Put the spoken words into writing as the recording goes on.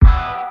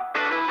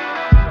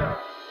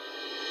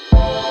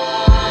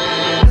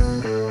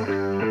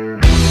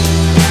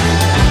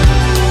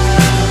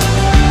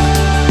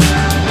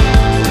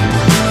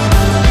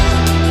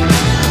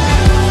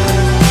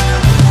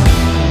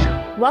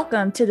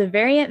Welcome to the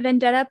Variant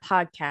Vendetta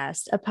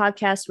podcast, a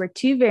podcast where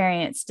two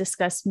variants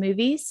discuss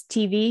movies,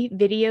 TV,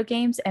 video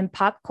games, and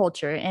pop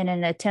culture in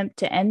an attempt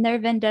to end their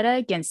vendetta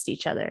against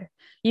each other.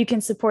 You can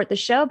support the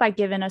show by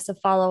giving us a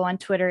follow on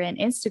Twitter and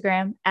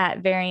Instagram at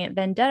Variant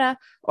Vendetta,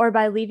 or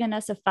by leaving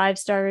us a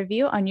 5-star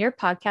review on your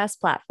podcast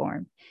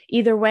platform.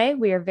 Either way,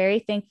 we are very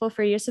thankful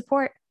for your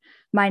support.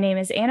 My name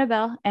is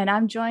Annabelle, and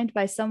I'm joined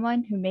by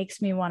someone who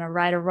makes me want to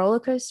ride a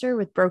roller coaster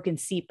with broken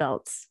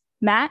seatbelts.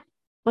 Matt,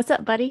 what's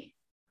up, buddy?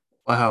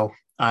 Wow.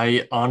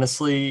 I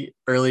honestly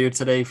earlier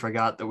today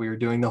forgot that we were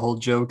doing the whole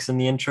jokes in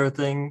the intro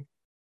thing.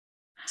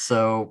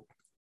 So,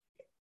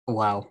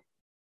 wow.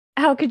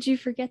 How could you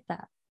forget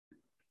that?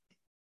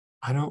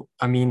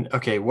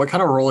 Okay, what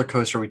kind of roller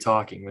coaster are we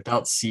talking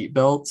without seat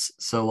belts?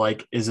 So,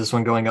 like, is this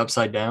one going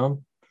upside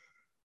down?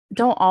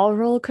 Don't all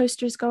roller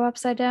coasters go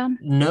upside down?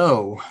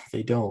 No,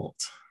 they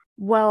don't.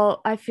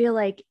 Well, I feel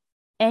like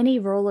any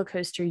roller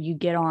coaster you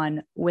get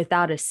on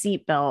without a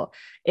seatbelt,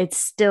 it's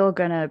still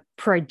going to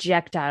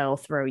projectile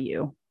throw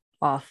you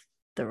off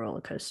the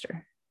roller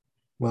coaster.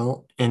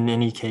 Well, in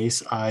any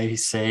case, I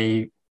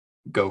say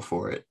go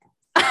for it.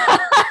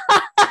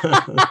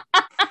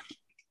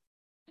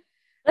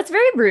 That's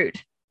very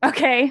rude.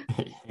 Okay.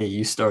 Hey,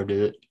 you started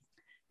it.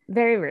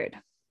 Very rude.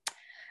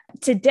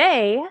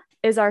 Today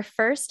is our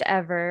first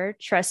ever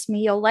Trust Me,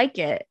 You'll Like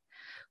It,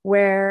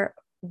 where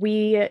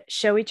we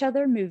show each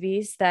other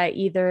movies that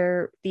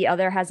either the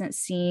other hasn't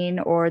seen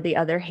or the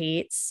other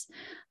hates.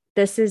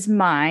 This is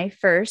my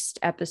first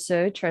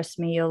episode. Trust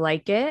me, you'll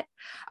like it.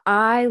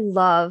 I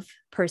love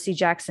Percy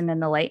Jackson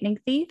and the Lightning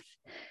Thief.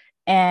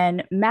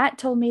 And Matt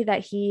told me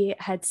that he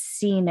had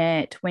seen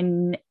it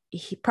when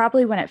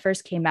it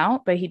first came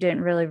out, but he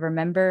didn't really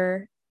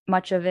remember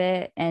much of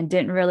it and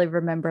didn't really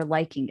remember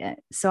liking it.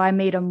 So I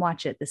made him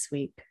watch it this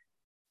week.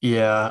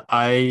 Yeah,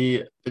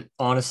 I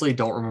honestly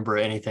don't remember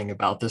anything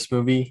about this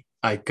movie.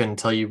 I couldn't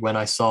tell you when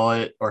I saw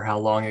it or how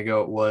long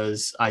ago it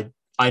was.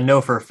 I know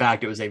for a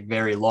fact it was a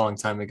very long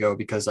time ago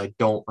because I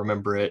don't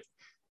remember it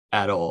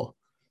at all.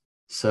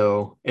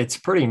 So it's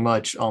pretty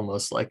much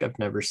almost like I've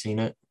never seen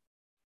it.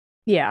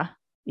 Yeah.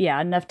 Yeah.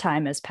 Enough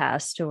time has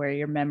passed to where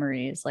your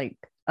memory is like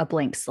a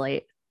blank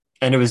slate.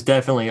 And it was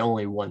definitely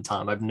only one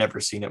time. I've never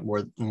seen it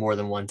more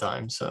than one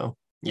time. So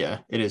yeah,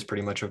 it is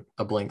pretty much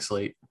a blank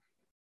slate.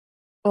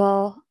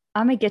 Well,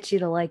 I'm going to get you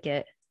to like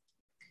it.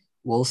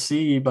 We'll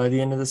see by the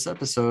end of this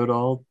episode.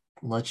 I'll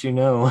let you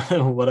know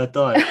what I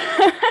thought.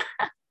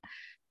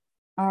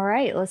 All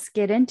right, let's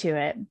get into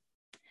it.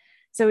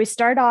 So we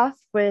start off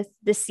with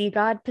the sea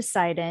god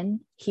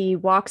Poseidon. He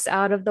walks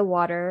out of the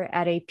water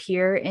at a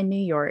pier in New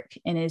York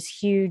in his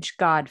huge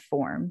god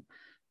form.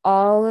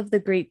 All of the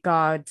Greek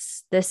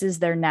gods, this is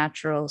their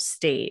natural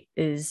state,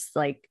 is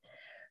like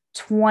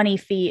 20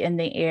 feet in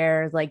the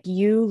air. Like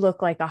you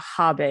look like a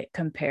hobbit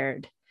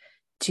compared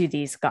to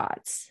these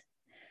gods.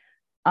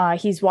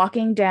 He's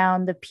walking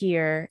down the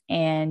pier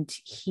and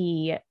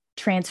he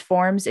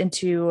transforms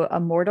into a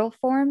mortal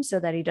form so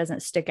that he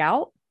doesn't stick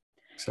out.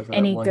 Except for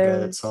And that he one guy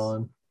that goes, saw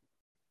him.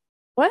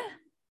 what?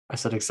 I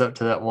said, except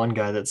to that one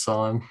guy that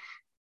saw him.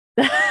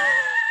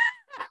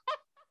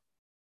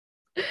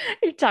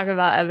 You're talking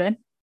about Evan.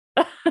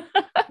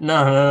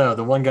 No.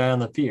 The one guy on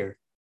the pier.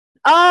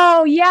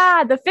 Oh,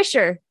 yeah. The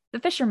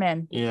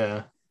fisherman.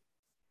 Yeah.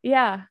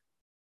 Yeah.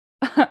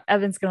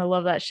 Evan's going to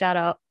love that shout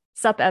out.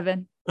 Sup,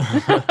 Evan.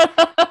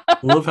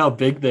 Love how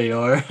big they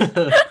are.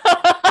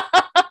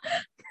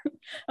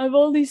 I've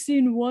only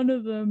seen one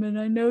of them and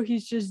I know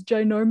he's just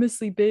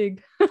ginormously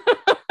big.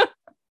 That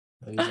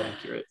is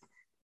accurate.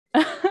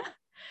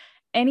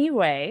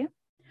 Anyway,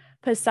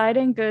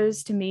 Poseidon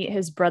goes to meet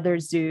his brother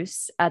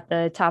Zeus at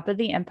the top of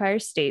the Empire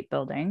State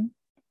Building.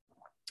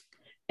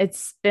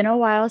 It's been a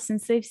while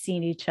since they've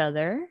seen each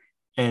other.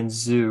 And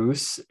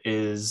Zeus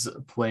is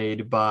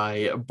played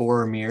by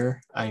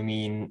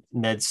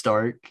Ned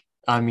Stark.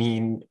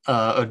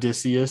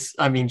 Odysseus.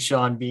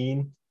 Sean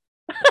Bean.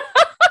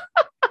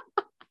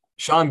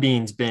 Sean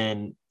Bean's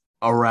been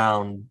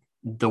around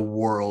the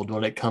world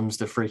when it comes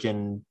to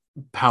freaking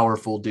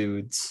powerful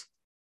dudes.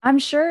 I'm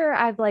sure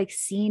I've like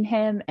seen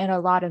him in a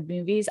lot of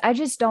movies. I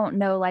just don't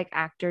know like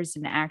actors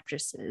and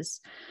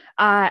actresses.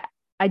 I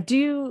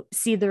do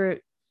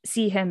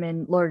see him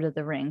in Lord of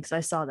the Rings. I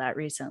saw that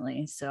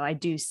recently. So I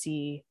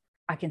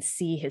can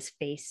see his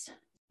face.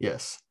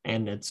 Yes,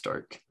 and Ned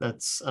Stark.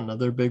 That's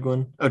another big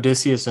one.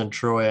 Odysseus and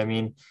Troy. I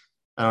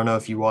don't know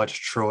if you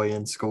watched Troy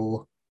in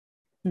school.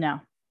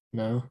 No.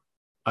 No?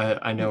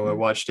 I know I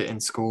watched it in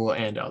school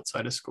and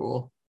outside of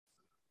school.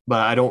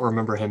 But I don't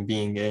remember him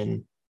being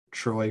in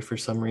Troy for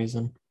some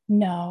reason.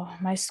 No,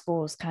 my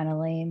school was kind of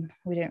lame.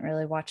 We didn't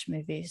really watch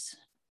movies.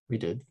 We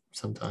did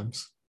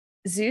sometimes.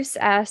 Zeus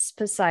asks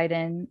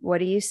Poseidon, what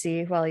do you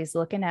see while he's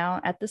looking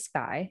out at the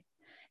sky?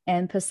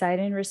 And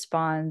Poseidon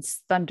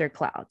responds,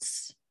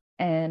 thunderclouds.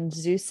 And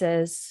Zeus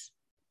says,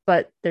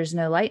 but there's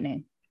no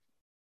lightning.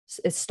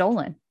 It's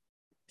stolen.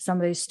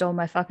 Somebody stole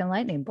my fucking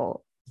lightning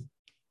bolt.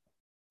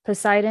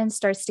 Poseidon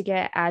starts to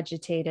get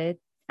agitated,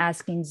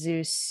 asking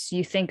Zeus,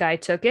 you think I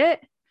took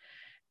it?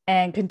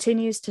 and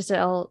continues to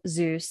tell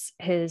Zeus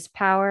his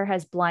power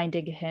has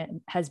blinded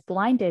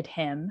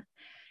him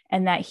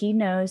and that he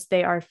knows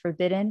they are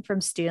forbidden from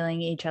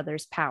stealing each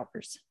other's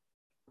powers.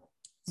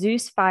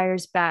 Zeus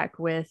fires back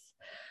with,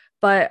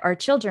 "But our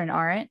children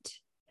aren't."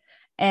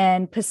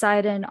 And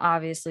Poseidon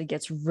obviously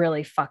gets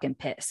really fucking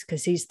pissed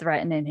because he's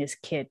threatening his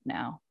kid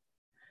now.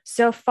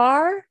 So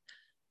far,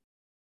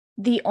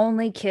 the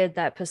only kid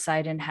that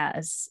Poseidon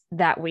has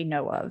that we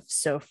know of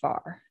so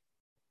far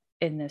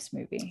in this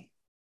movie.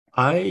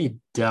 I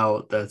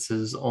doubt that's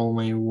his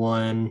only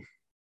one.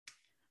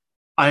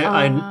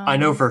 I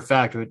know Um, for a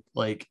fact,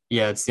 like,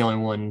 yeah, it's the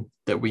only one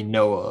that we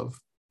know of,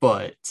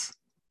 but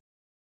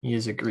he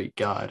is a Greek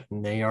god,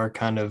 and they are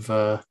kind of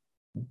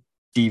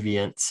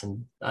deviants,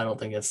 and I don't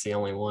think that's the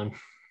only one.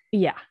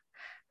 yeah,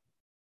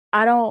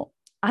 I don't,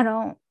 I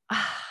don't,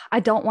 I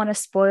don't want to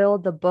spoil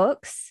the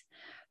books,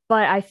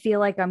 but I feel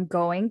like I'm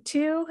going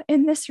to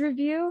in this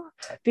review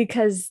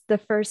because the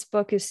first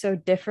book is so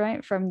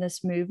different from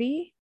this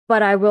movie.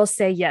 But I will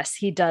say, yes,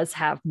 he does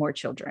have more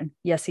children.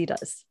 Yes, he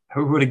does.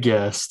 Who would have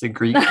guessed a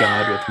Greek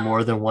god with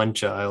more than one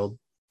child?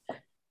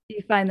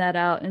 You find that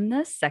out in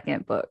the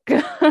second book.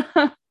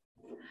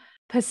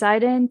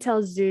 Poseidon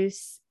tells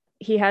Zeus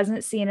he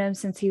hasn't seen him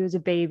since he was a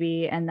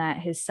baby and that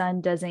his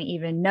son doesn't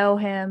even know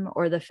him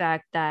or the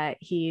fact that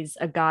he's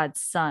a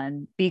god's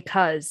son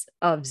because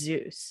of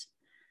Zeus.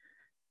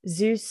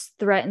 Zeus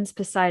threatens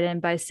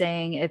Poseidon by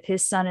saying if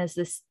his son is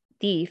this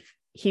thief,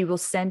 he will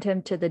send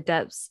him to the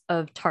depths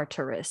of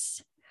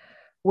Tartarus,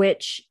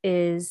 which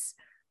is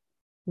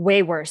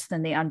way worse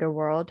than the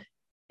underworld.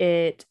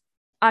 It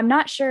I'm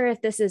not sure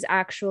if this is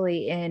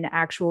actually in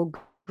actual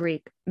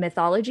Greek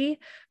mythology,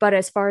 but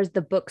as far as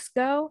the books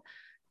go,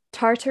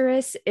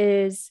 Tartarus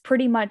is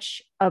pretty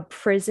much a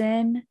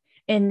prison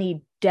in the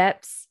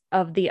depths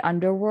of the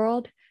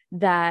underworld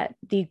that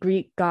the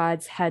Greek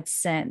gods had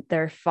sent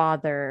their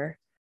father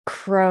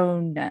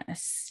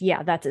Cronus.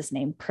 Yeah, that's his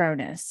name,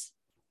 Cronus,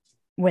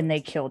 when they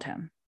killed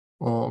him.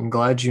 Well, I'm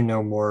glad you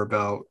know more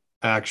about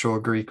actual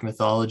Greek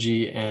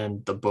mythology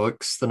and the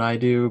books than I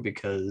do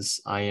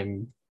because I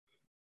am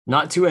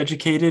not too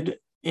educated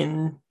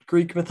in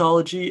Greek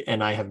mythology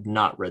and I have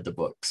not read the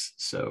books.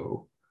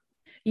 So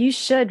You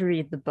should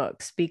read the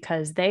books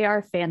because they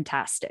are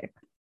fantastic.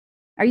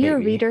 Are you a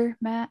maybe reader,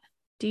 Matt?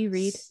 Do you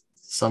read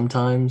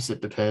sometimes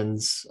it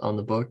depends on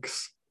the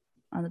books.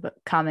 on the book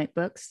comic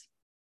books?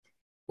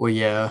 Well,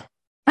 yeah,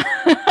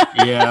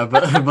 yeah,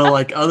 but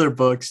like other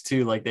books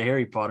too, like the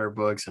Harry Potter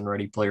books and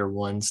Ready Player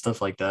One,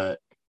 stuff like that.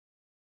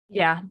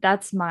 Yeah,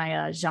 that's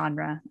my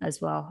genre as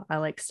well. I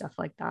like stuff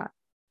like that.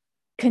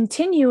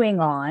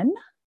 Continuing on,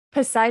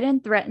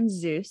 Poseidon threatens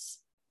Zeus,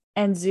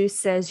 and Zeus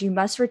says, "You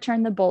must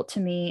return the bolt to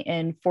me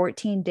in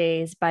 14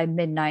 days by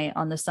midnight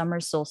on the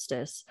summer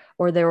solstice,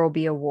 or there will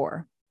be a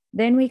war."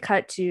 Then we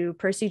cut to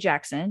Percy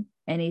Jackson,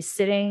 and he's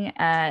sitting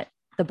at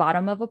the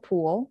bottom of a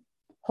pool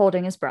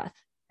holding his breath.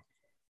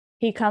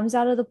 He comes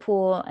out of the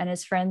pool, and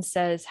his friend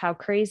says how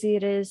crazy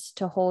it is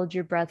to hold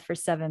your breath for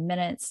 7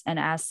 minutes and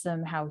asks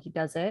him how he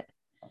does it.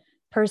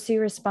 Percy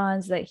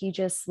responds that he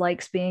just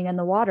likes being in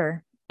the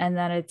water and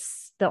that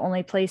it's the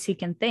only place he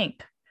can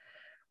think,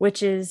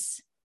 which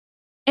is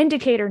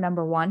indicator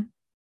number one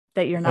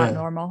that you're not Yeah.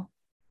 normal.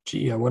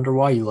 Gee, I wonder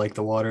why you like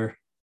the water.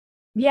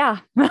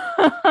 Yeah.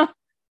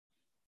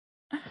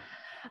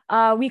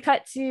 We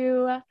cut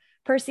to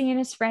Percy and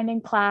his friend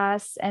in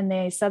class, and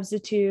they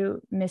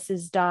substitute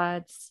Mrs.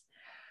 Dodds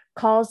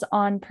calls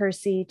on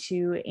Percy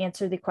to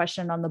answer the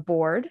question on the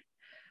board.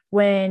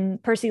 When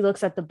Percy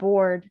looks at the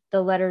board,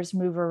 the letters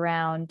move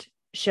around,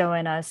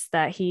 showing us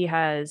that he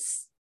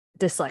has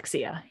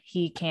dyslexia.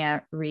 He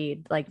can't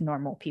read like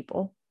normal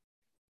people.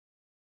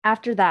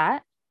 After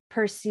that,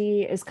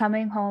 Percy is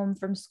coming home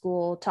from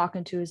school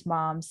talking to his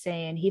mom,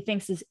 saying he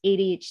thinks his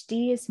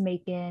ADHD is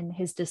making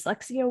his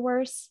dyslexia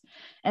worse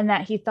and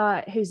that he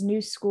thought his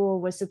new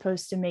school was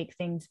supposed to make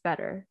things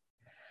better.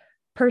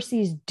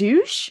 Percy's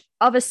douche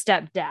of a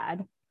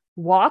stepdad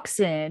walks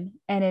in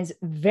and is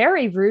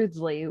very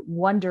rudely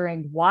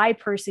wondering why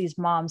Percy's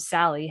mom,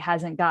 Sally,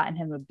 hasn't gotten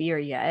him a beer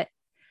yet.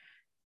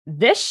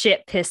 This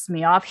shit pissed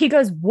me off. He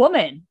goes,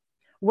 "Woman,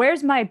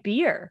 where's my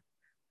beer?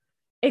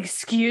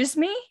 Excuse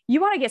me? You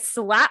want to get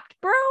slapped,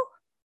 bro?"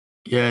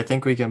 Yeah, I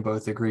think we can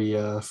both agree.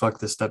 Fuck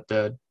the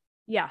stepdad.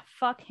 Yeah,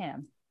 fuck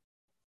him.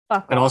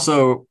 Fuck And off.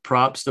 also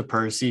props to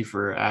Percy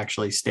for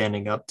actually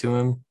standing up to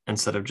him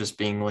instead of just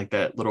being like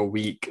that little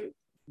weak,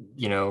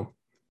 you know,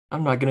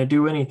 I'm not gonna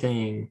do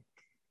anything.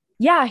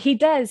 Yeah, he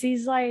does.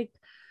 He's like,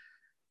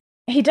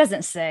 he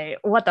doesn't say,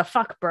 "What the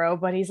fuck, bro?"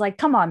 But he's like,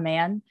 "Come on,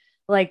 man.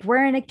 Like,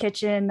 we're in a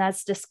kitchen.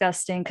 That's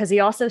disgusting." Because he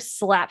also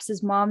slaps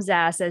his mom's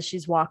ass as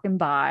she's walking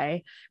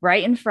by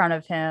right in front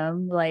of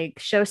him. Like,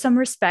 show some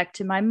respect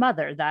to my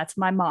mother. That's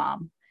my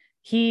mom.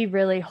 He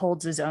really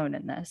holds his own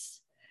in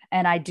this.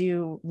 And I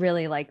do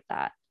really like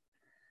that.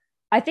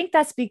 I think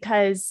that's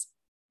because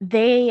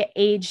they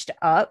aged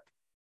up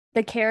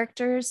the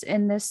characters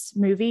in this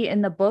movie.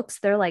 In the books,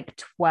 they're like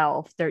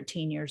 12,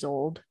 13 years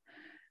old.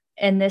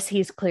 In this,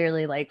 he's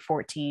clearly like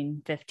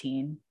 14,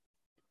 15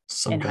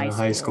 Some in kind high of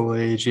high school. school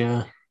age,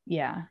 yeah.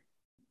 Yeah.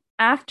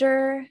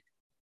 After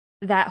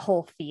that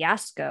whole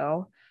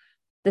fiasco,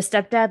 the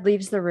stepdad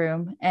leaves the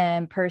room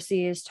and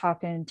Percy is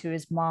talking to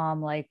his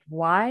mom, like,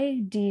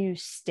 why do you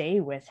stay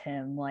with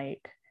him?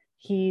 Like,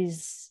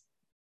 he's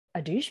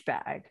a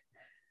douchebag.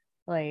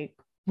 Like,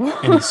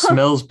 And he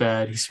smells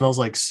bad. He smells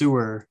like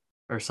sewer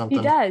or he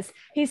something. does.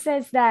 He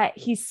says that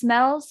he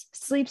smells,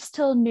 sleeps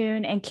till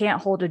noon, and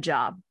can't hold a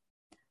job.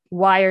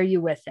 Why are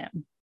you with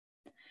him?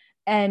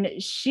 And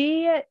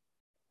she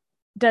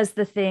does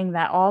the thing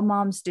that all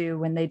moms do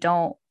when they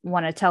don't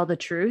want to tell the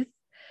truth.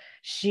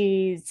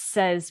 She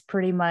says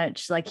pretty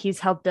much like, he's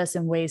helped us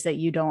in ways that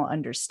you don't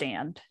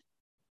understand.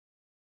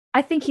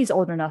 I think he's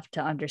old enough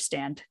to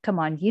understand. Come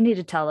on, you need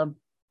to tell him.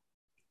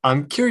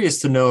 I'm curious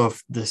to know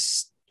if the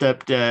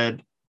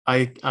stepdad,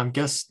 I'm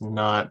guess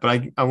not,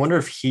 but I wonder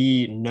if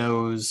he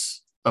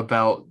knows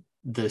about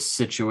this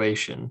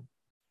situation.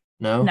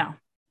 No? No,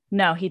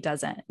 no, he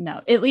doesn't.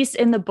 No, at least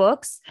in the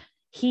books,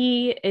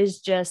 he is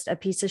just a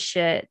piece of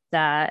shit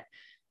that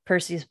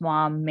Percy's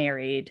mom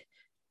married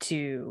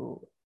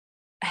to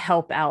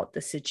help out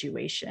the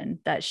situation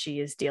that she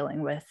is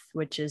dealing with,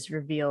 which is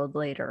revealed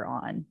later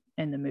on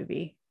in the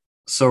movie.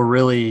 So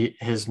really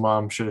his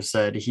mom should have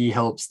said he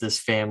helps this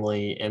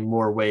family in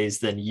more ways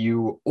than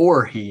you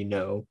or he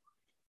know.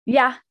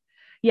 Yeah,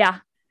 yeah,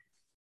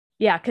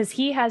 yeah, because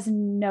he has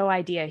no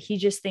idea. He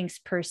just thinks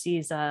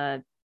Percy's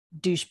a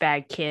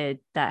douchebag kid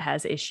that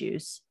has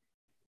issues.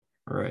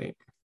 Right.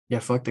 Yeah,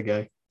 fuck the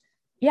guy.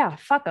 Yeah,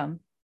 fuck him.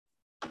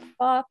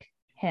 Fuck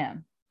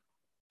him.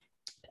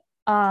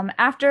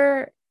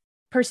 After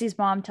Percy's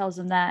mom tells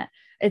him that,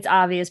 it's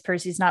obvious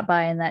Percy's not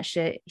buying that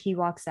shit. He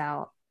walks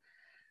out.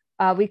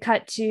 We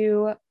cut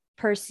to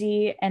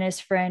Percy and his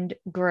friend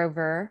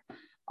Grover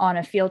on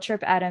a field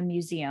trip at a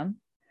museum.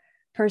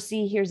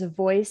 Percy hears a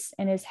voice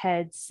in his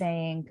head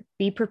saying,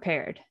 "Be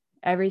prepared.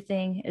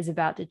 Everything is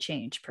about to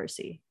change,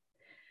 Percy."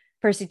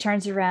 Percy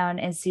turns around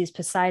and sees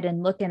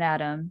Poseidon looking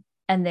at him,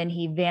 and then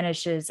he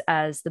vanishes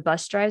as the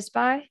bus drives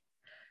by.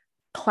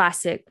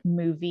 Classic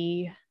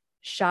movie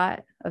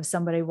shot of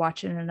somebody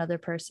watching another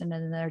person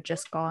and they're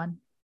just gone.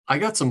 I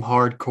got some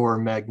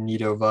hardcore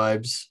Magneto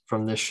vibes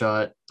from this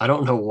shot. I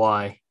don't know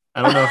why.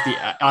 I don't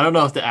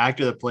know if the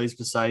actor that plays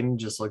Poseidon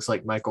just looks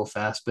like Michael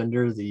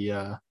Fassbender,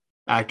 the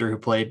actor who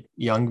played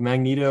young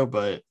Magneto,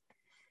 but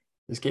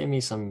this gave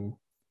me some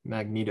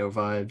Magneto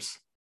vibes.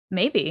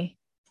 Maybe.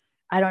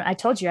 I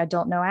told you I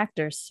don't know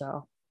actors,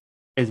 so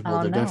I Well,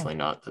 don't they're know. definitely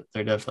not.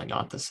 They're definitely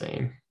not the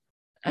same.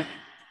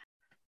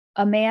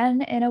 A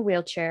man in a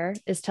wheelchair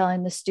is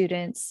telling the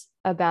students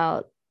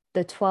about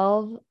the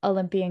 12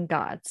 Olympian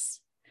gods.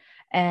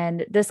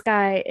 And this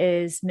guy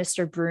is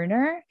Mr.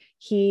 Bruner.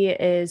 He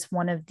is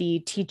one of the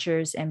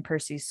teachers in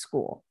Percy's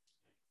school.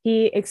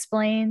 He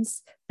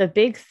explains the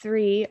big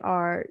three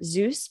are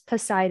Zeus,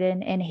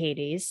 Poseidon, and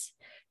Hades.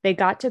 They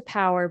got to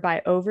power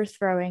by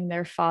overthrowing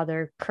their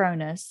father,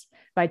 Cronus,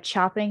 by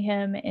chopping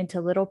him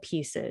into little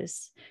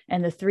pieces.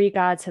 And the three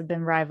gods have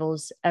been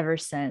rivals ever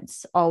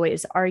since,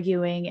 always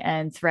arguing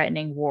and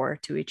threatening war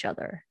to each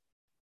other.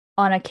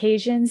 On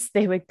occasions,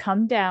 they would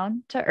come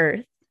down to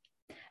Earth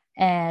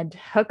and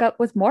hook up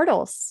with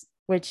mortals,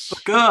 Look which,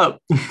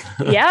 up.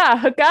 yeah,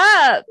 hook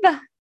up.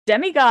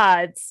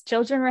 Demigods.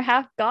 Children were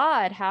half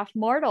god, half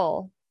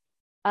mortal.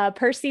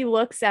 Percy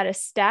looks at a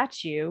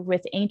statue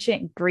with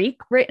ancient Greek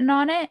written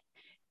on it,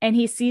 and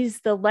he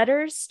sees the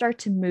letters start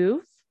to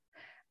move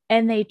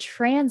and they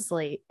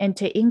translate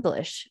into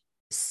English.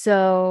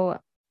 So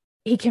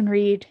he can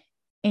read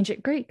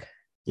ancient Greek.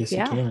 Yes, he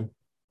Yeah. can.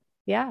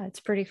 Yeah. It's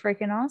pretty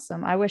freaking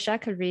awesome. I wish I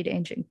could read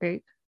ancient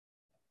Greek.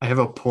 I have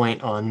a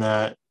point on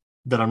that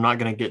I'm not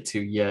going to get to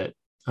yet.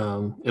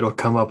 It'll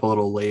come up a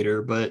little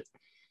later, but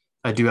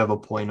I do have a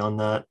point on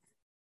that.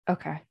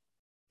 Okay.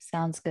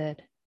 Sounds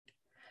good.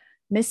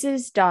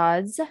 Mrs.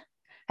 Dodds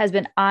has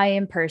been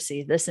eyeing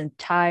Percy this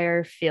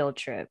entire field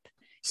trip,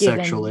 given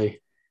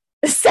Sexually.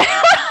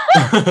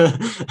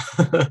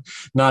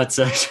 Not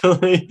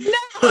sexually.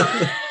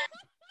 no,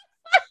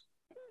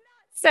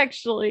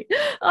 sexually.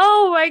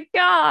 Oh my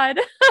god.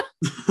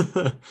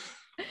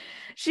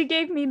 She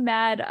gave me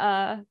mad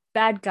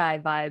bad guy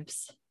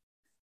vibes.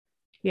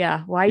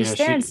 Yeah, why are you Yeah,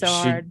 staring she so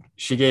she hard?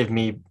 she gave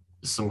me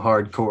some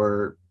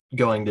hardcore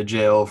going to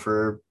jail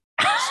for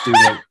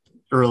student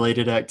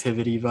related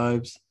activity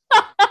vibes.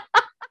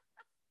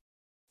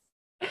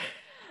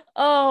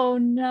 Oh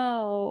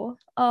no.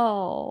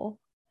 Oh,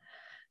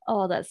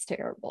 that's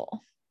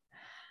terrible.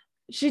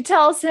 She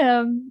tells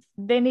him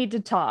they need to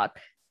talk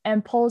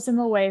and pulls him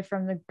away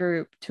from the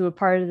group to a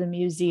part of the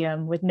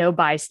museum with no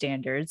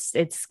bystanders.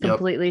 It's Yep,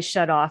 completely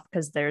shut off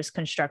because there's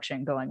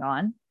construction going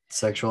on.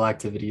 sexual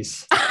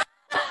activities.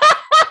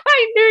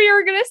 I knew you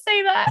were going to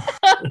say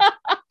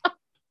that.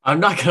 I'm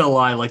not gonna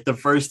lie, like the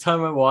first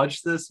time I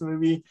watched this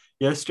movie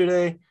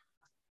yesterday,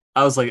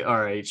 I was like,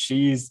 all right,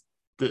 this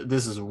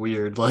is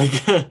weird. Like,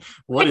 I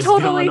what is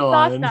going totally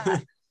thought on?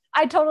 that.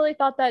 I totally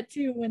thought that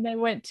too when they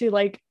went to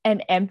like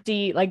an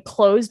empty, like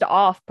closed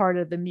off part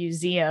of the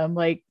museum.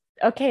 Like,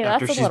 okay,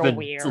 After that's a she's little been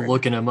weird.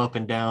 looking him up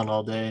and down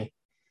all day.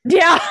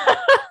 Yeah.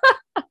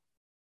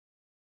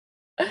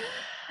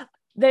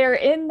 they're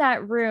in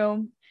that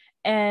room,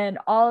 and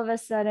all of a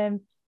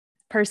sudden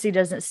Percy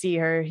doesn't see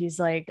her. He's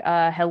like,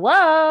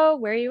 hello,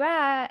 where are you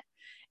at?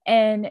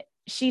 And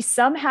she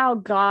somehow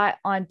got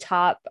on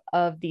top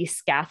of the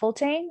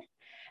scaffolding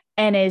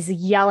and is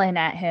yelling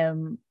at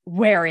him,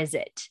 where is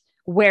it?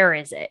 Where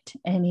is it?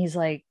 And he's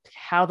like,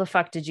 how the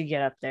fuck did you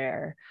get up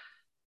there?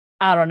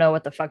 I don't know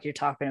what the fuck you're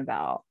talking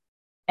about.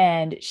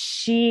 And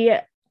she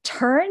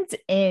turns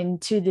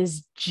into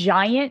this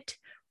giant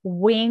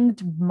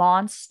winged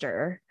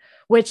monster,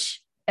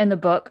 which in the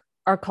book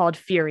are called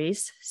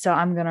Furies. So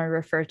I'm going to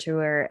refer to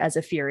her as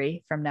a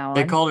Fury from now on.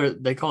 They called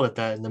it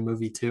that in the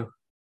movie too.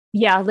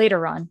 Yeah,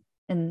 later on.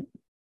 And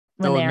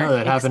when Oh they no, aren't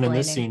that happened in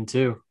this scene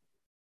too.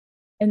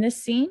 in this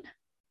scene.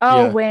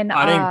 Oh, Yeah, when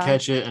I didn't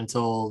catch it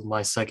until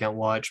my second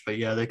watch, but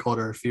yeah, they called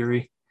her a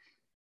Fury.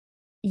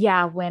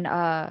 yeah, when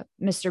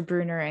Mr.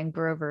 Bruner and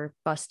Grover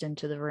bust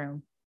into the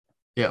room.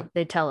 Yeah.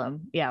 They tell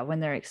him, yeah, when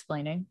they're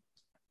explaining.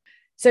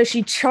 So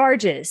she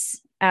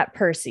charges at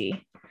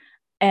Percy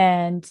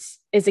and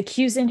is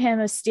accusing him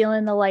of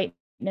stealing the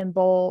lightning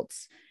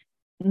bolts.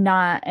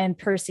 Not, and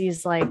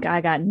Percy's like,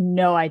 I got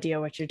no idea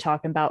what you're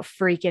talking about,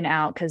 freaking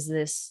out because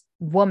this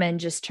woman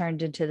just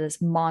turned into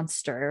this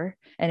monster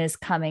and is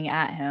coming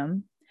at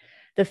him.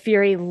 The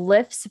Fury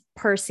lifts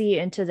Percy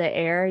into the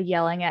air,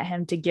 yelling at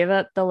him to give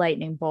up the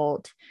lightning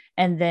bolt.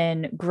 And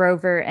then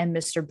Grover and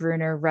Mr.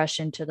 Bruner rush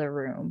into the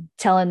room,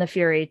 telling the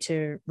Fury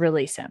to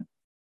release him.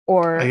 I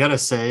Or gotta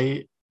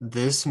say,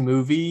 this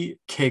movie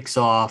kicks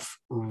off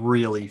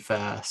really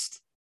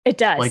fast.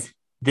 it Like, does.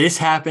 this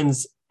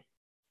happens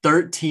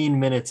 13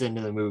 minutes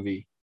into the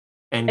movie,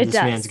 and It this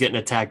man's does. getting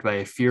attacked by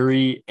a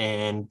Fury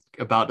and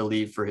about to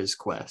leave for his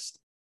quest.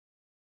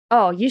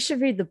 Oh, you should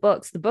read the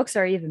books. The books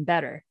are even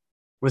better.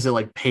 Was it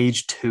like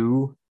page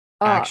 2?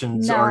 Oh,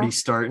 Action's already no,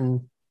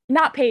 starting.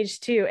 not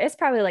page 2. It's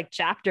probably like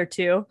chapter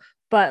 2,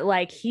 but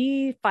like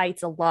he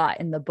fights a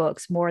lot in the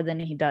books more than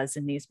he does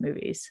in these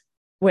movies,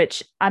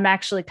 which I'm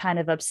actually kind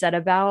of upset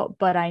about.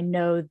 But I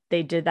know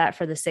they did that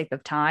for the sake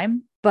of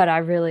time. But I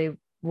really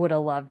would have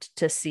loved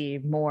to see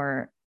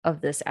more of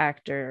this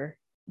actor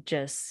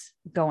just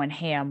going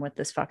ham with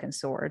this fucking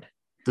sword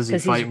Does he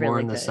because he's fight more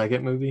really in the good.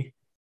 second movie?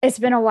 It's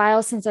been a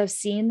while since I've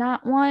seen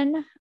that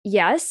one.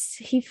 Yes,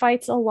 he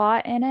fights a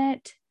lot in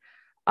it.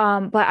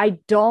 But I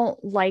don't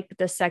like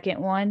the second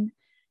one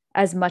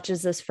as much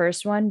as this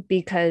first one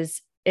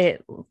because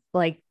it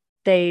like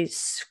they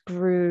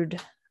screwed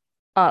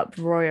up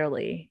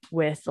royally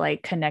with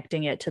like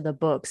connecting it to the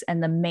books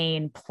and the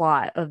main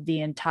plot of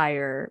the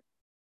entire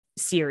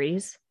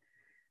series.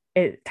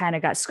 It kind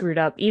of got screwed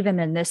up. Even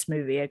in this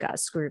movie, it got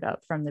screwed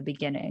up from the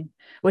beginning,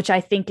 which I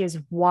think is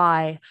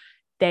why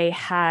they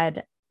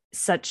had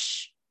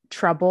such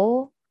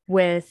trouble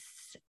with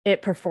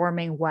it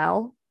performing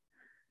well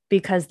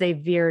because they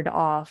veered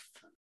off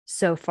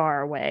so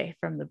far away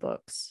from the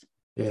books.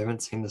 Yeah, I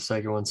haven't seen the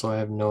second one, so I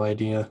have no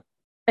idea.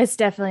 It's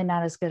definitely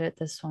not as good as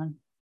this one.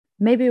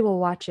 Maybe we'll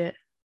watch it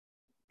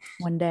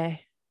one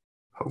day.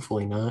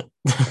 Hopefully not.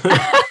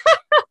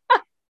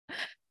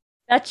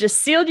 That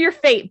just sealed your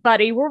fate,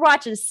 buddy. We're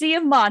watching Sea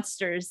of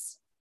Monsters.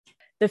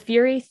 The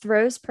Fury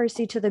throws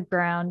Percy to the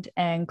ground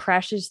and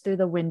crashes through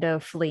the window,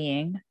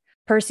 fleeing.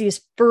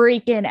 Percy's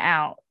freaking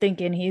out,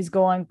 thinking he's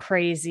going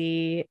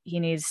crazy. He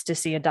needs to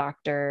see a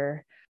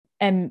doctor.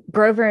 And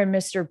Grover and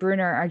Mr.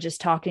 Bruner are just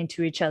talking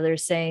to each other,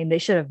 saying they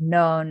should have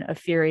known a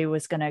Fury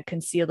was going to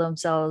conceal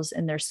themselves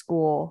in their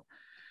school.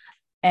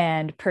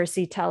 And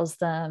Percy tells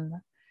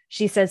them,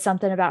 she said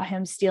something about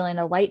him stealing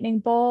a lightning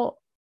bolt.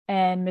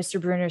 And Mr.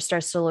 Bruner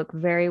starts to look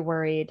very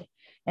worried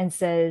and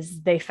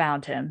says they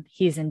found him.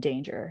 He's in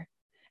danger.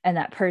 And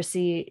that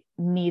Percy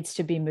needs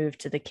to be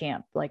moved to the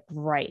camp like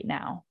right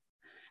now.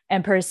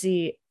 And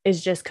Percy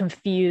is just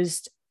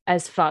confused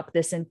as fuck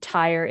this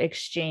entire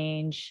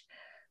exchange.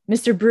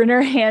 Mr.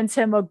 Bruner hands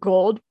him a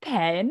gold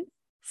pen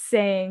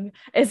saying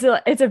it's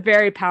a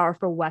very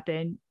powerful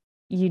weapon.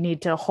 You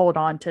need to hold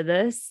on to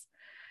this.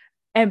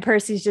 And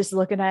Percy's just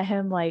looking at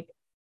him like,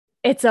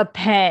 it's a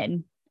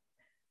pen.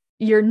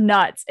 You're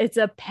nuts. It's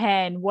a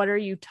pen. What are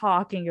you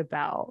talking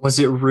about? Was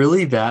it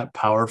really that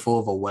powerful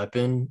of a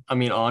weapon? I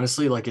mean,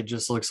 honestly, like it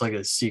just looks like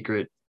a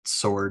secret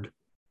sword,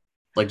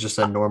 like just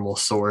a normal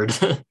sword.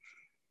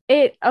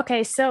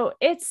 So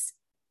it's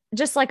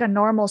just like a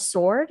normal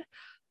sword,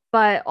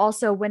 but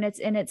also when it's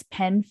in its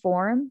pen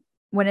form,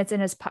 when it's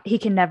in he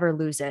can never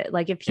lose it.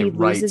 Like if he It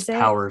writes loses it,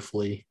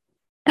 powerfully.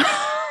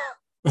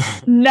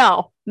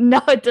 no,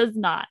 it does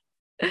not.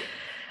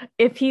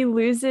 If he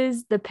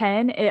loses the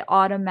pen, it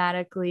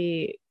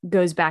automatically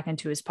goes back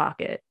into his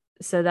pocket.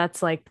 So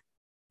that's like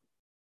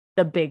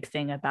the big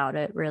thing about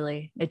it,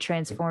 really. It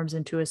transforms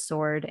into a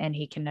sword and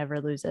he can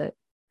never lose it.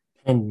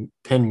 Pen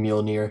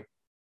Mjolnir.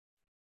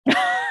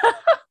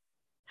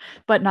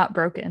 But not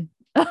broken.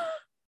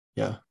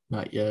 Yeah,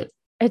 not yet.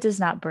 It does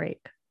not break.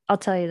 I'll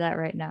tell you that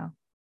right now.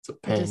 It's a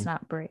It pen. does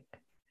not break.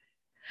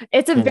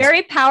 It's a Pens,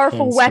 very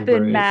powerful pens can weapon,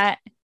 break. Matt.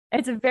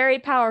 It's a very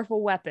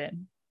powerful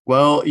weapon.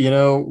 Well,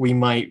 we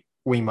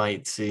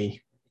might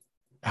see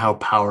how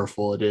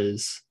powerful it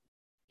is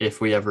if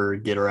we ever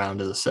get around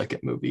to the second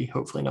movie.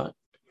 Hopefully not.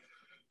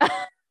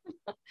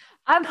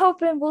 I'm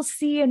hoping we'll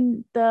see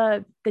in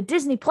the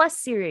Disney Plus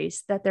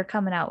series that they're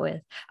coming out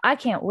with. I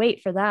can't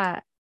wait for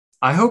that.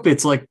 I hope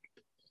it's like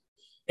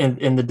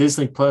in the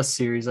Disney Plus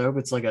series, I hope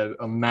it's like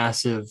a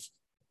massive,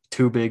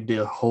 too big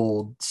to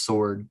hold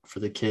sword for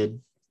the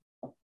kid.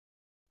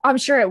 I'm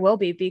sure it will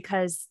be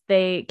because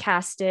they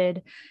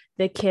casted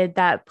the kid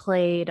that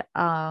played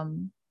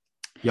Young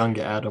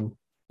Adam.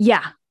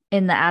 yeah,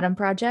 in the Adam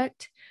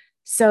Project.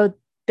 So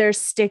they're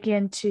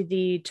sticking to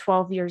the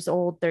 12 years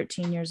old,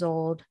 13 years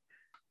old.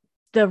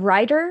 The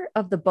writer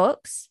of the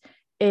books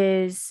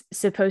is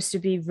supposed to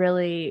be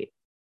really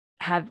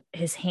have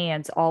his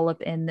hands all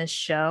up in this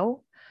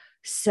show.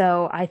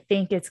 So I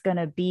think it's going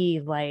to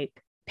be like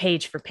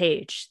page for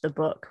page, the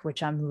book,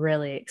 which I'm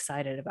really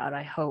excited about.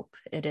 I hope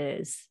it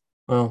is.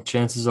 Well,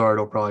 chances are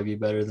it'll probably be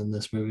better than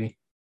this movie.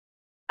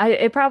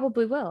 It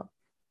probably will.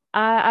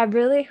 I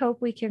really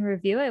hope we can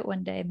review it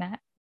one day, Matt.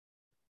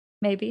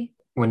 Maybe.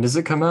 When does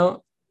it come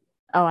out?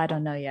 Oh, I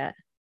don't know yet.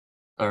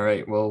 All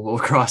right, well, we'll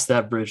cross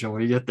that bridge when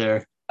we get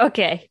there.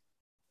 Okay.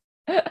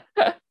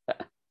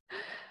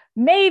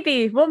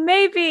 Maybe. We'll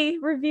maybe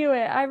review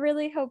it. I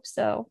really hope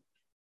so.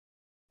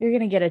 You're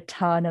going to get a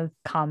ton of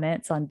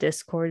comments on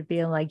Discord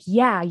being like,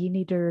 yeah, you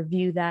need to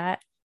review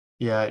that.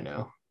 Yeah, I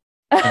know.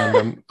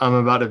 And I'm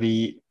about to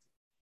be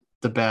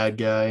the bad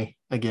guy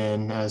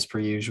again, as per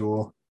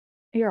usual.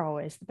 You're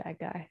always the bad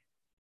guy.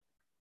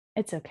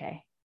 It's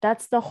okay.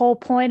 That's the whole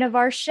point of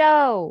our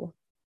show.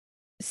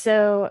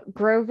 So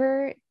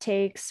Grover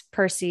takes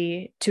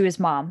Percy to his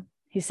mom.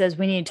 He says,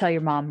 we need to tell your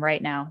mom right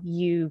now.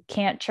 You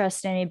can't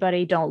trust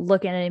anybody. Don't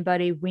look at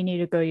anybody. We need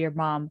to go to your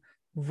mom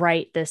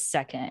right this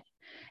second.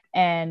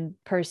 And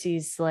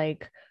Percy's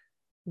like,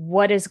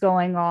 what is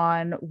going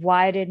on?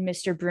 Why did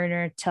Mr.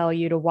 Bruner tell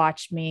you to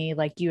watch me?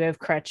 Like, you have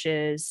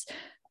crutches.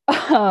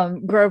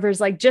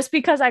 Grover's like, just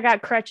because I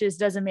got crutches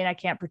doesn't mean I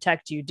can't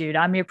protect you, dude.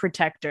 I'm your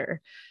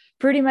protector.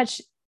 Pretty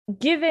much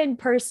giving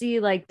Percy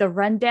like the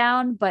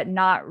rundown, but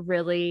not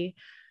really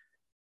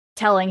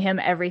telling him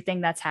everything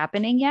that's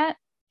happening yet.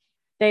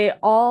 They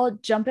all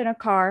jump in a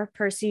car,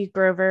 Percy,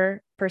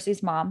 Grover,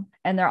 Percy's mom,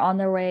 and they're on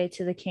their way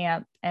to the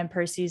camp. And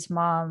Percy's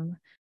mom.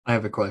 I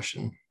have a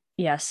question.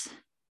 Yes.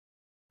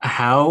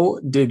 How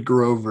did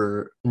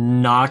Grover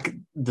knock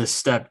the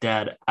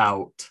stepdad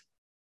out?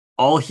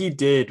 All he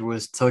did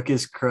was took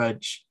his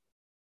crutch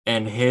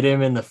and hit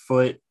him in the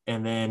foot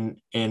and then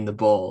in the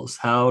balls.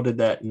 How did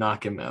that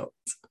knock him out?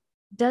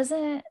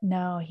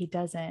 No, he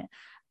doesn't.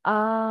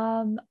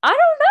 I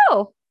don't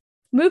know.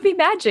 Movie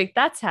magic,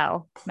 that's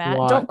how, Matt.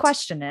 Don't Plot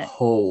question it.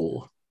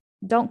 hole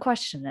Don't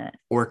question it.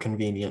 or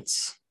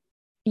convenience.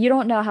 You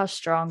don't know how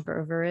strong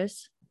Grover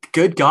is.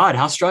 Good God,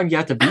 how strong do you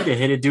have to be to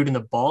hit a dude in the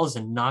balls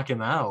and knock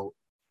him out?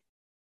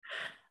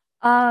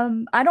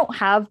 I don't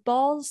have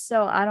balls,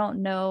 so I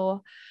don't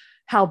know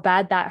how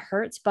bad that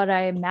hurts, but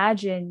I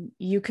imagine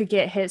you could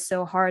get hit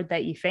so hard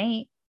that you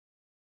faint.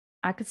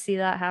 I could see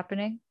that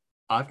happening.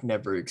 I've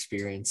never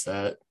experienced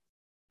that.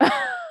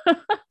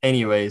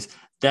 Anyways,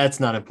 that's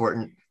not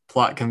important.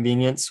 Plot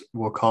convenience,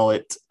 we'll call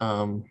it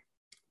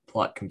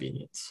plot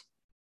convenience.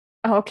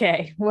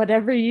 Okay,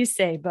 whatever you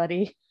say,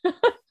 buddy.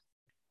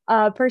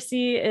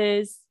 Percy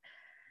is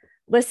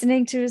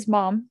listening to his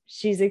mom.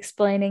 She's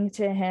explaining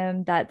to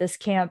him that this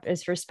camp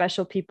is for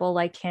special people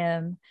like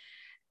him,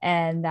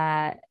 and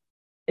that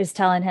is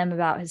telling him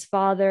about his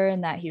father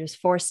and that he was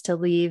forced to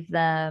leave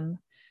them.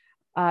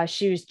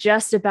 She was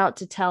just about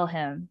to tell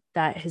him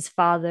that his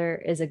father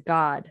is a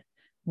god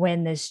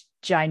when this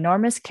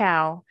ginormous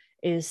cow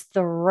is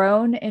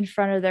thrown in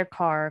front of their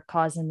car,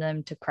 causing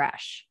them to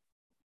crash.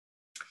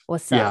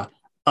 What's up?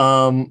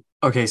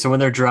 Okay, so when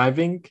they're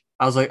driving,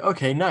 I was like,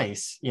 okay,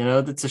 nice. You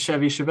know, that's a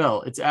Chevy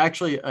Chevelle. It's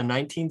actually a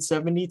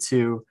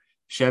 1972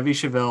 Chevy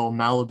Chevelle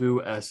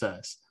Malibu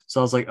SS.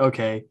 So I was like,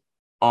 okay,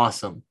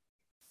 awesome.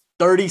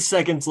 30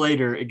 seconds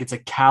later, it gets a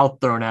cow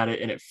thrown at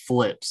it and it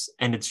flips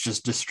and it's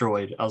just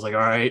destroyed. I was like, all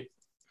right,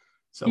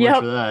 so much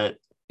for that.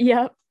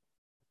 Yep.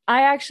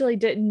 I actually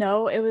didn't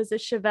know it was a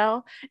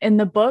Chevelle. In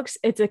the books,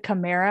 it's a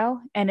Camaro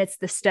and it's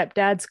the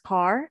stepdad's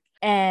car.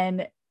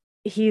 And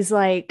he's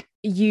like,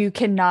 you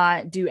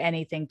cannot do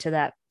anything to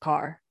that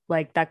car.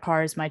 Like, that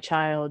car is my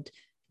child.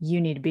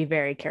 You need to be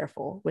very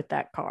careful with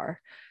that car.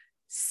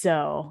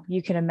 So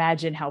you can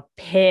imagine how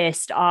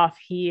pissed off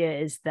he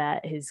is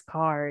that his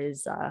car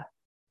is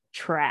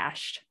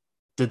trashed.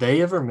 Did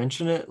they ever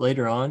mention it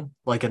later on?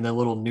 Like in the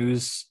little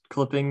news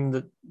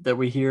clipping that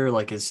we hear,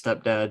 like his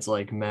stepdad's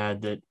like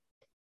mad that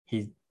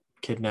he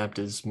kidnapped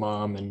his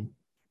mom and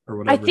or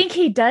whatever. I think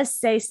he does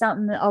say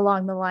something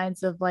along the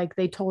lines of like,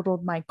 they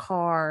totaled my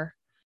car,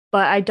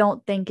 but I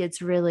don't think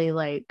it's really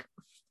like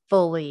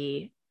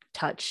fully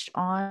touched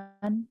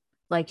on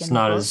like it's in the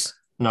book.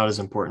 Not as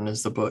important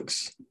as the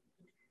books.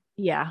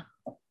 Yeah.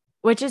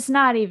 Which is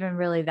not even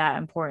really that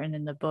important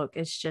in the book.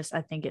 It's just,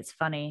 I think it's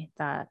funny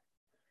that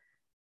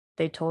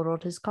they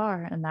totaled his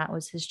car and that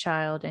was his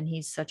child and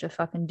he's such a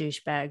fucking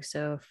douchebag.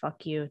 So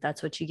fuck you.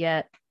 That's what you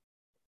get.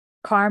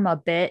 Karma,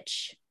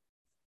 bitch.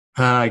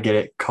 I get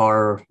it.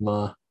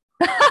 Karma.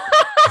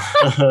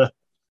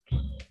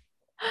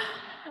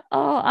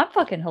 Oh, I'm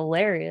fucking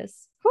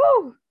hilarious.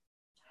 Whew.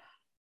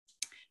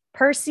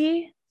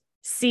 Percy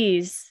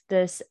sees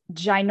this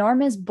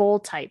ginormous bull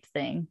type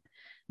thing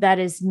that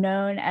is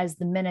known as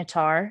the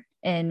Minotaur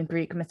in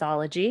Greek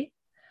mythology,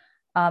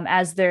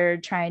 as they're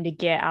trying to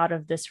get out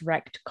of this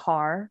wrecked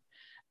car,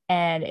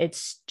 and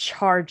it's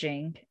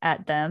charging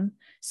at them.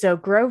 So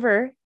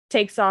Grover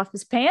takes off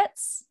his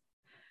pants,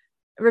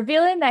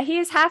 revealing that he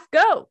is half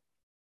goat.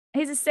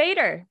 He's a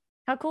satyr.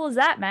 How cool is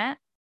that, Matt?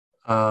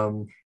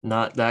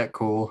 Not that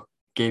cool.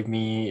 Gave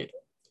me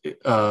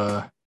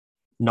uh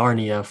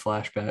Narnia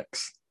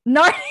flashbacks.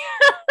 Narnia.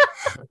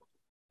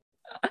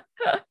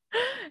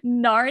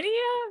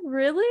 Narnia?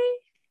 Really?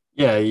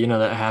 Yeah, you know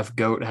that half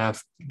goat,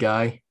 half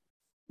guy.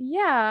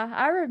 Yeah,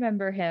 I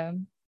remember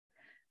him.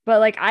 But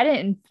like I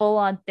didn't full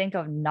on think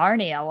of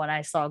Narnia when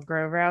I saw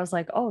Grover. I was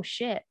like, oh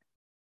shit.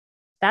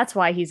 That's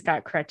why he's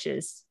got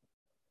crutches.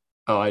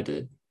 Oh, I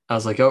did. I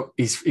was like, oh,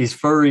 he's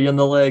furry in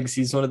the legs.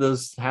 He's one of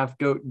those half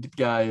goat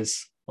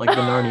guys, like the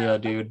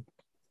Narnia dude.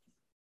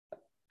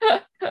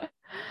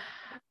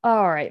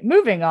 All right,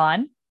 moving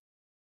on.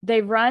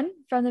 They run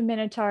from the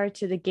Minotaur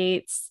to the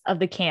gates of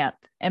the camp,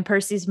 and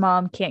Percy's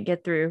mom can't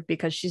get through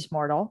because she's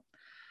mortal.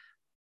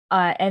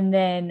 And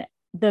then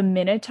the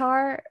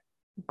Minotaur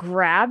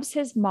grabs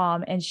his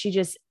mom and she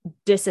just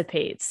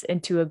dissipates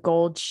into a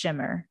gold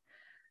shimmer,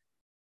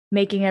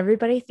 making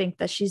everybody think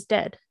that she's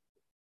dead.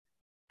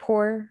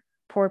 Poor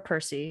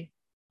Percy.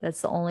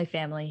 That's the only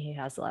family he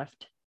has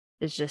left,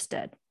 is just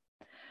dead.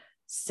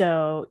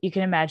 So you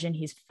can imagine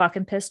he's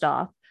fucking pissed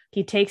off.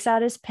 He takes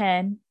out his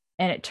pen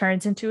and it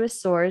turns into a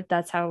sword.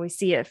 That's how we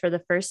see it for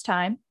the first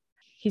time.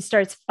 He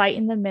starts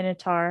fighting the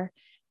Minotaur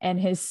and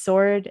his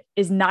sword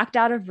is knocked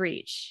out of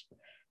reach.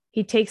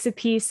 He takes a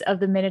piece of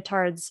the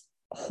Minotaur's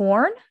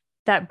horn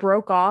that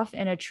broke off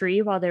in a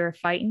tree while they were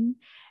fighting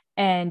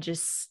and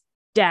just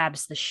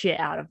stabs the shit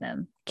out of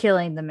him,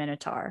 killing the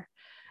Minotaur.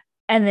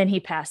 And then he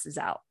passes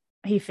out.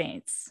 He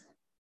faints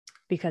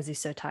because he's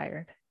so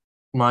tired.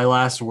 My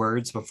last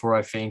words before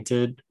I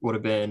fainted would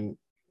have been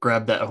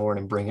grab that horn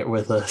and bring it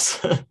with us.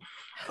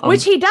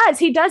 Which he does.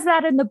 He does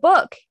that in the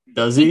book.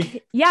 Does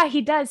he? Yeah,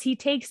 he does. He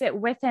takes it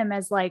with him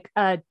as like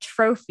a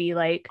trophy.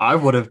 Like I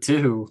would have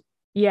too.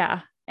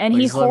 Yeah. And Like,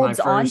 he it's like holds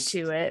on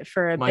to it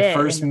for a my bit.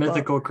 first in the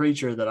mythical book.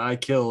 creature that I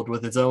killed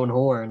with its own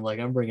horn. Like,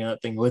 I'm bringing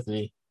that thing with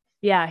me.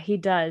 Yeah, he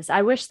does.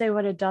 I wish they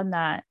would have done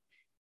that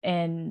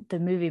in the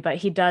movie, but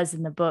he does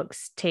in the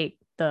books take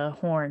the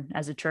horn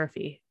as a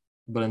trophy.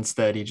 But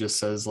instead, he just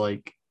says,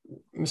 like,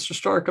 Mr.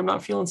 Stark, I'm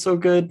not feeling so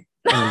good.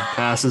 And then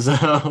passes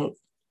out.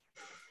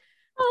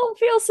 I don't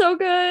feel so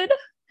good.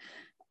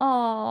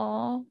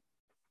 Oh,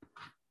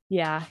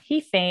 yeah,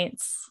 he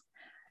faints.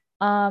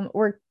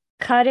 We're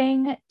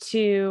cutting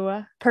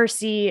to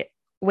Percy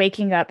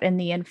waking up in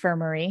the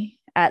infirmary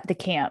at the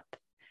camp.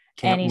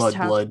 Camp and he's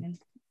Mudblood. talking.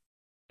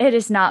 It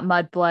is not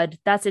mudblood.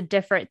 That's a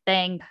different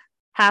thing.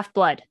 Half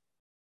blood.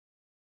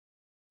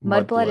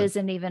 Mudblood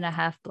isn't even a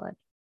half blood.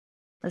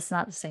 That's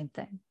not the same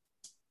thing.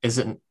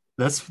 Isn't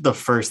that's the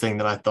first thing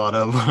that I thought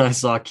of when I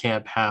saw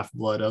Camp Half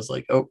Blood. I was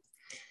like, oh,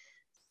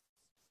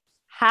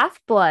 Half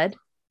blood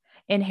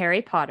in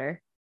Harry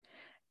Potter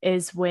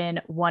is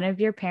when one of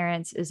your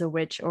parents is a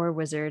witch or a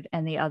wizard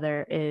and the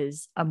other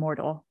is a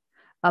mortal.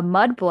 A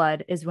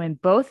mudblood is when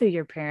both of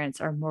your parents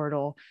are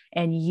mortal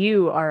and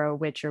you are a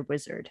witch or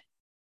wizard.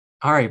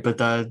 all right, but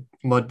the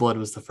Mudblood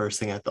was the first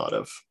thing I thought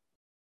of.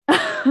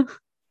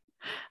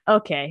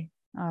 Okay.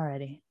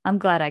 Alrighty. I'm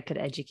glad I could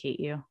educate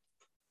you.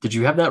 Did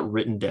you have that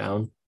written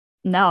down?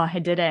 No, I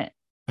didn't.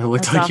 It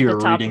looked That's like off you the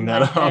were top reading of that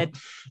my off, head.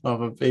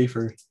 off of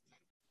paper.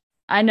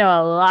 I know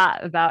a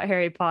lot about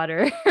Harry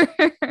Potter.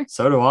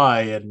 So do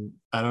I, and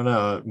I don't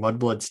know.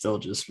 Mudblood still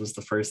just was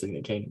the first thing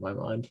that came to my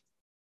mind.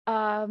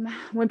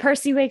 When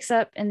Percy wakes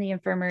up in the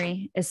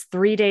infirmary, it's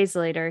 3 days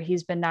later.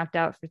 He's been knocked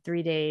out for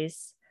 3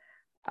 days.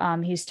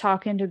 He's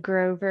talking to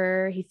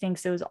Grover. He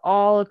thinks it was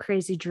all a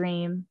crazy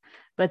dream,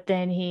 but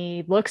then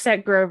he looks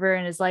at Grover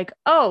and is like,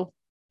 "Oh,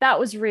 that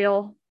was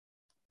real.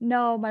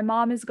 No, my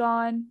mom is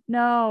gone.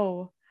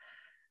 No."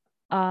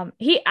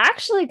 He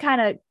actually kind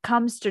of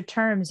comes to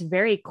terms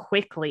very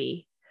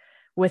quickly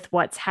with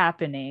what's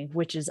happening,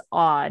 which is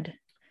odd.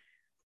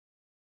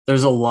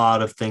 There's a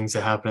lot of things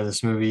that happen in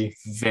this movie,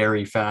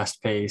 very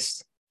fast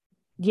paced.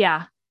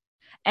 Yeah.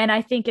 And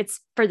I think it's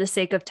for the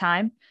sake of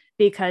time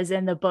because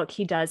in the book,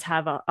 he does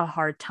have a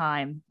hard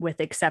time with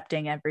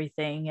accepting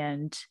everything.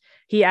 And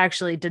he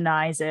actually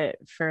denies it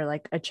for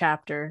like a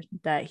chapter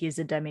that he's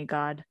a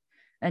demigod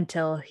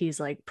until he's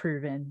like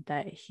proven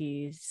that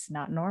he's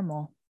not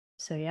normal.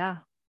 So, yeah.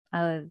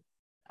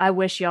 I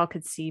wish y'all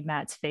could see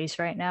Matt's face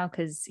right now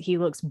because he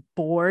looks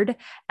bored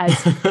as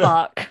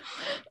fuck.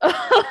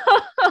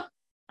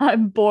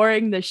 I'm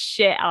boring the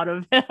shit out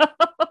of him.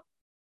 I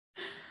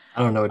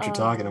don't know what you're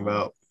talking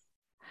about.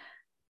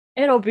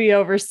 It'll be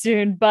over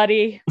soon,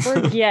 buddy.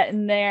 We're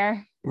getting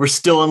there. We're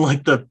still in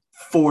like the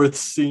fourth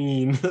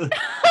scene.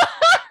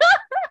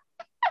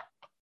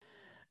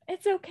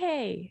 It's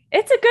okay.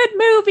 It's a good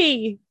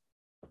movie.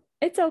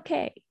 It's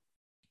okay.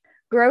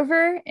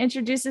 Grover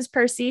introduces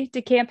Percy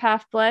to Camp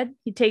Half Blood.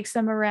 He takes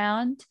him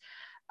around,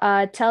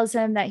 tells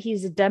him that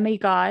he's a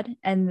demigod,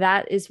 and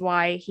that is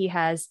why he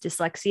has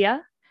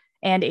dyslexia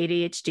and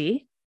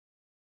ADHD.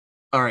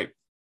 All right.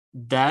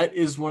 That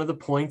is one of the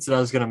points that I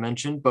was going to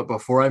mention. But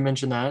before I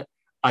mention that,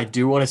 I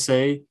do want to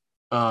say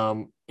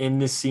in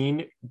this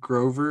scene,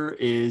 Grover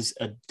is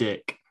a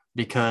dick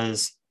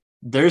because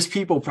there's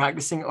people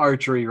practicing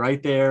archery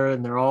right there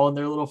and they're all in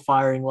their little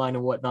firing line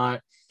and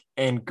whatnot.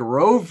 And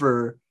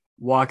Grover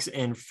walks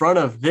in front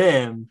of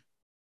them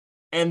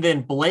and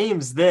then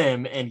blames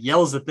them and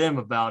yells at them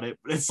about it.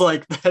 But it's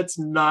like, that's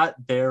not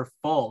their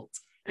fault.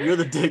 You're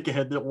the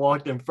dickhead that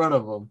walked in front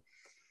of them.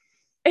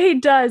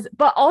 He does,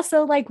 but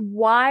also, like,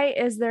 why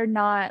is there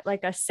not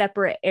like a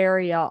separate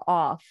area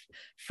off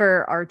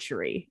for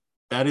archery?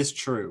 That is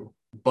true.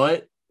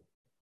 But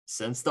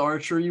since the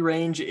archery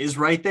range is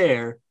right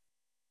there,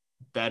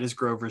 that is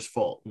Grover's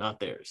fault, not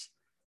theirs.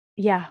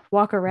 Yeah,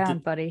 walk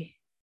around, buddy.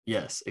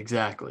 Yes,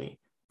 exactly.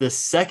 The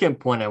second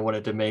point I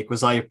wanted to make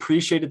was I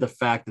appreciated the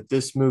fact that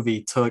this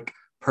movie took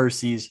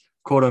Percy's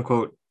quote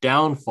unquote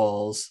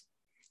downfalls,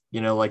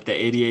 like the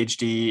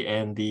ADHD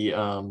and the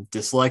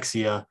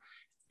dyslexia,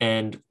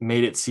 and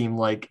made it seem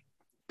like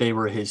they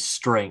were his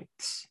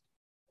strengths.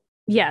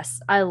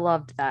 Yes, I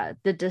loved that.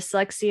 The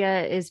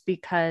dyslexia is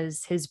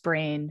because his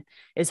brain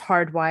is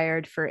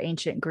hardwired for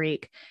ancient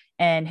Greek,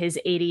 and his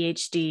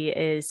ADHD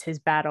is his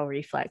battle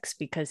reflex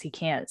because he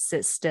can't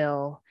sit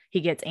still.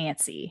 He gets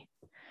antsy,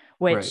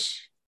 Right.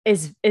 which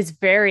is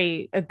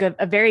very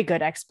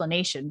good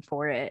explanation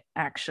for it,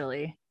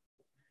 actually.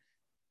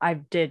 I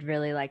did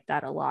really like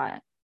that a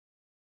lot.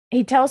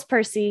 He tells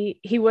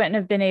Percy he wouldn't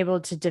have been able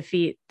to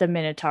defeat the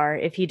Minotaur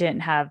if he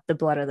didn't have the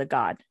blood of the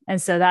god.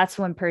 And so that's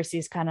when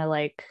Percy's kind of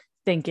like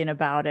thinking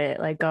about it,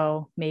 like,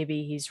 oh,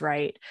 maybe he's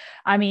right.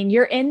 I mean,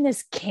 you're in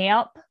this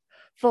camp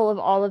full of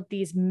all of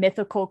these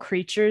mythical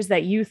creatures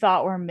that you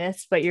thought were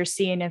myths, but you're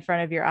seeing in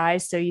front of your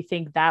eyes. So you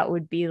think that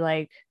would be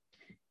like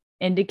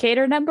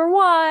indicator number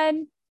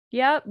one.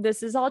 Yep,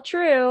 this is all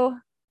true.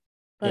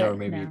 Yeah, or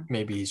But no.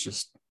 maybe he's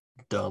just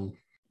dumb.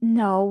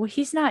 No,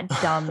 he's not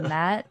dumb,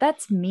 Matt.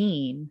 That's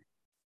mean.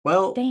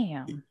 Well,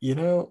 Damn.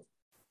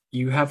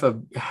 you have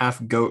a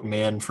half goat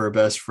man for a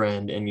best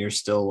friend, and you're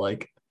still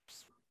like,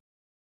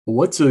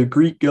 what's a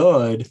Greek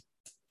god?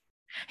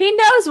 He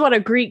knows what a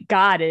Greek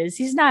god is.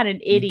 He's not an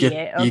You get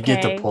idiot, you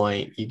get the okay?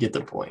 point. You get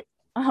the point.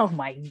 Oh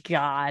my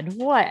God.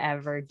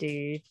 Whatever,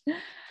 dude.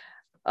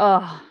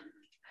 Oh.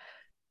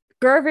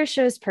 Grover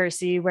shows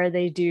Percy where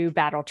they do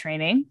battle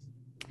training.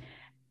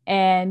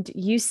 And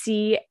you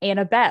see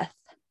Annabeth,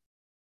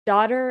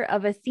 daughter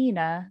of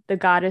Athena, the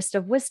goddess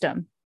of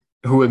wisdom.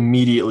 Who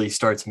immediately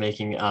starts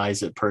making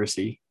eyes at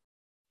Percy.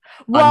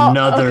 Well,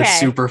 Another okay.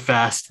 super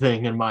fast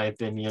thing, in my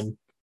opinion.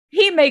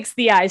 He makes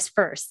the eyes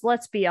first.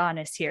 Let's be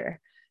honest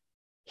here.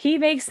 He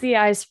makes the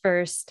eyes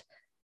first.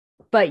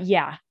 But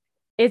yeah,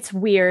 it's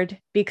weird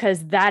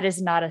because that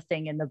is not a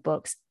thing in the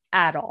books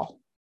at all.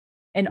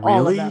 In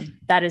all of Really? them,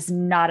 that is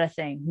not a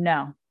thing.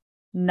 No,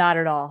 not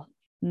at all.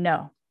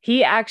 No.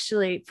 He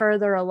actually,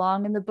 further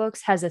along in the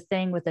books, has a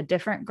thing with a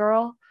different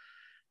girl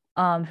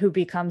who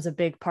becomes a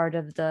big part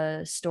of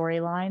the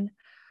storyline.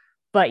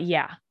 But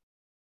yeah,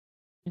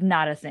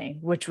 not a thing,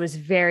 which was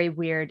very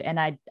weird. And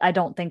I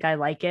don't think I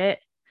like it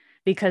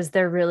because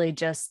they're really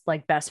just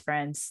like best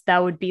friends.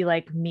 That would be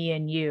like me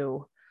and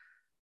you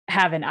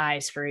having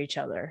eyes for each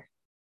other.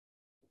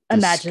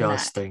 Imagine that.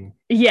 Disgusting.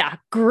 Yeah,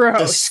 gross.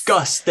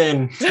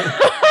 Disgusting.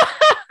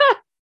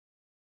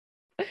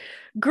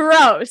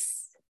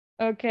 Gross.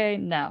 Okay,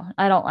 no,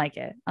 I don't like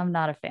it. I'm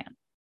not a fan.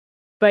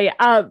 But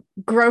yeah,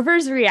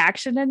 Grover's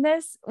reaction in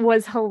this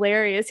was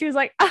hilarious. He was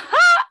like,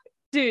 aha!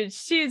 Dude,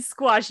 she'd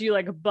squash you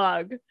like a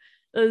bug.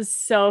 It was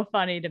so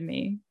funny to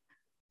me.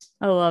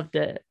 I loved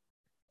it.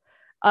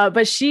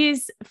 But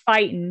she's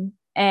fighting,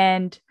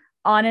 and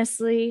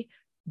honestly,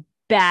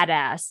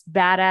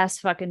 badass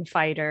fucking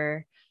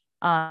fighter.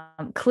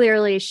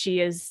 Clearly,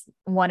 she is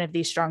one of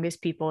the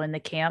strongest people in the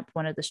camp,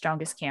 one of the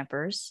strongest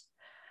campers.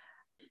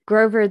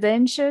 Grover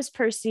then shows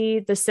Percy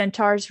the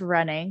centaurs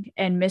running,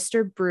 and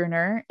Mr.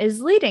 Brunner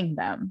is leading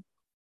them.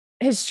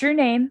 His true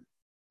name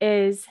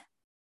is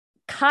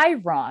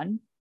Chiron.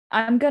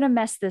 I'm going to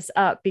mess this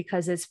up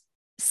because it's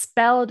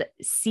spelled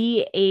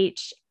Chiron,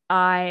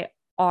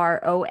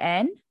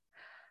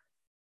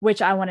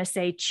 which I want to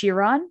say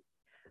Chiron,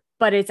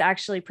 but it's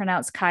actually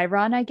pronounced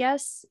Chiron, I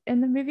guess,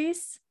 in the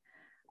movies.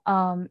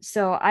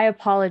 So I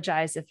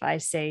apologize if I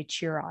say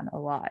Chiron a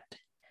lot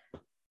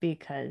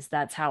because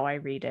that's how I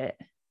read it.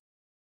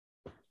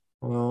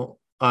 Well,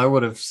 I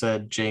would have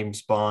said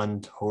James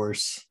Bond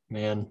horse,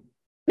 man.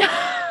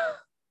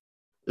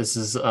 This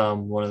is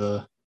one of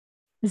the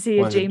Is he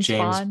a one of the James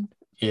James. Bond?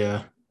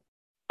 Yeah.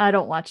 I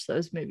don't watch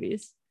those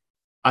movies.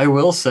 I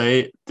will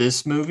say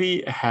this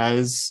movie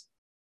has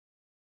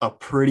a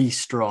pretty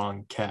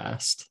strong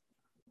cast.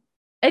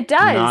 It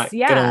does, Not gonna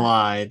yeah.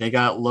 lie. They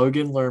got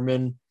Logan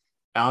Lerman,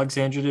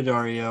 Alexandra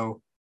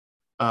Daddario,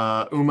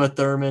 Uma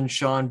Thurman,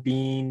 Sean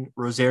Bean,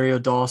 Rosario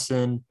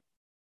Dawson,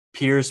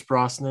 Pierce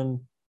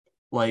Brosnan.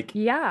 Like,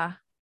 Yeah.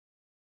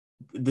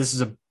 this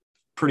is a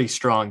pretty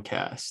strong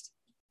cast.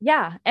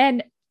 Yeah.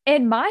 And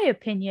in my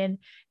opinion,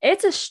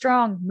 it's a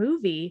strong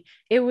movie.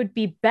 It would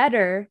be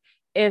better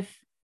if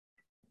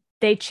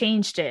they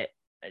changed it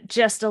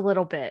just a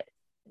little bit,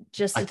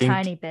 just I a think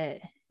tiny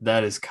bit.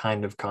 that is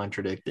kind of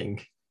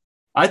contradicting.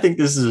 I think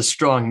this is a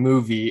strong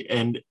movie,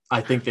 and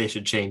I think they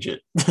should change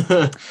it.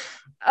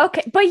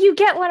 Okay, but you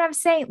get what I'm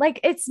saying. Like,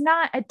 it's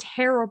not a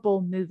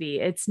terrible movie.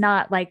 It's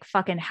not like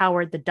fucking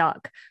Howard the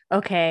Duck.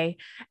 Okay.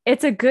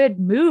 It's a good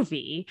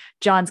movie.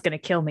 John's going to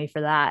kill me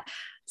for that.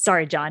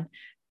 Sorry, John.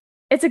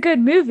 It's a good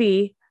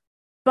movie,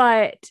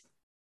 but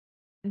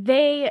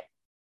they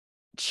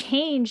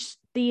changed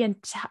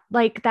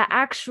like the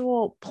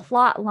actual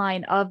plot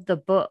line of the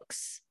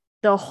books.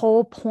 The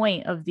whole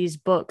point of these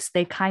books,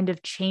 they kind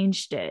of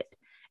changed it.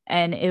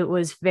 And it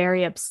was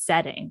very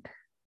upsetting.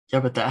 Yeah,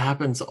 but that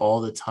happens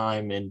all the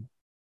time in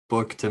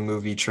book to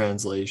movie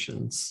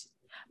translations.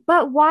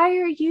 But why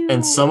are And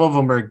you? some of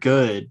them are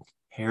good.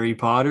 Harry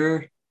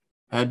Potter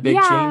had big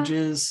Yeah,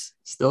 changes,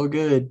 still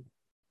good.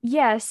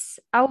 yes,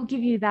 I will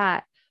give you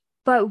that.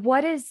 But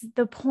what is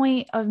the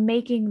point of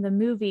making the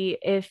movie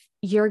if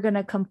you're going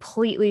to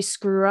completely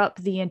screw up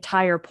the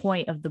entire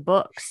point of the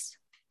books?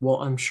 Well,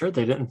 I'm sure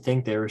they didn't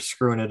think they were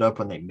screwing it up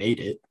when they made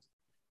it.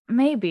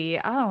 Maybe.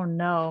 I don't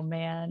know,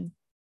 man.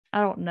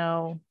 I don't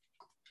know.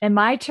 Am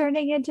I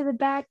turning into the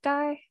bad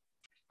guy?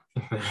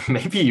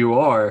 Maybe you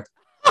are.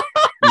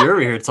 You're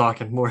here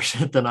talking more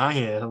shit than I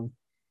am.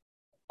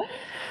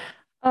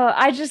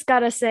 I just got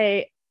to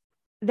say,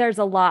 there's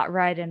a lot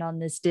riding on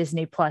this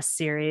Disney Plus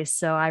series.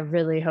 So I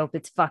really hope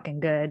it's fucking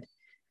good.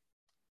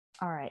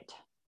 All right.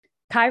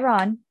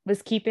 Chiron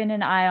was keeping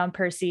an eye on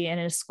Percy in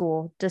his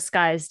school,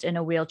 disguised in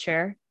a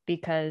wheelchair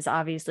because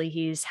obviously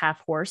he's half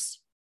horse.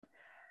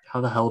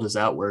 How the hell does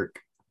that work?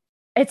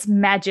 It's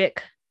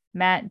magic,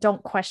 Matt.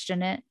 Don't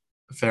question it.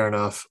 Fair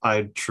enough.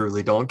 I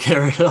truly don't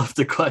care enough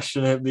to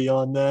question it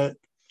beyond that.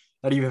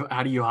 How do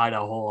you hide a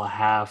whole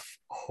half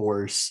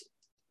horse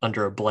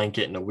under a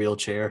blanket in a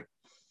wheelchair?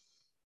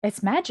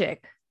 It's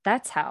magic.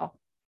 That's how.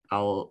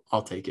 I'll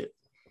take it.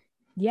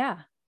 Yeah.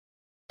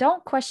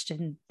 Don't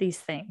question these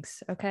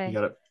things. You Okay.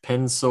 got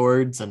pin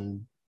swords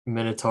and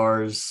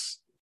minotaurs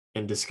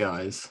in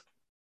disguise.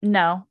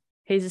 No,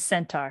 he's a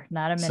centaur,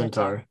 not a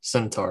minotaur.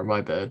 Centaur,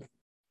 my bad.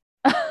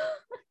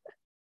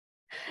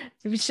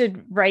 We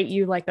should write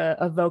you like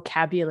a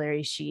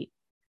vocabulary sheet.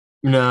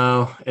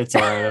 No, it's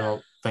all right. I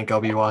don't think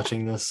I'll be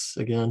watching this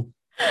again.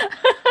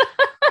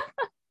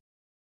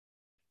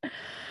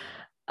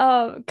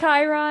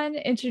 Chiron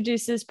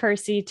introduces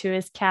Percy to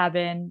his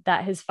cabin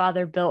that his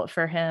father built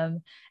for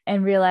him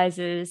and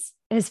realizes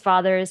his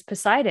father is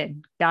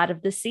Poseidon, god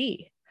of the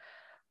sea,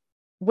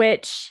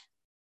 which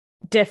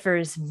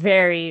differs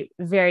very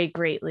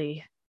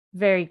greatly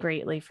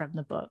from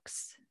the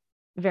books.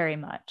 Very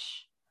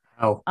much.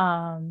 Oh,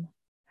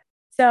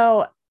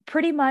 So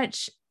pretty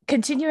much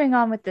continuing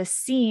on with this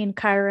scene,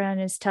 Chiron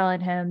is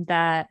telling him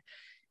that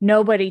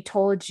nobody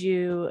told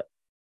you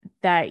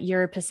that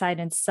you're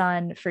Poseidon's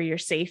son for your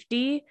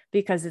safety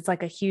because it's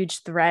like a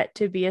huge threat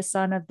to be a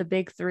son of the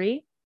big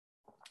three,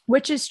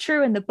 which is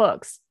true in the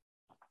books,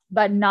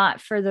 but not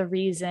for the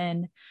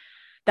reason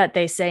that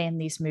they say in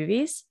these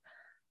movies.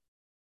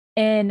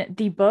 In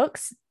the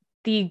books,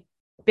 the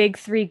big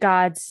three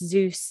gods,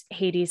 Zeus,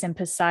 Hades, and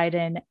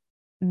Poseidon,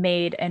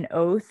 made an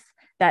oath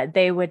that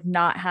they would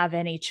not have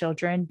any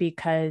children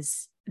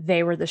because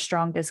they were the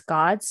strongest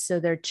gods. So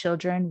their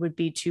children would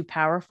be too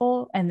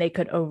powerful and they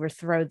could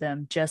overthrow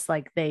them just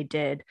like they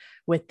did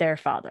with their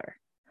father.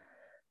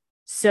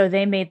 So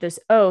they made this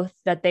oath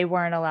that they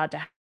weren't allowed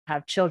to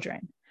have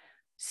children.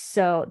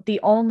 So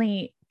the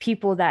only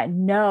people that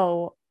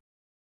know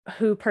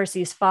who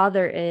Percy's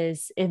father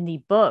is in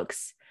the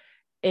books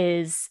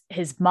is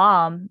his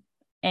mom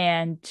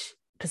and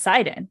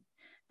Poseidon.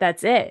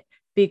 That's it,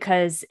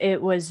 because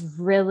it was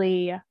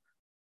really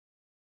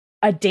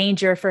a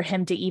danger for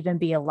him to even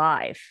be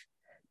alive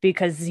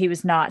because he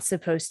was not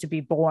supposed to be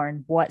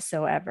born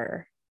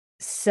whatsoever.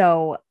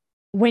 So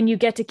when you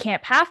get to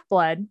Camp Half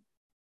Blood,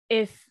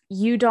 if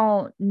you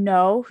don't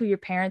know who your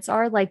parents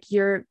are, like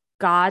your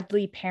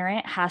godly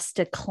parent has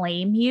to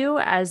claim you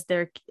as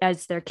their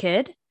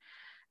kid.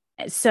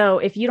 So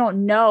if you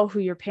don't know who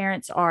your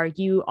parents are,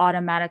 you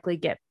automatically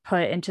get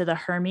put into the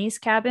Hermes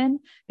cabin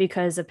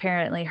because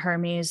apparently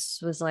Hermes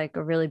was like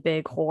a really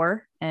big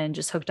whore and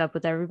just hooked up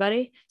with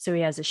everybody. So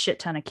he has a shit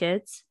ton of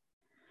kids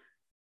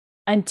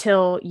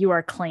until you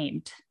are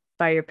claimed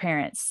by your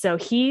parents. So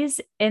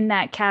he's in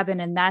that cabin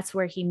and that's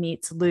where he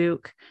meets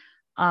Luke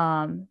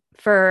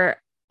for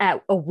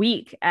at a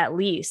week at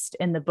least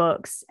in the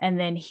books. And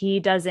then he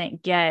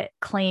doesn't get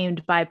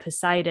claimed by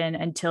Poseidon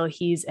until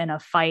he's in a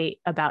fight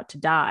about to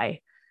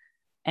die.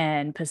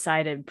 And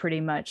Poseidon pretty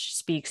much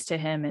speaks to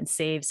him and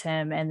saves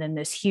him. And then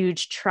this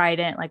huge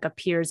trident like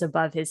appears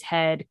above his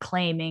head,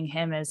 claiming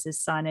him as his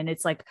son. And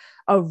it's like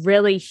a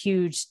really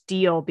huge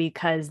deal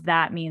because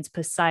that means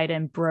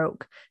Poseidon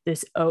broke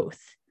this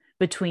oath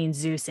between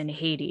Zeus and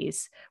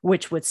Hades,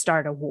 which would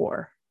start a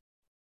war.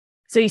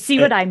 So you see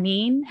what It, I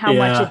mean? How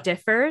much it yeah,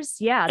 differs?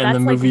 Yeah, and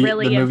that's like the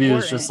really movie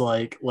was just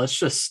important. like, let's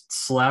just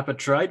slap a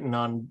Triton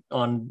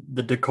on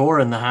the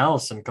decor in the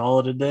house and call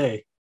it a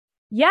day.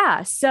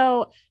 Yeah.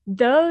 So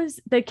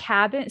the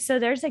cabin, so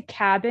there's a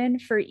cabin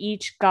for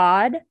each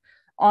god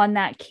on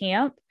that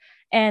camp.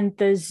 And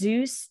the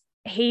Zeus,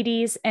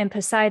 Hades, and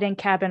Poseidon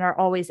cabin are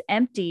always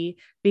empty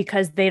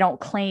because they don't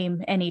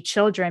claim any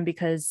children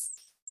because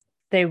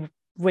they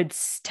would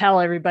tell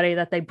everybody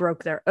that they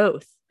broke their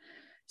oath.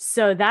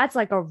 So that's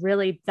like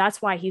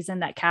that's why he's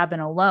in that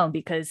cabin alone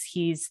because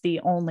he's the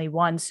only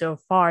one so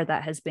far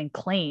that has been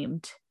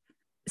claimed.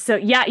 So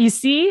yeah, you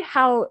see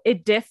how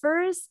it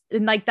differs,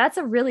 and like that's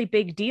a really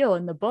big deal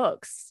in the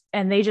books,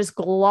 and they just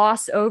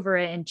gloss over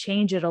it and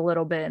change it a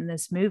little bit in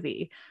this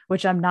movie,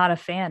 which I'm not a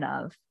fan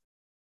of.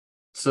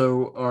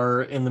 So,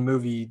 are in the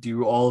movie,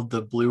 do all of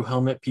the blue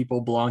helmet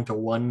people belong to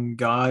one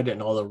god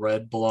and all the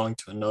red belong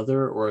to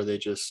another, or are they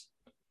just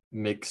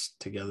mixed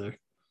together?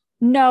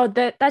 No,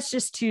 that's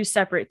just two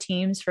separate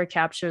teams for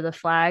capture the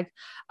flag.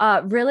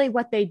 Really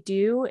what they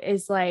do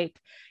is like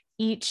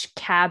each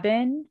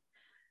cabin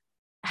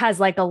has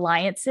like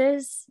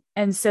alliances,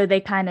 and so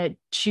they kind of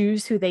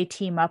choose who they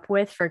team up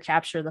with for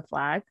capture the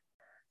flag.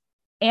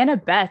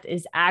 Annabeth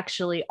is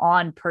actually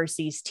on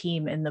Percy's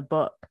team in the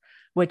book,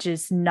 which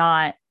is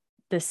not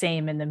the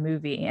same in the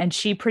movie. And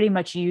she pretty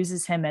much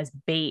uses him as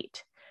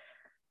bait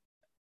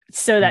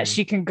so that Hmm.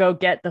 she can go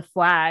get the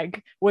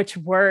flag, which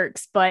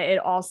works. But it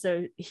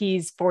also,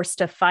 he's forced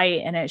to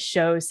fight, and it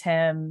shows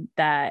him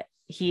that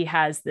he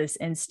has this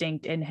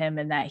instinct in him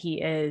and that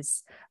he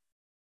is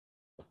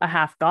a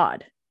half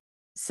god.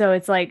 So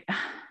it's like,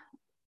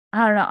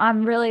 I don't know.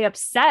 I'm really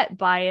upset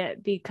by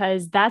it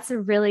because that's a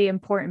really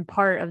important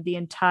part of the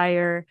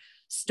entire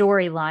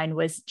storyline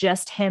was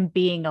just him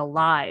being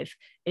alive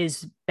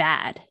is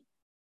bad.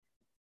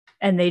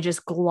 And they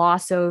just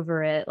gloss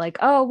over it like,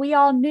 oh, we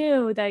all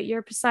knew that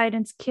you're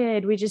Poseidon's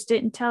kid. We just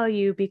didn't tell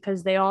you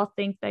because they all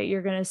think that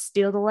you're going to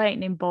steal the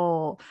lightning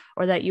bolt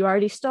or that you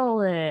already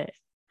stole it.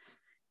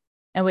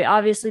 And we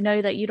obviously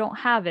know that you don't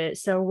have it.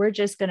 So we're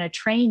just going to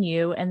train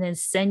you and then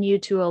send you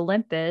to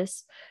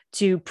Olympus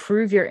to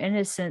prove your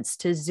innocence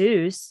to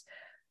Zeus.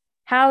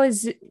 How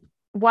is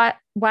why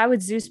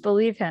would Zeus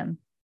believe him?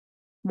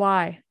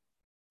 Why?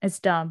 It's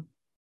dumb.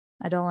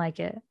 I don't like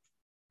it.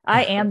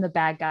 I am the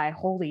bad guy.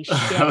 Holy I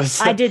shit.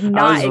 was I did I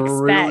not was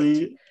expect.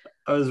 really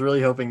I was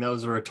really hoping that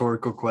was a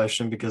rhetorical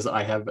question because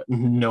I have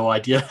no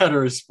idea how to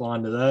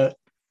respond to that.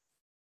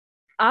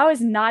 I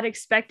was not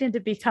expecting to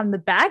become the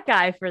bad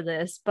guy for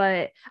this,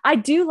 but I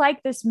do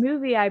like this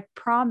movie. I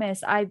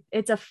promise. I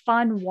It's a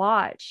fun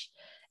watch.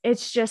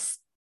 It's just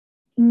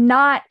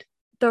not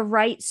the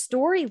right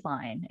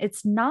storyline.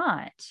 It's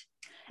not.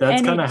 That's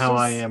And kind it of how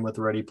I just am with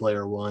Ready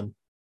Player One.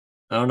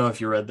 I don't know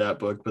if you read that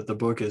book, but the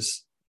book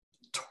is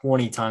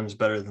 20 times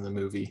better than the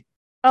movie.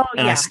 oh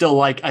And yeah. I still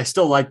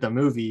like the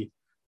movie,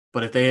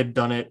 but if they had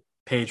done it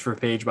page for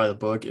page by the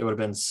book, it would have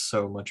been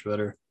so much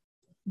better.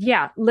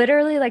 Yeah,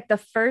 literally like the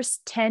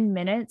first 10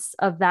 minutes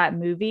of that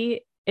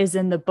movie is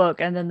in the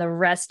book and then the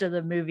rest of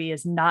the movie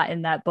is not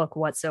in that book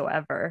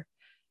whatsoever,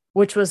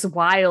 which was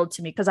wild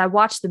to me because I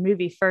watched the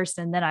movie first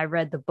and then I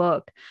read the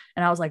book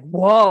and I was like,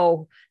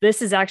 "Whoa,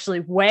 this is actually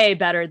way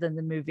better than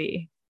the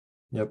movie."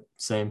 Yep,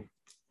 same.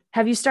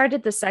 Have you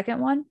started the second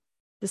one?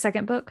 The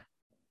second book?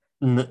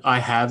 I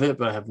have it,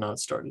 but I have not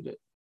started it.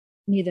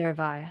 Neither have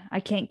I. I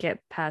can't get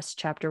past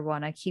chapter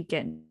 1. I keep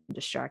getting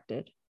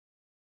distracted.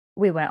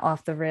 We went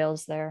off the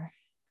rails there.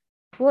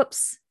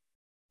 Whoops,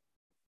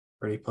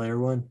 Ready Player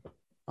One,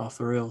 off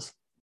the rails.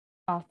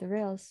 off the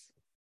rails.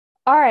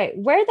 All right,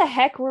 where the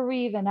heck were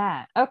we even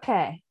at?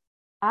 Okay.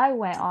 I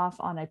went off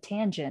on a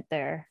tangent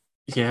there.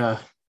 Yeah,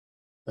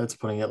 that's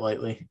putting it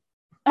lightly.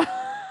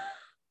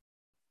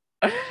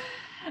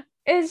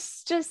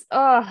 It's just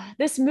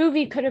this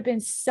movie could have been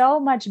so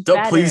much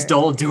Please better.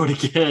 don't do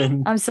it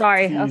again. I'm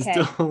sorry. Please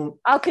Okay. don't.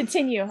 I'll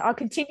continue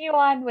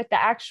on with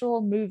the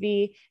actual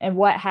movie and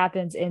what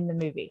happens in the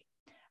movie.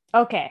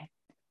 Okay.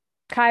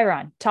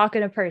 Chiron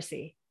talking to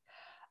Percy,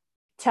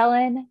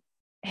 telling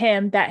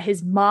him that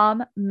his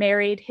mom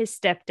married his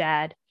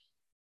stepdad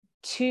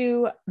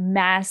to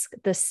mask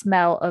the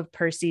smell of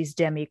Percy's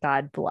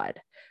demigod blood.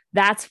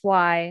 That's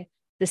why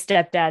the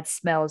stepdad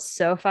smells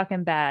so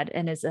fucking bad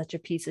and is such a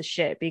piece of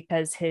shit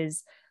because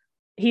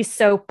he's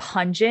so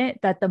pungent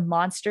that the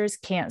monsters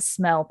can't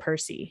smell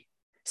Percy.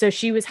 So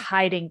she was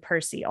hiding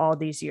Percy all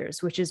these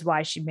years, which is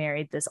why she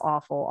married this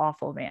awful,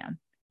 awful man.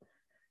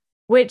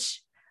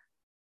 Which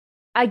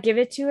I give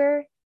it to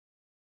her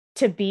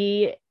to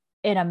be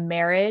in a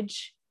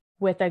marriage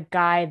with a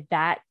guy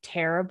that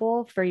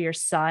terrible for your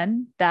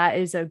son. That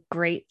is a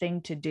great thing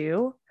to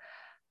do.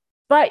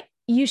 But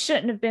you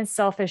shouldn't have been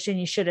selfish and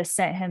you should have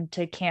sent him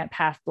to Camp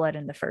Half Blood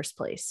in the first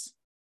place.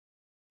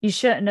 You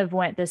shouldn't have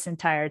went this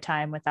entire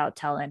time without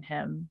telling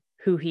him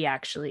who he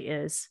actually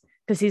is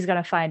because he's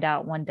going to find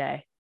out one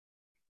day.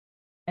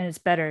 And it's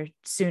better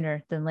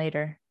sooner than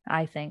later,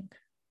 I think.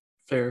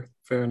 Fair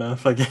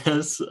enough, I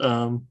guess.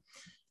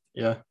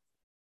 Yeah,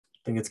 I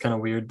think it's kind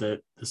of weird that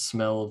the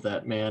smell of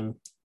that man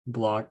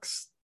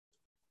blocks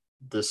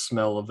the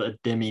smell of a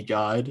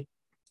demigod.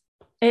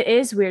 It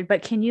is weird,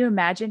 but can you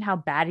imagine how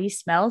bad he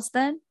smells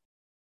then?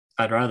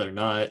 I'd rather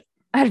not.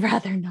 I'd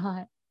rather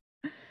not.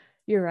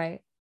 You're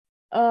right.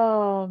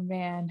 Oh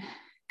man.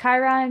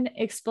 Chiron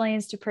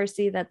explains to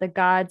Percy that the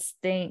gods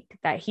think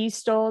that he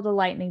stole the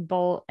lightning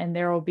bolt and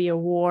there will be a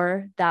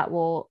war that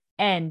will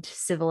end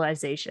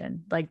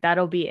civilization. Like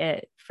that'll be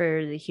it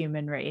for the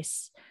human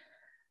race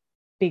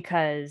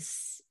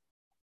because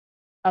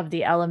of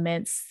the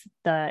elements.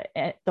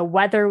 The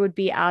weather would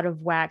be out of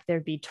whack.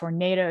 There'd be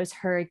tornadoes,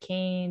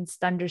 hurricanes,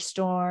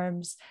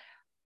 thunderstorms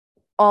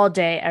all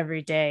day,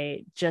 every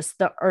day. Just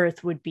the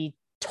earth would be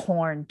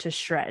torn to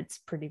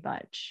shreds pretty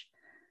much.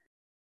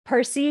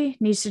 Percy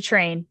needs to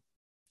train.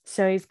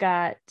 So he's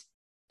got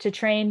to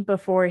train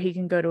before he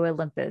can go to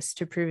Olympus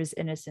to prove his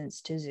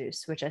innocence to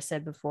Zeus, which I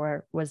said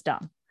before was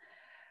dumb.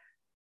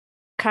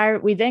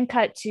 We then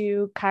cut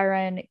to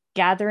Chiron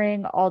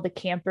gathering all the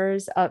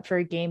campers up for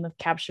a game of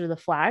capture the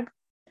flag.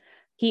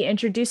 He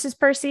introduces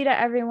Percy to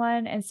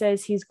everyone and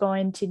says he's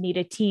going to need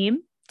a team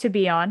to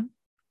be on.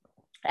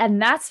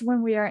 And that's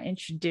when we are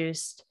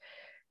introduced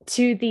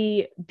to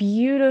the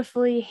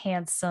beautifully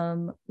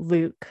handsome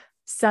Luke,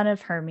 son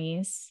of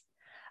Hermes.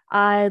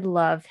 I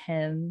love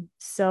him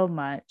so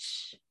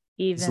much.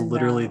 He's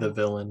literally the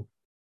villain.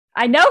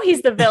 I know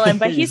he's the villain,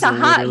 but he's a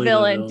hot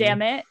villain,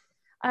 damn it.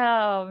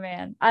 Oh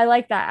man, I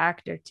like that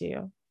actor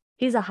too.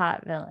 He's a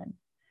hot villain,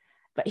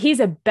 but he's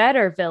a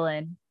better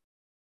villain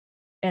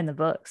in the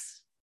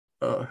books.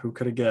 Who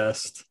could have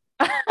guessed?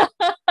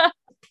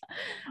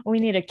 We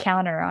need a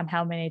counter on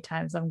how many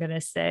times I'm gonna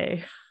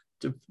say.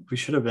 We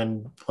should have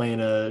been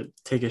playing a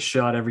take a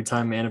shot every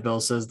time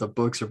Annabelle says the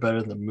books are better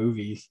than the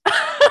movies.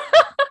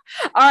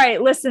 All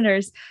right,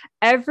 listeners,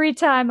 every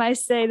time I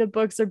say the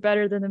books are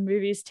better than the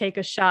movies, take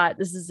a shot.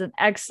 This is an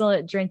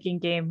excellent drinking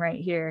game right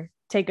here.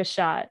 Take a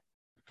shot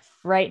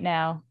right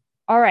now.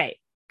 All right,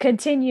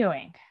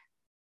 continuing.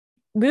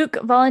 Luke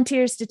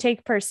volunteers to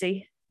take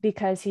Percy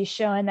because he's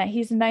showing that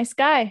he's a nice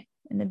guy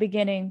in the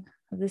beginning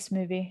of this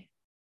movie.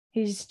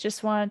 He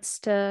just wants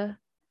to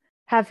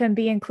have him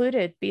be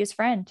included, be his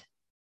friend.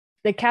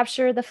 The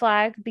capture of the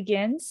flag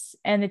begins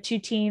and the two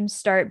teams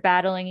start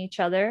battling each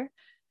other.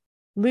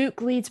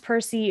 Luke leads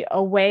Percy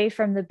away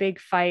from the big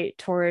fight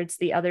towards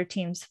the other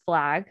team's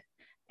flag,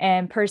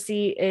 and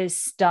Percy is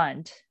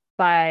stunned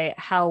by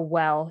how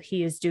well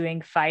he is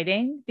doing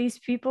fighting these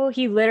people.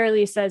 He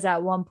literally says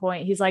at one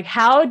point, he's like,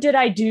 how did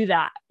I do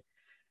that?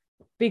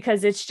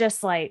 Because it's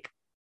just like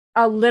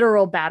a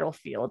literal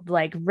battlefield,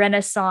 like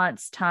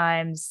Renaissance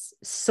times,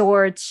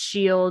 swords,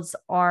 shields,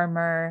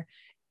 armor.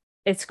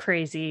 It's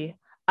crazy.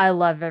 I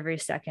love every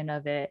second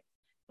of it.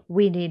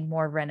 We need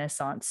more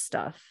Renaissance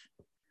stuff.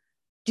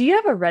 Do you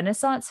have a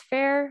Renaissance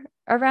fair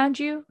around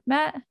you,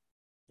 Matt?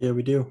 Yeah,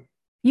 we do.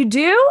 You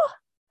do?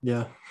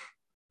 Yeah.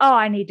 Oh,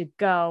 I need to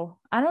go.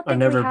 I don't think I've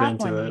never we have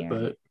been to it, here.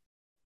 but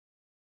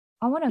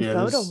I want to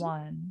go to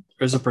one.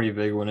 There's a pretty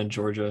big one in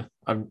Georgia.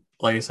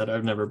 Like I said,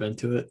 I've never been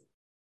to it.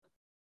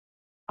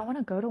 I want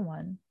to go to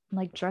one,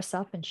 like dress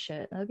up and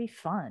shit. That'd be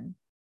fun.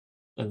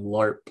 And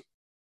LARP.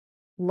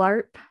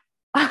 LARP?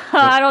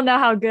 I don't know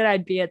how good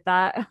I'd be at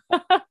that.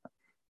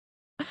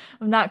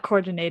 I'm not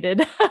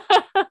coordinated.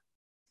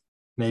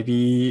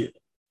 Maybe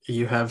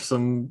you have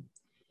some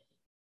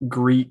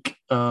Greek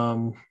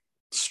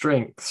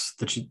strengths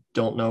that you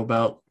don't know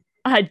about.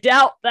 I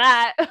doubt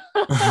that.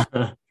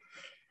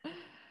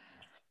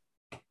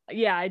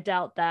 Yeah, I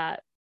doubt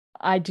that.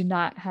 I do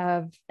not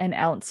have an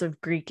ounce of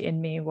Greek in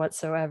me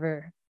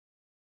whatsoever.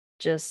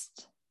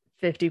 Just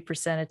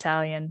 50%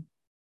 Italian.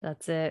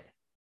 That's it.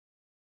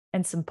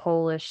 And some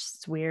Polish.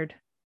 It's weird.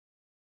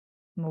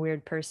 I'm a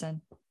weird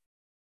person.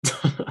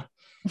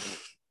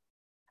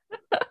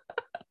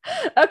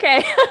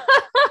 Okay.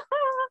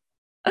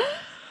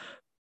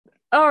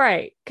 All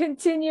right.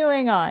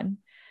 Continuing on.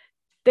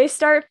 They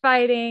start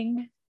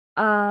fighting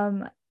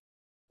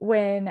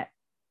when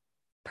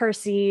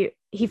Percy,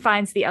 he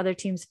finds the other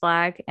team's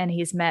flag and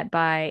he's met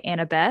by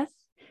Annabeth.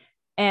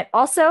 And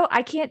also,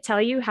 I can't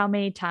tell you how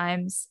many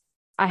times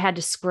I had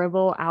to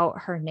scribble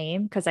out her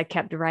name because I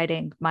kept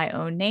writing my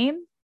own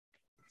name.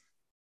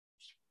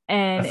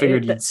 And I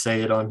figured you'd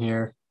say it on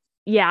here.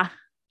 Yeah,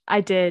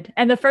 I did.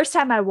 And the first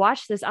time I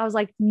watched this, I was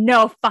like,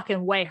 no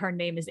fucking way her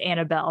name is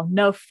Annabelle.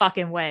 No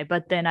fucking way.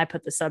 But then I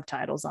put the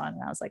subtitles on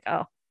and I was like,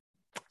 oh,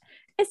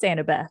 it's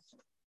Annabeth.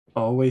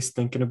 Always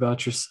thinking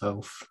about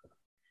yourself.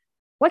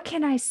 What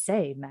can I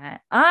say,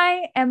 Matt?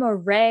 I am a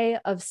ray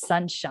of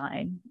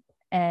sunshine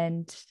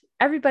and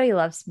everybody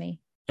loves me.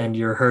 And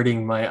you're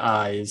hurting my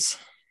eyes.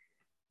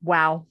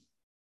 Wow.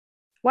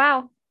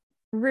 Wow.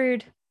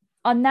 Rude.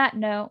 On that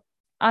note,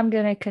 I'm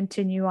going to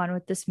continue on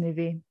with this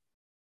movie.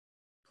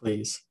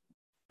 Please.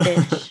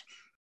 Bitch.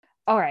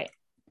 All right.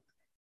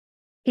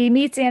 He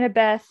meets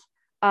Annabeth.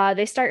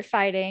 They start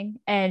fighting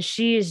and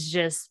she's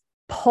just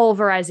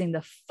pulverizing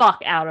the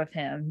fuck out of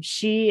him.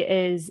 She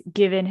is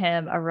giving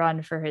him a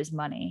run for his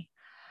money.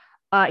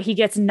 He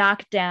gets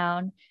knocked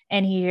down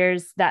and he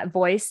hears that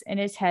voice in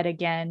his head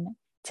again.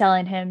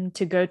 telling him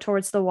to go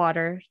towards the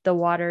water. The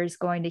water is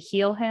going to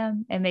heal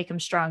him and make him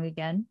strong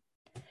again.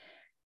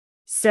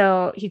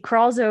 So he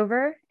crawls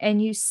over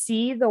and you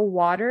see the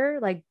water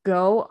like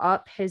go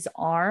up his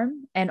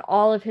arm and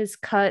all of his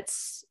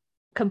cuts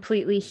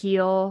completely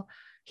heal.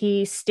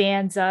 He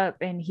stands up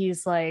and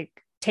he's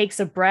like,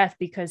 takes a breath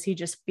because he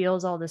just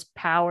feels all this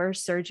power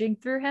surging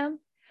through him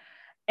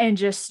and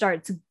just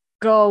starts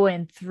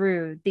going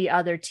through the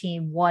other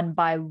team one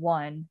by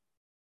one,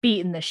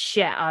 beating the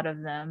shit out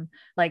of them,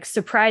 like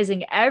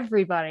surprising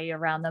everybody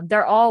around them.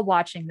 They're all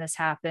watching this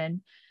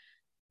happen.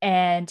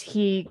 And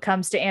he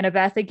comes to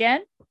Annabeth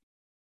again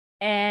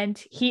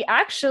and he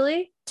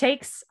actually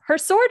takes her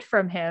sword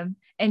from him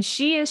and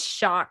she is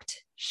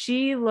shocked.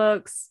 She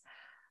looks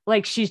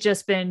like she's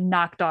just been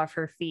knocked off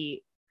her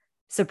feet,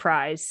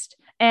 surprised.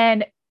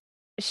 And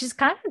she's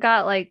kind of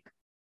got like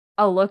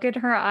a look in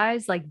her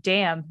eyes like,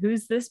 damn,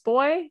 who's this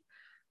boy?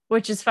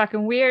 Which is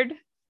fucking weird.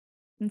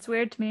 It's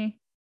weird to me.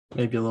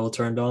 Maybe a little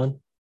turned on.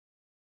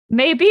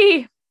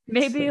 Maybe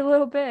a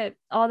little bit.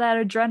 All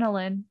that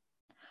adrenaline.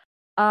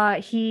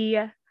 He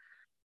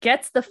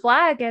gets the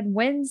flag and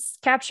wins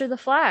capture the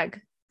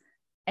flag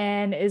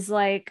and is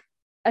like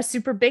a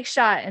super big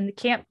shot in the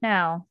camp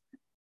now.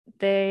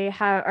 They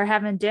are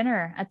having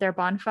dinner at their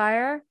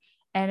bonfire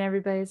and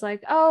everybody's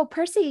like, oh,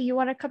 Percy, you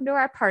want to come to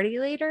our party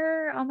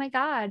later? Oh my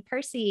God,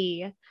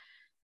 Percy.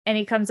 And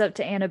he comes up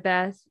to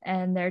Annabeth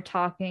and they're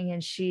talking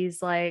and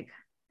she's like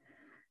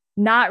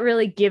not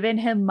really giving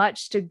him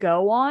much to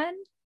go on.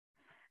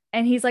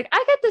 And he's like,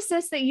 I get the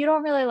sense that you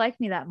don't really like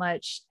me that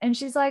much. And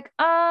she's like,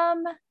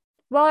 well,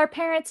 our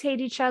parents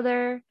hate each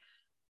other.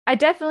 I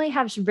definitely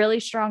have really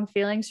strong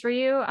feelings for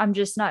you. I'm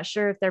just not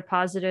sure if they're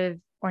positive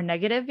or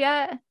negative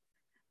yet.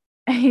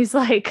 And he's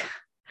like,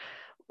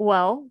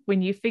 well,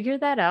 when you figure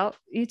that out,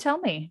 you tell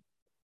me.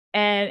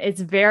 And it's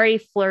very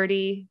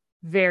flirty,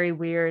 very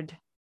weird.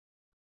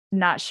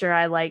 Not sure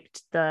I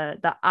liked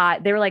the eye.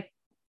 They were like,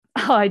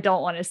 oh, I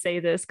don't want to say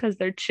this because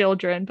they're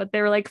children, but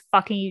they were like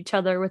fucking each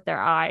other with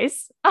their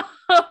eyes.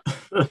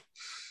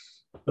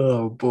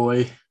 Oh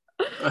boy.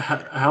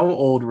 How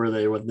old were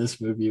they when this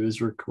movie was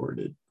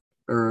recorded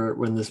or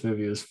when this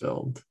movie was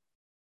filmed?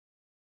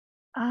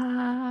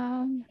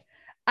 I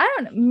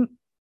don't know.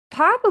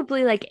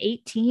 Probably like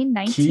 18,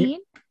 19.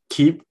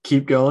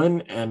 Keep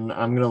going and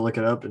I'm gonna look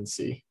it up and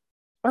see.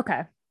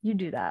 Okay, you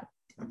do that.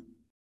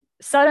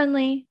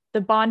 Suddenly,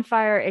 the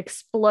bonfire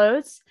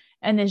explodes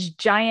and this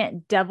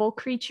giant devil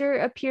creature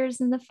appears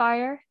in the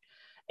fire.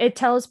 It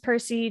tells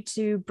Percy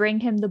to bring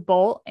him the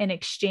bolt in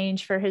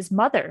exchange for his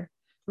mother,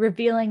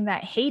 revealing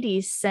that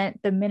Hades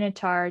sent the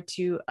Minotaur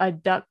to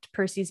abduct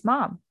Percy's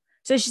mom.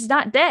 So she's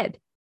not dead.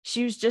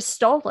 She was just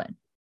stolen.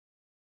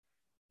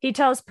 He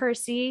tells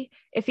Percy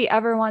if he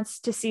ever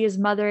wants to see his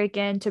mother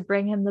again to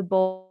bring him the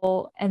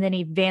bolt, and then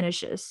he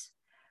vanishes.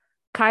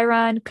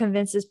 Chiron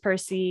convinces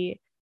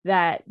Percy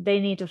that they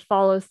need to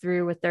follow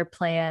through with their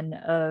plan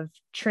of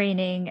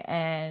training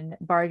and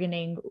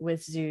bargaining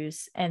with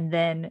Zeus, and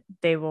then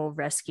they will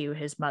rescue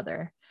his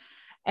mother.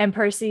 And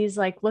Percy's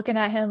like looking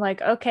at him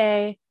like,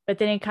 okay, but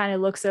then he kind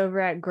of looks over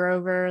at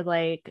Grover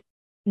like,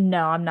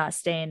 no, I'm not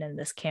staying in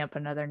this camp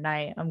another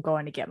night. I'm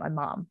going to get my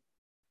mom.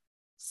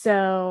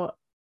 So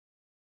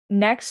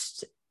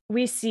next,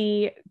 we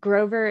see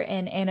Grover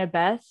and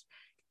Annabeth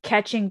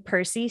catching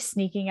Percy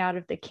sneaking out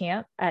of the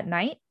camp at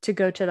night to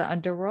go to the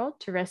underworld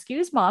to rescue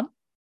his mom,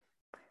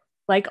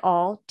 like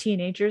all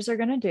teenagers are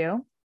going to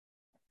do.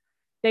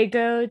 They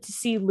go to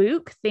see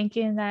Luke,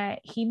 thinking that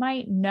he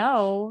might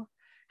know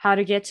how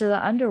to get to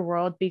the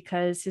underworld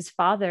because his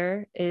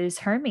father is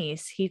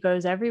Hermes. He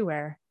goes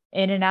everywhere,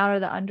 in and out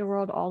of the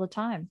underworld all the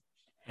time.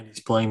 And he's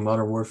playing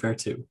Modern Warfare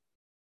 2.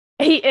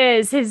 He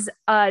is. His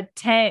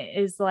tent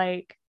is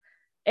like,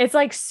 it's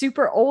like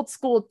super old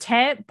school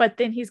tent, but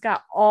then he's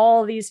got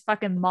all these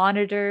fucking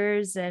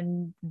monitors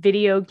and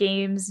video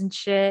games and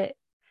shit.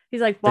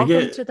 He's like,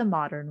 welcome to the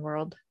modern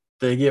world.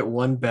 They get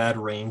one bad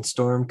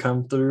rainstorm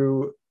come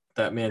through.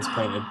 That man's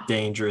playing a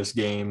dangerous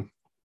game.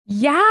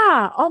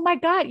 Yeah. Oh my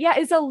God. Yeah.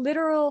 It's a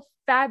literal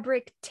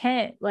fabric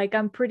tent. Like,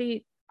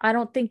 I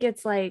don't think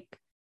it's like,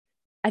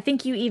 I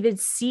think you even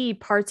see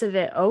parts of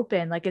it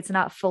open. Like, it's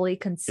not fully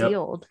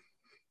concealed.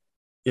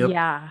 Yep.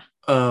 Yeah.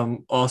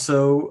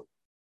 Also,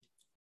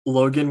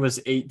 Logan was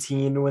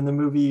 18 when the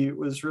movie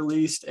was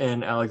released,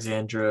 and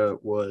Alexandra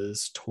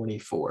was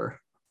 24.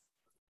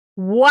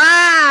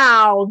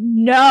 Wow.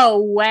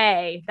 No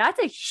way. That's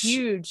a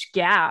huge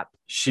gap.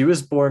 She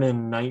was born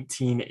in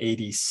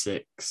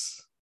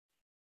 1986.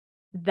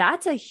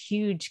 That's a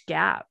huge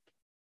gap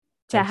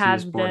to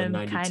have them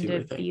kind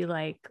of be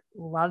like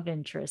love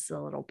interests a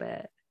little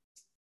bit.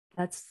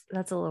 That's a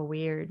little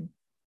weird.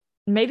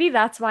 Maybe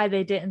that's why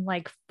they didn't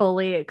like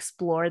fully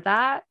explore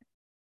that.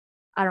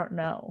 I don't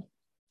know.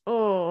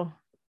 Oh,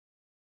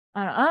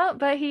 I don't know,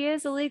 but he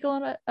is a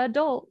legal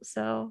adult,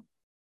 so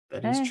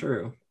that is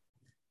true.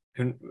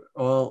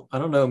 Well, I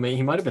don't know, man.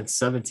 He might have been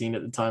 17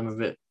 at the time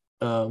of it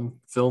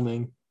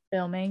filming.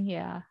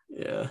 Yeah.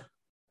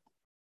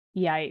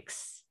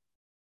 Yikes.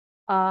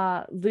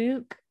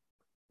 Luke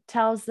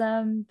tells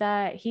them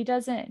that he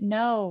doesn't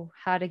know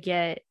how to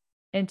get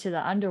into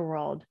the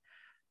underworld,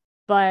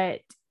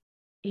 but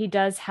he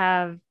does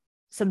have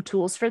some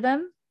tools for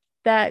them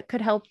that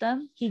could help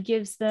them. He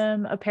gives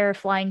them a pair of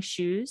flying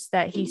shoes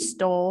that he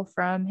stole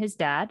from his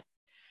dad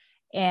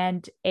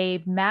and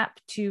a map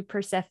to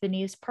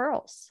Persephone's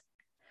pearls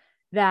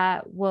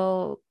that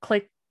will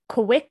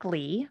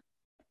quickly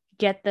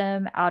get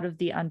them out of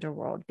the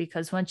underworld,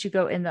 because once you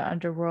go in the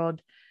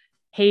underworld,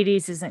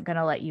 Hades isn't going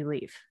to let you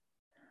leave.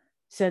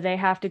 So they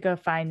have to go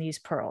find these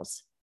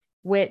pearls,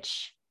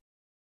 which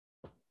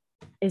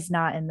is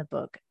not in the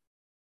book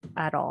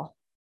at all.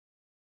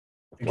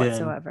 Again,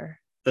 whatsoever.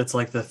 that's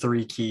like the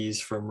three keys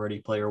from Ready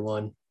Player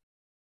One.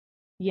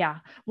 Yeah.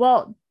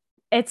 Well,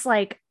 it's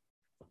like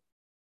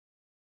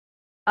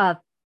a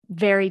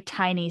very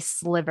tiny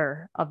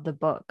sliver of the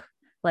book.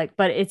 Like,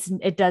 but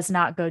it does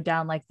not go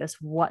down like this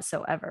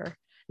whatsoever.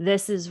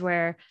 This is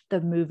where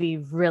the movie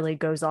really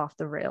goes off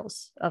the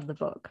rails of the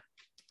book.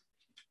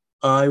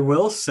 I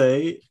will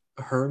say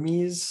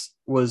Hermes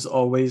was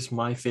always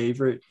my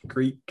favorite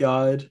Greek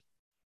god,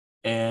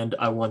 and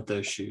I want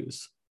those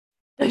shoes.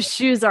 The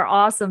shoes are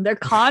awesome. They're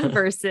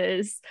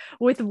Converses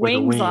with With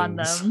wings on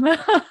wings. them.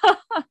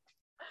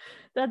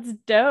 That's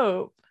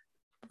dope.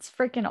 It's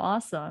freaking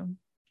awesome.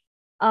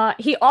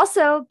 He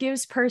also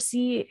gives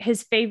Percy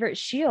his favorite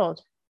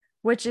shield,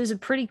 which is a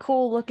pretty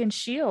cool looking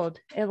shield.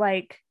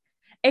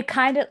 It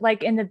kind of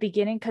like in the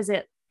beginning, because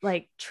it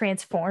like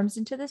transforms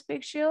into this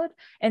big shield.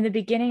 In the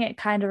beginning, it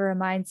kind of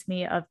reminds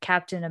me of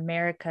Captain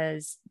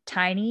America's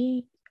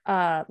tiny,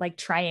 like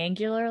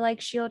triangular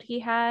like shield he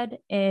had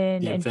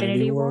in The Infinity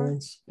Infinity War War.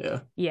 ones. Yeah.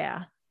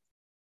 Yeah.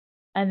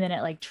 And then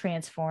it like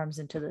transforms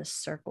into this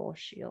circle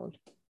shield.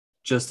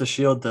 Just a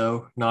shield,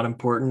 though, not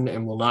important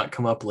and will not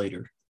come up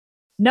later.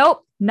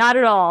 Nope, not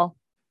at all.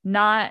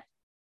 Not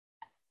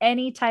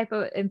any type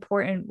of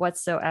important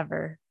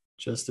whatsoever.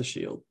 Just a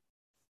shield.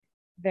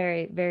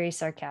 Very, very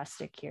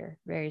sarcastic here.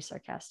 Very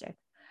sarcastic.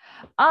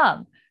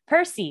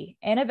 Percy,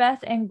 Annabeth,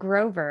 and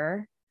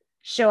Grover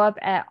show up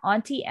at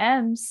Auntie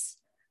M's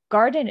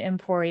Garden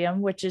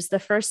Emporium, which is the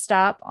first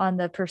stop on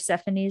the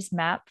Persephone's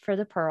map for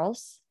the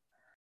pearls.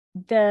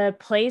 The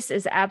place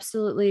is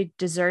absolutely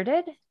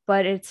deserted,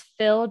 but it's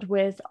filled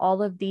with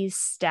all of these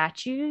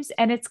statues,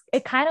 and it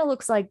kind of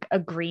looks like a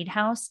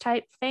greenhouse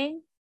type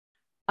thing.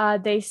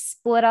 They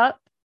split up,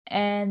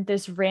 and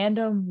this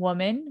random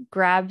woman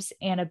grabs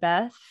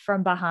Annabeth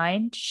from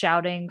behind,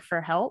 shouting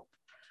for help.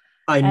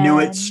 I knew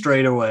it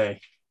straight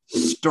away.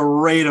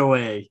 Straight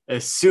away.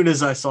 As soon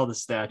as I saw the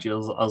statue,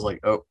 I was like,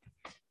 oh,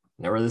 I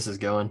know where this is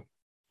going.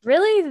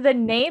 Really? The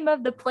name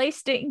of the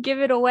place didn't give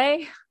it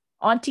away?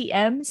 Auntie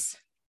M's?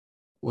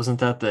 Wasn't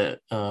that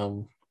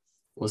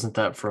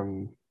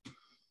from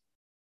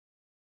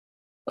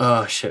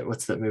oh shit,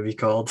 what's that movie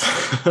called?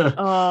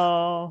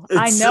 Oh,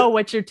 I It's know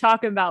what you're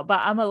talking about, but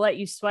I'm gonna let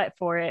you sweat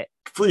for it.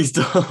 please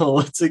don't.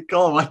 What's it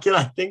called? Why can't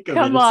I think of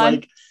Come it?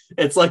 on.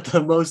 It's like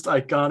the most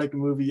iconic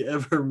movie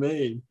ever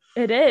made.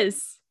 It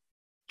is.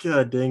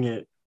 God dang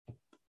it.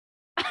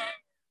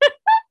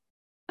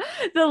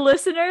 The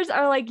listeners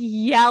are like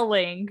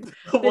yelling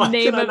the Why can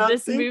name I of not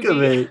this think of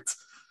movie. it?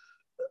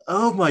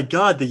 Oh my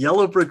god, the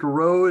Yellow Brick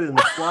Road and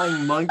the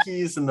Flying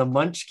Monkeys and the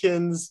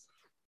Munchkins.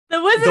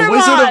 The Wizard The of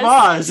Wizard of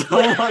Oz. Oz.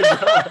 Oh my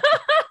god.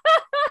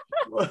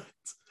 What?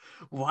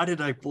 Why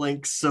did I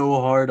blank so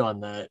hard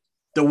on that?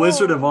 The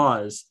Wizard of Oh.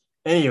 Oz.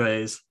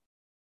 Anyways,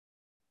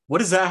 what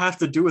does that have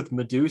to do with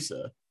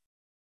Medusa?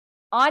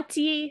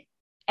 Auntie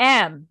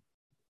M.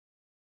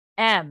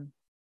 Oh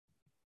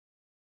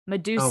my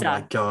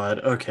Medusa. god.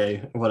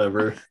 Okay,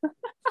 whatever.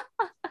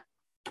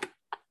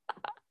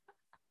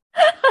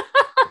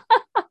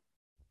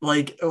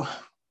 Like, oh.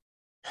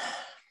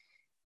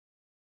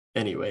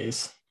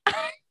 Anyways,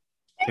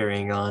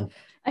 carrying on.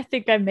 I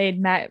think I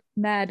made Matt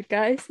mad,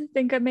 guys. I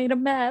think I made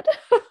him mad.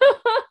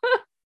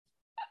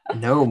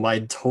 No, my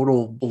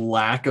total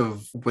lack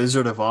of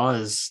Wizard of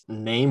Oz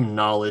name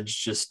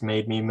knowledge just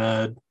made me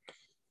mad.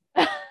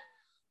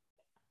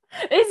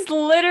 It's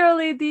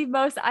literally the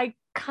most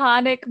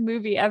iconic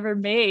movie ever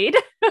made.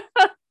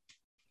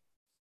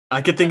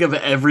 I could think of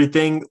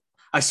everything.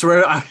 I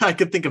swear I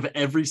could think of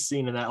every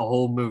scene in that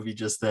whole movie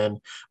just then,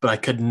 but I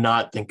could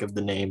not think of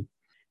the name.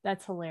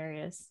 That's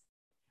hilarious.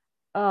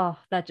 Oh,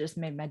 that just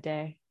made my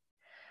day.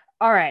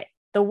 All right.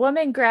 The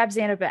woman grabs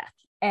Annabeth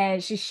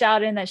and she's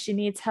shouting that she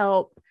needs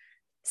help.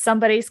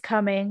 Somebody's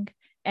coming,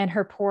 and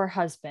her poor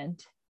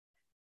husband.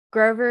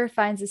 Grover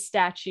finds a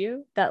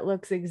statue that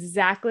looks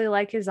exactly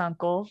like his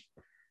uncle,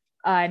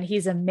 and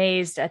he's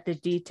amazed at the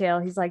detail.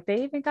 He's like,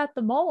 they even got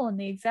the mole in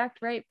the exact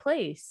right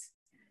place.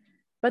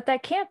 But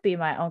that can't be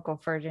my Uncle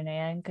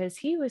Ferdinand, because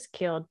he was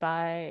killed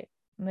by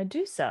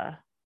Medusa.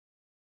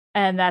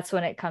 And that's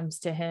when it comes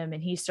to him,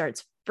 and he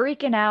starts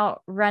freaking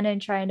out, running,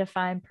 trying to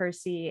find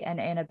Percy and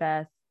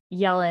Annabeth,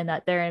 yelling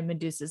that they're in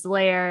Medusa's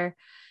lair.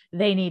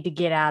 They need to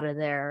get out of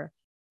there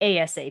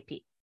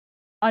ASAP.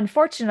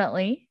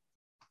 Unfortunately,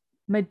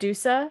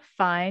 Medusa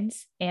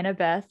finds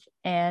Annabeth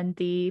and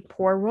the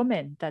poor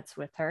woman that's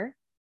with her.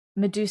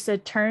 Medusa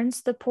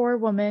turns the poor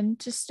woman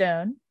to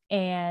stone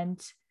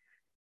and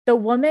the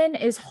woman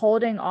is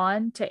holding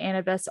on to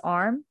Annabeth's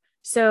arm.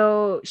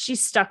 So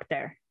she's stuck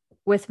there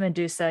with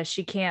Medusa.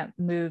 She can't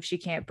move. She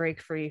can't break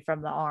free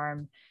from the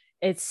arm.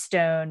 It's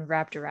stone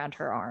wrapped around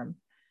her arm. I'm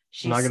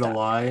She's not gonna stuck.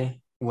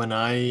 lie. When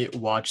I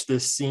watched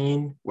this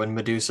scene, when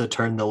Medusa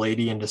turned the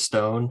lady into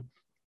stone,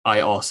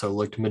 I also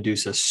looked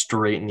Medusa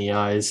straight in the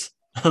eyes.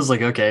 I was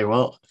like, okay,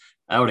 well,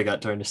 I would have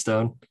got turned to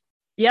stone.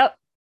 Yep.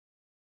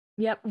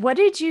 Yep. What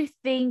did you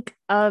think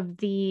of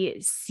the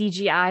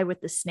CGI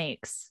with the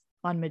snakes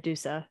on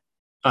Medusa?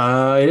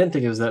 I didn't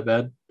think it was that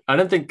bad. I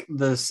didn't think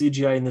the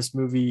CGI in this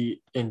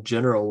movie in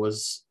general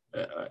was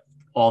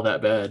all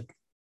that bad.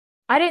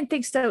 I didn't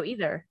think so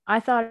either.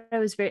 I thought it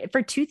was very,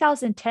 for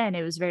 2010,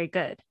 it was very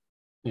good.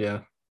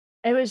 Yeah.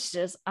 It was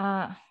just,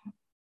 I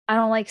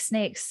don't like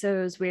snakes, so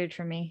it was weird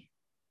for me.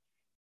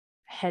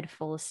 Head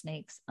full of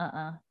snakes.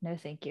 No,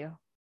 thank you.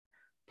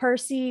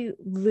 Percy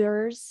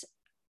lures,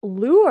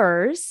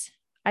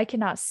 I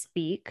cannot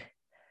speak,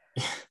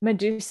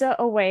 Medusa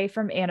away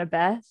from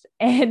Annabeth,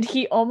 and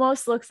he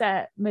almost looks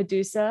at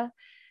Medusa,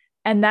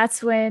 and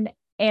that's when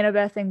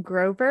Annabeth and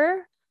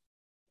Grover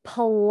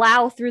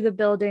plow through the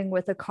building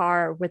with a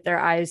car with their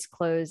eyes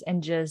closed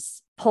and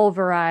just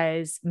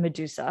pulverize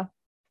Medusa.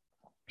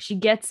 She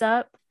gets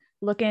up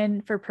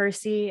looking for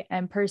Percy,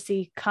 and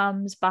Percy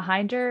comes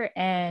behind her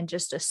and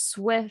just a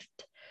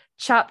swift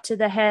chop to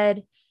the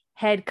head.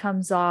 Head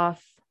comes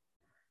off.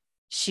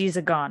 She's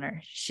a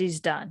goner. She's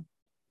done.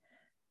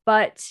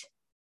 But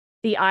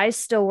the eyes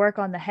still work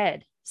on the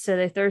head. So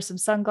they throw some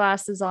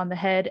sunglasses on the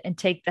head and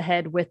take the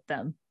head with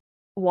them.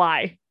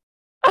 Why?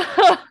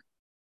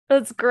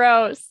 That's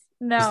gross.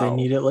 Because they No.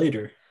 need it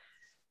later.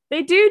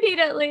 They do need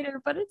it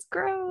later, but it's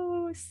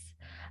gross.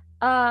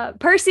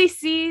 Percy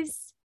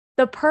sees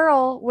the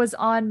pearl was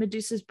on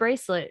Medusa's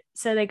bracelet.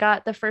 So they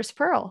got the first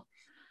pearl.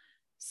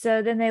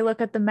 So then they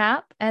look at the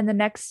map, and the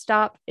next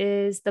stop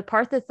is the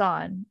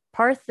Parthenon,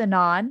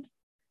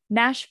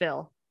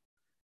 Nashville.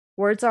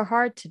 Words are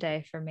hard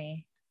today for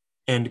me.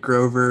 And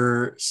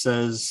Grover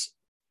says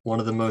one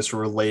of the most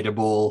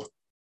relatable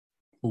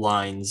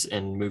lines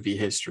in movie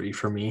history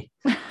for me.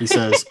 He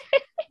says,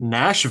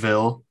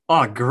 Nashville?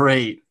 Oh,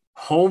 great.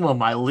 Home of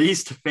my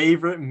least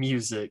favorite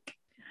music.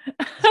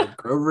 So,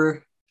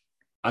 Grover,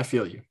 I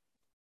feel you.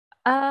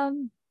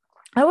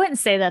 I wouldn't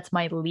say that's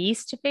my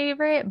least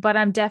favorite, but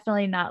I'm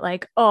definitely not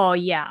like, oh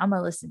yeah, I'm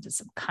gonna listen to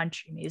some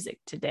country music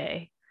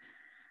today.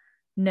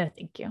 No,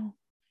 thank you.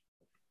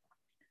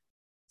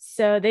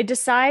 So they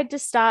decide to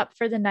stop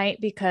for the night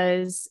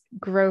because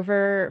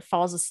Grover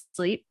falls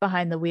asleep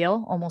behind the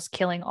wheel, almost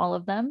killing all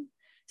of them.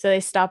 So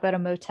they stop at a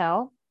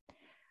motel,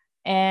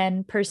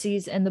 and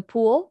Percy's in the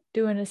pool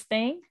doing his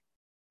thing.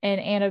 And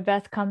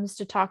Annabeth comes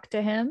to talk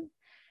to him.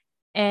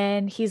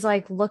 And he's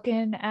like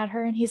looking at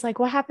her, and he's like,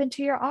 what happened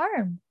to your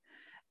arm?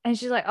 And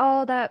she's like,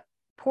 oh, that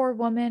poor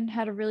woman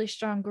had a really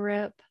strong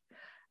grip.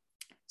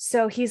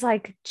 So he's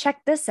like,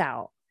 check this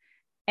out.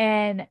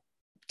 And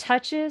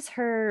touches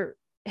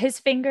his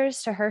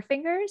fingers to her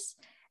fingers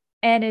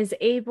and is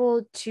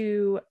able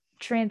to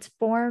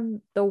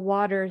transform the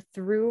water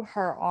through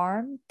her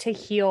arm to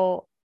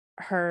heal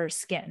her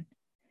skin.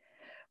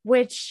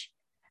 Which,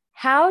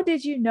 how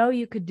did you know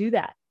you could do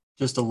that?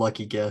 Just a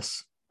lucky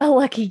guess. A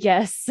lucky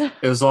guess.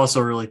 It was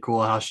also really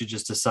cool how she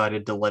just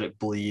decided to let it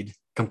bleed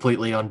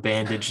completely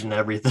unbandaged and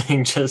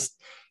everything. Just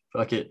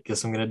fuck it.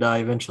 Guess I'm gonna die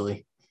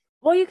eventually.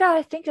 Well, you got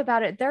to think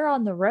about it. They're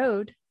on the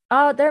road.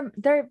 Oh,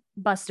 there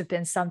must have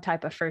been some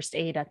type of first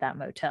aid at that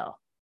motel.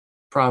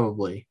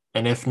 Probably.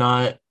 And if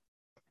not,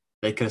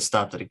 they could have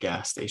stopped at a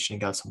gas station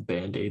and got some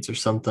band-aids or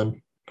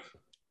something.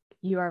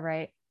 You are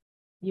right.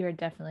 You are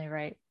definitely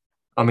right.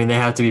 I mean, they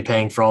have to be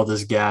paying for all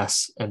this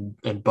gas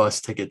and bus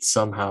tickets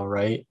somehow,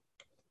 right?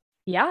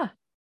 Yeah.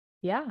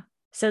 Yeah.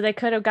 So they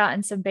could have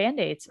gotten some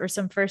band-aids or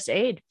some first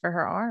aid for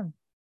her arm.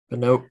 But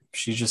nope,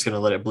 she's just gonna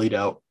let it bleed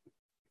out.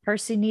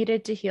 Percy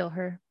needed to heal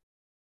her.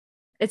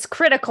 It's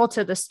critical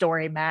to the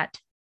story, Matt.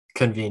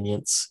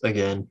 Convenience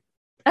again.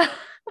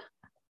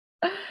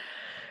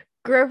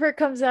 Grover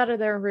comes out of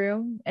their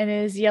room and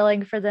is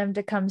yelling for them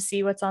to come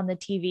see what's on the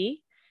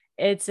TV.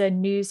 It's a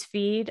news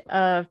feed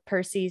of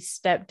Percy's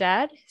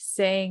stepdad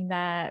saying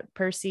that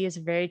Percy is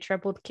a very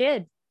troubled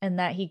kid and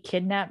that he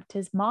kidnapped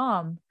his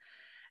mom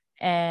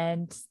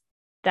and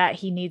that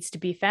he needs to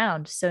be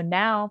found. So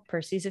now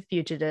Percy's a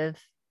fugitive.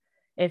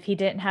 If he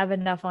didn't have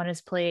enough on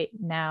his plate,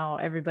 now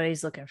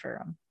everybody's looking for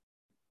him.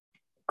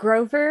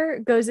 Grover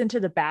goes into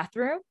the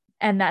bathroom,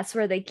 and that's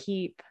where they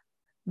keep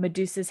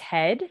Medusa's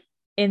head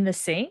in the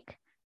sink.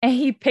 And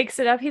he picks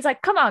it up. He's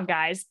like, come on,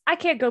 guys. I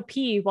can't go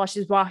pee while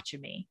she's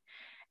watching me.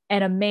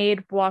 And a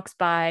maid walks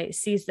by,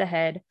 sees the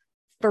head,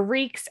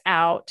 freaks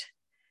out.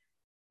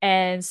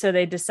 And so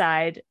they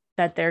decide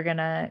that they're going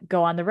to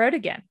go on the road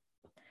again.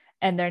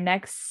 And their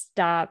next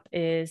stop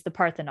is the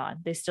Parthenon.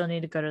 They still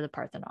need to go to the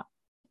Parthenon.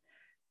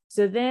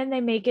 So then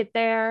they make it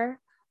there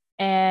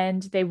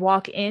and they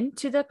walk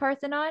into the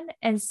Parthenon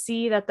and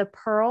see that the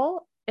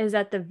pearl is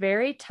at the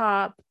very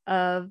top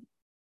of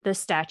the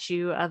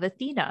statue of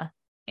Athena,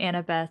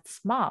 Annabeth's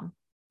mom.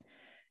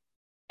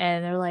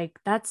 And they're like,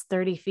 that's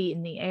 30 feet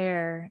in the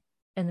air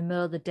in the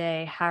middle of the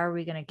day. How are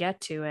we going to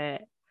get to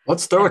it?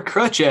 Let's throw a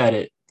crutch at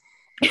it.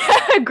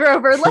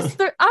 Grover,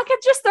 I could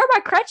just throw my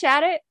crutch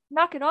at it,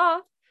 knock it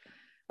off.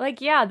 Like,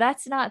 yeah,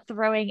 that's not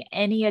throwing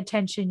any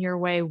attention your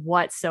way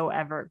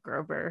whatsoever,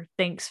 Grover.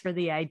 Thanks for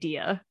the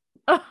idea.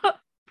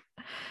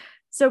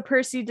 So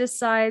Percy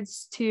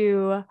decides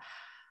they're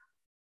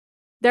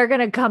going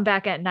to come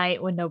back at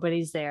night when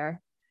nobody's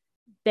there.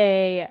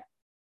 They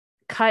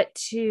cut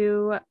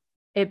to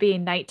it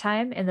being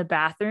nighttime in the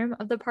bathroom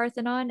of the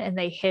Parthenon, and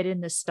they hid in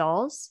the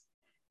stalls,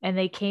 and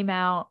they came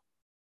out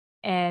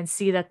and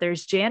see that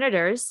there's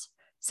janitors.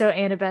 So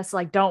Annabeth's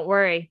like, don't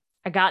worry,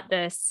 I got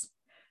this.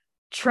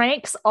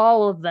 Tranks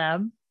all of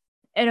them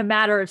in a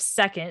matter of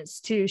seconds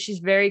too. She's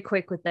very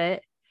quick with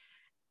it.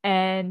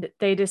 And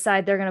they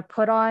decide they're going to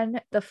put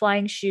on the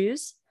flying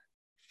shoes,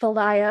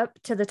 fly up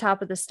to the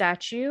top of the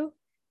statue,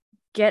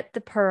 get the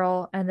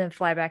pearl, and then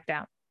fly back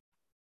down,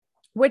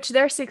 which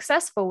they're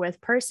successful with.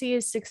 Percy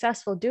is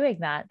successful doing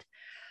that.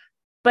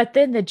 But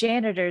then the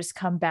janitors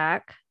come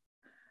back,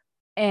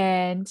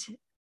 and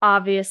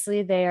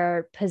obviously they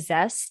are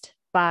possessed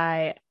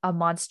by a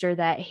monster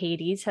that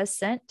Hades has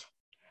sent.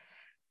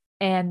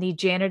 And the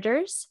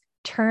janitors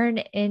turn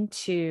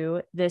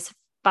into this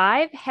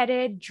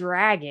 5-headed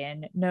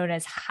dragon known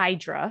as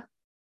Hydra.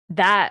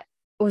 That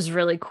was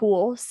really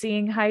cool,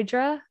 seeing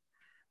Hydra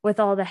with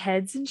all the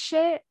heads and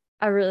shit.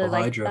 I really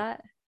liked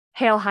that.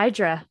 Hail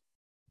Hydra.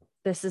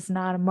 This is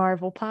not a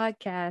Marvel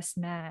podcast,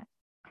 Matt.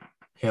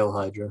 Hail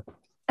Hydra.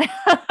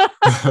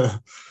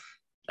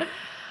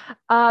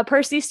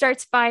 Percy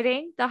starts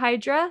fighting the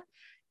Hydra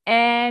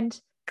and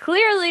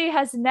clearly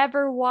has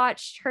never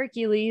watched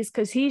Hercules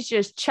because he's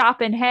just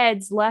chopping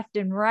heads left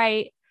and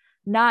right,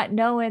 not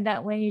knowing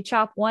that when you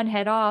chop one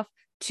head off,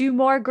 2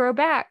 more grow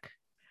back.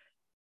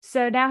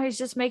 So now he's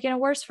just making it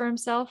worse for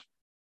himself.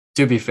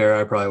 To be fair,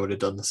 I probably would have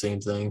done the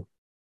same thing.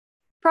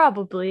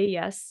 Probably,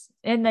 yes.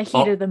 In the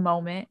heat of the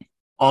moment.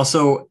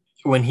 Also,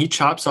 when he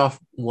chops off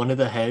one of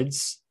the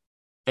heads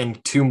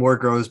and 2 more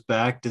grows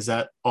back, does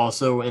that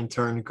also in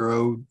turn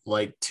grow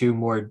like 2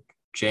 more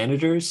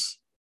janitors?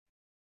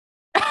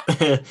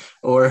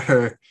 Or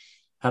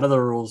how do the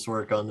rules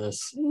work on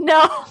this?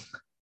 No,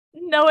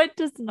 it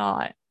does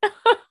not.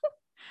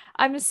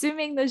 I'm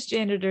assuming those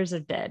janitors are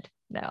dead.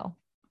 No,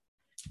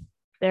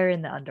 they're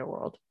in the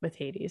underworld with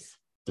Hades.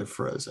 They're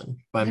frozen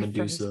by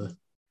Medusa. Frozen.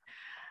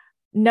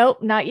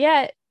 Nope, not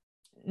yet.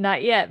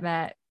 Not yet,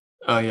 Matt.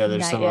 Oh yeah,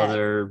 there's some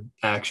other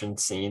action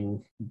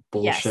scene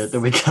bullshit that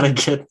we gotta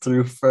get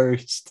through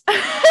first.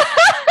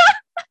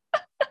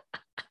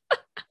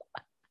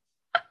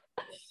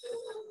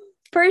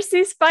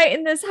 Percy's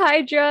fighting this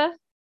Hydra.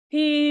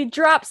 He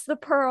drops the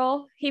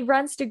pearl. He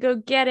runs to go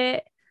get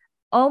it.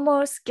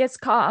 Almost gets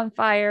caught on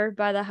fire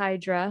by the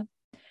Hydra.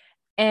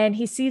 And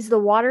he sees the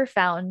water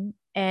fountain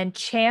and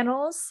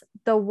channels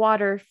the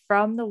water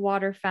from the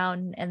water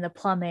fountain and the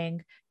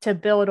plumbing to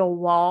build a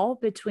wall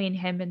between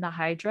him and the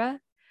Hydra.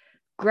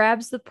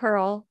 Grabs the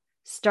pearl,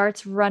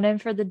 starts running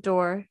for the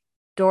door.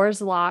 Door's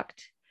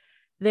locked.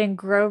 Then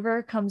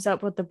Grover comes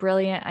up with the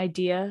brilliant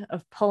idea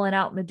of pulling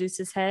out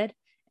Medusa's head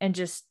and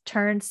just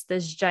turns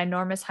this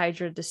ginormous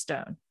Hydra to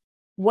stone.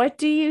 What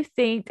do you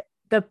think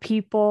the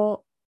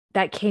people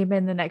that came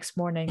in the next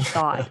morning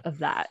thought of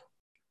that?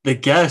 The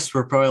guests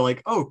were probably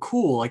like, oh,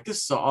 cool. Like,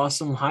 this is an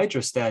awesome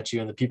Hydra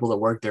statue. And the people that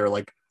worked there are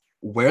like,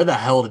 where the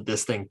hell did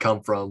this thing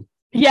come from?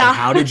 Yeah. And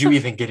how did you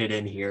even get it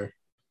in here?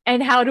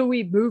 And how do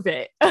we move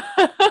it? Because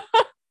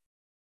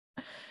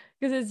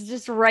it's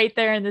just right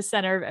there in the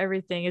center of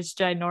everything. It's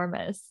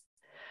ginormous.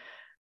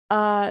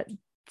 So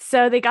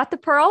they got the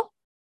pearl.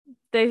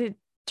 They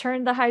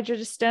turned the Hydra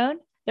to stone.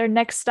 Their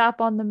next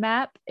stop on the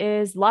map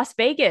is Las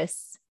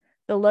Vegas,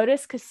 the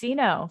Lotus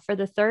Casino for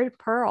the 3rd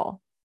pearl.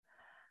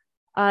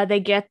 They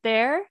get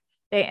there,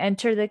 they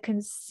enter the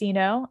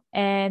casino,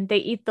 and they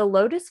eat the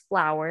lotus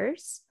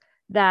flowers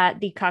that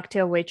the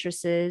cocktail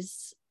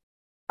waitresses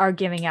are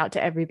giving out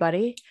to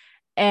everybody,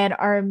 and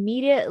are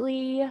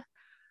immediately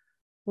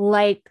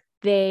like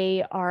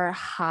they are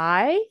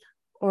high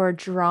or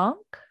drunk,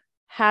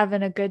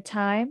 having a good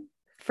time,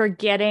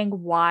 forgetting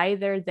why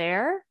they're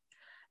there,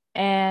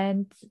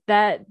 and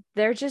that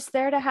they're just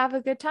there to have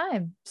a good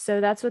time.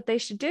 So that's what they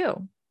should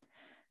do.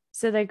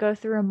 So they go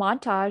through a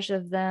montage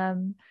of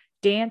them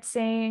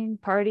dancing,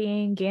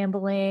 partying,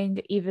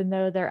 gambling. Even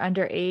though they're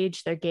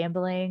underage, they're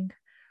gambling.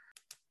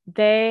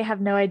 They have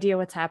no idea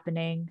what's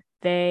happening.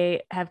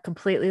 They have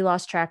completely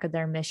lost track of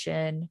their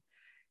mission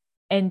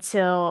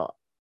until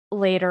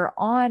later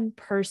on,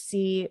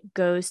 Percy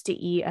goes to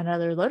eat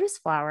another lotus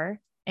flower,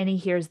 and he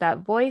hears that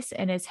voice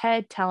in his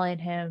head telling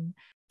him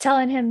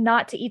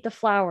not to eat the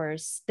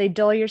flowers. They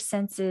dull your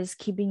senses,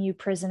 keeping you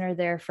prisoner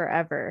there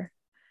forever.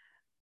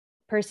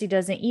 Percy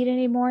doesn't eat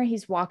anymore.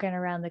 He's walking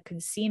around the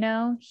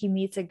casino. He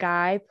meets a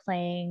guy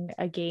playing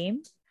a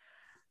game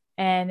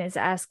and is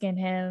asking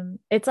him,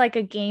 it's like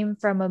a game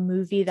from a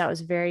movie that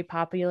was very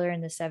popular in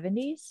the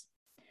 70s.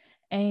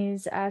 And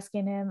he's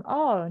asking him,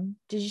 oh,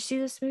 did you see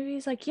this movie?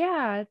 He's like,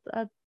 yeah,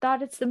 I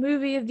thought it's the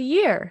movie of the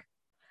year.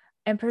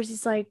 And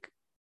Percy's like,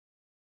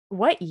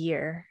 what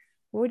year?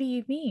 What do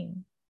you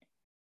mean?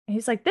 And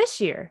he's like,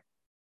 this year.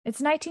 It's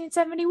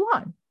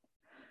 1971.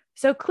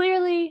 So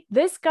clearly,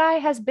 this guy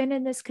has been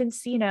in this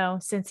casino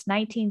since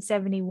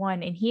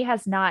 1971 and he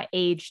has not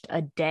aged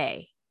a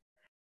day.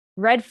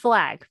 Red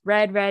flag,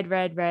 red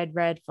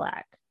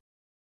flag.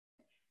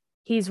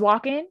 He's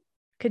walking,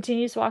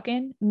 continues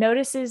walking,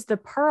 notices the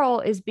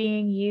pearl is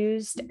being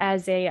used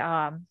as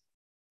a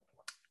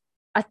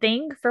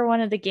thing for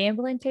one of the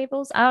gambling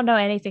tables. I don't know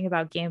anything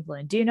about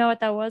gambling. Do you know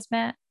what that was,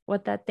 Matt?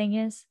 What that thing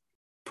is?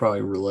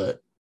 Probably roulette.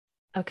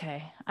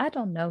 Okay, I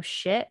don't know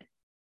shit.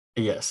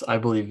 Yes, I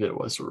believe it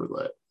was a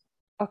roulette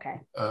Okay.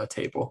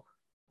 table.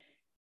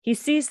 He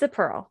sees the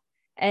pearl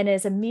and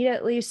is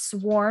immediately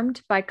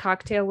swarmed by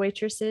cocktail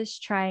waitresses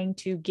trying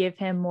to give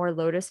him more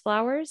lotus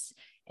flowers.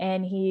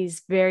 And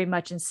he's very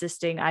much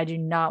insisting, I do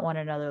not want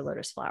another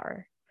lotus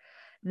flower.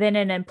 Then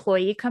an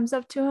employee comes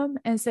up to him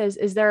and says,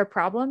 is there a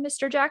problem,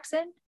 Mr.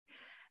 Jackson?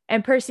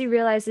 And Percy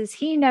realizes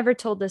he never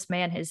told this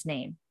man his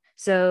name.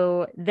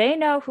 So they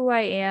know who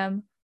I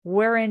am.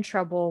 We're in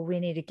trouble. We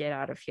need to get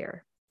out of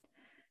here.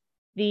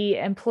 The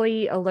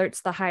employee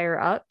alerts the higher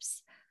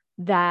ups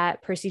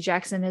that Percy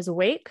Jackson is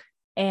awake,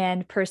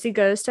 and Percy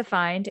goes to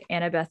find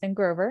Annabeth and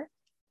Grover.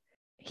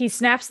 He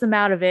snaps them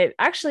out of it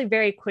actually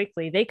very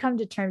quickly. They come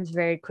to terms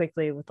very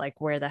quickly with like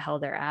where the hell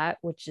they're at,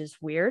 which is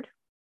weird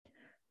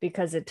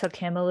because it took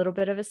him a little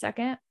bit of a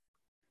second.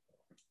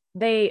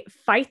 They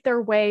fight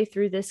their way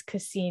through this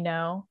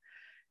casino,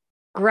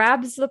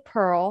 grabs the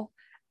pearl,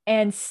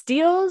 and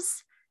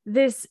steals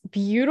this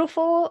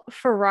beautiful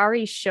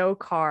Ferrari show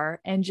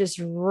car and just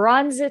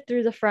runs it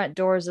through the front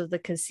doors of the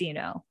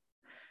casino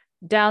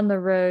down the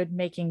road,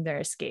 making their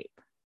escape.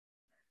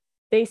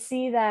 They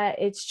see that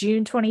it's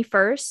June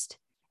 21st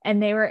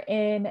and they were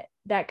in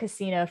that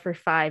casino for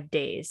 5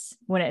 days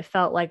when it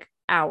felt like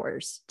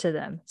hours to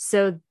them.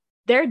 So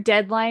their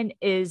deadline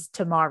is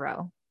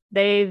tomorrow.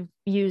 They've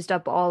used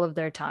up all of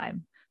their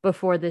time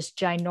before this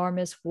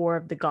ginormous war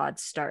of the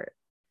gods start.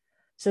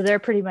 So they're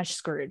pretty much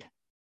screwed.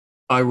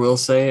 I will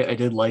say I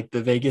did like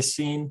the Vegas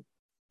scene.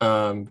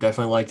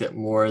 Definitely liked it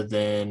more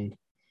than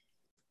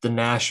the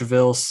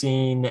Nashville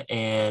scene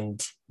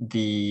and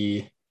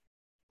the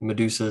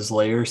Medusa's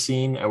lair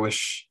scene. I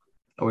wish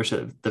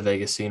that the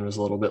Vegas scene was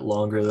a little bit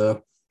longer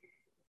though.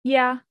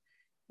 Yeah.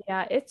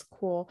 Yeah, it's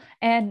cool.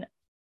 And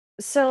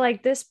so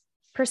like this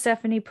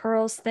Persephone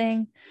Pearls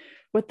thing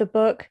with the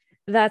book,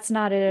 that's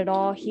not it at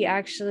all. He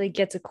actually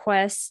gets a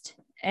quest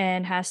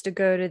and has to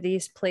go to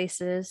these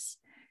places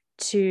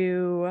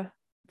to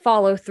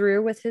follow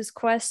through with his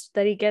quest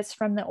that he gets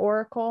from the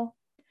Oracle.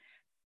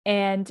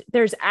 And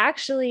there's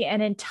actually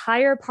an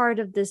entire part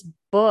of this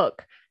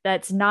book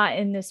that's not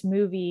in this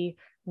movie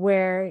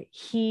where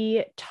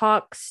he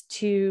talks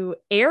to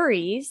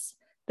Ares,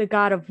 the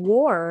god of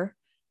war,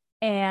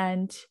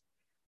 and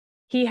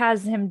he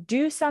has him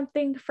do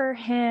something for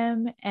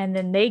him. And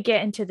then they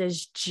get into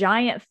this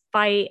giant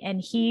fight,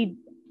 and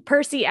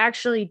Percy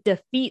actually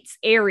defeats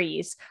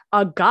Ares,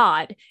 a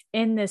god,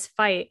 in this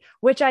fight,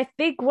 which I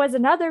think was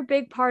another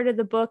big part of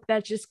the book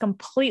that just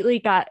completely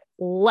got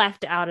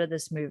left out of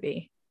this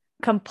movie.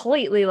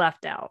 Completely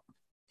left out.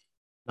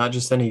 Not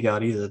just any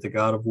god either, the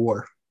god of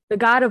war. The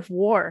god of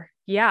war.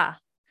 Yeah.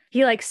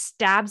 He like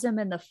stabs him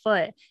in the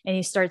foot and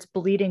he starts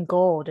bleeding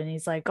gold. And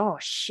he's like, oh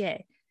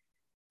shit,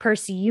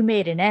 Percy, you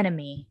made an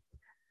enemy.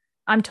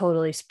 I'm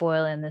totally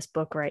spoiling this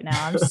book right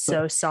now. I'm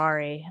so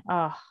sorry.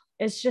 Oh,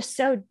 it's just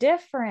so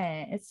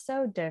different. It's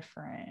so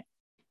different.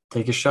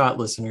 Take a shot,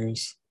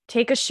 listeners.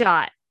 Take a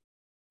shot.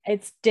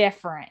 It's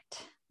different.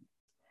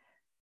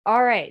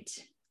 All right.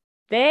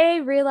 They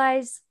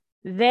realize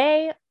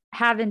they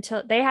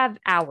have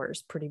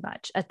hours pretty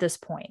much at this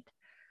point.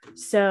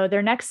 So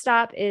their next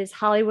stop is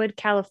Hollywood,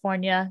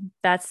 California.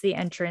 That's the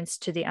entrance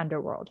to the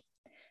underworld.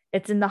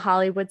 It's in the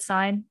Hollywood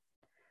sign.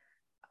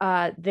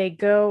 They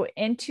go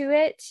into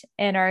it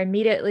and are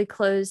immediately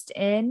closed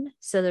in,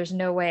 so there's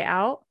no way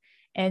out,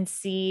 and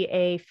see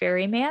a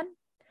ferryman.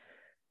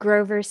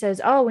 Grover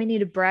says, oh, we need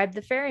to bribe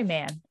the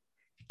ferryman.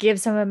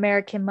 Gives him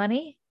American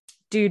money.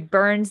 Dude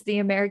burns the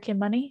American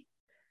money.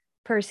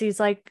 Percy's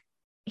like,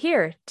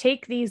 here,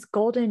 take these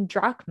golden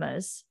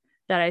drachmas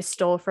that I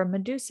stole from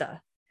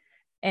Medusa.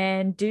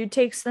 And dude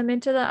takes them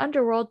into the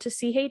underworld to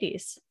see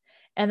Hades.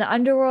 And the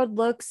underworld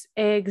looks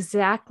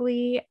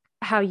exactly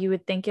how you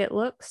would think it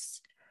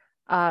looks.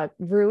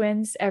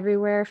 Ruins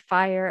everywhere,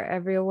 fire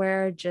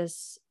everywhere,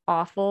 just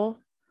awful,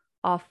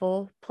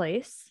 awful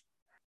place.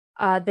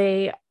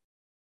 They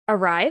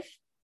arrive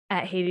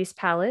at Hades'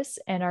 palace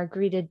and are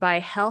greeted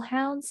by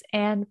hellhounds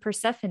and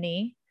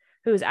Persephone,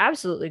 who is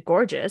absolutely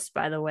gorgeous,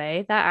 by the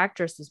way. That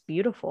actress is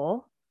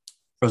beautiful.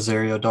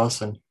 Rosario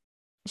Dawson.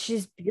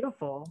 She's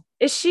beautiful.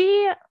 Is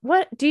she,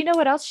 what, do you know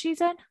what else she's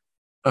in?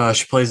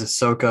 She plays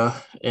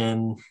Ahsoka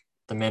in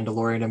The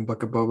Mandalorian and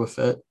Book of Boba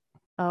Fett.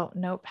 Oh,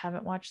 nope,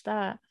 haven't watched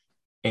that.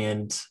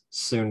 And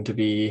soon to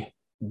be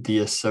the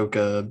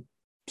Ahsoka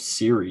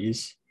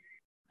series.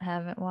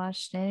 Haven't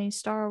watched any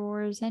Star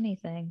Wars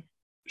anything.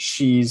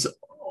 She's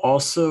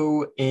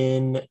Also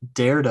in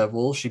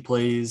Daredevil, she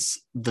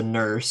plays the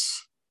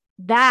nurse,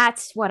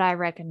 That's what I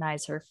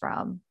recognize her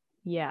from.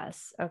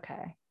 Yes.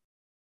 Okay.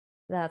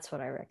 That's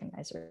what I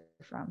recognize her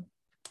from.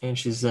 and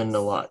she's in a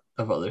lot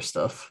of other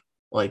stuff,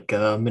 like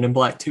Men in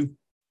Black 2.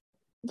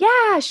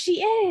 Yeah,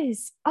 she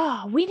is.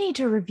 Oh, we need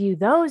to review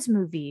those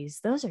movies.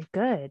 Those are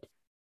good.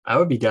 I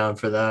would be down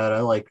for that.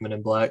 I like Men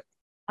in Black.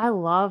 I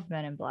love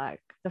Men in Black.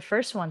 The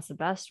first one's the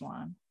best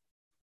one.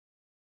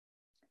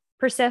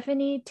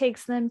 Persephone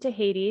takes them to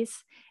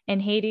Hades,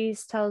 and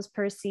Hades tells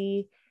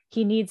Percy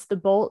he needs the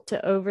bolt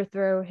to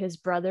overthrow his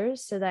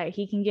brothers so that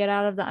he can get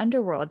out of the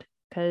underworld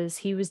because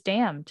he was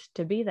damned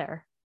to be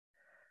there.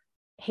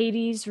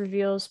 Hades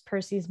reveals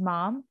Percy's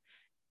mom,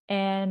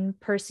 and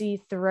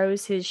Percy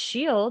throws his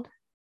shield,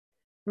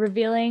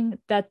 revealing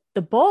that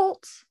the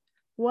bolt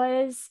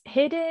was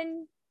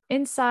hidden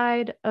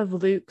inside of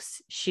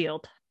Luke's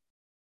shield.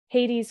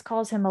 Hades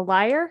calls him a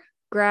liar,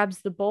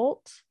 grabs the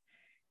bolt,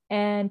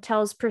 and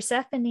tells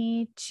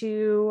Persephone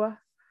to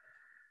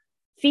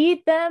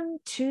feed them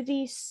to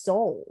the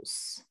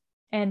souls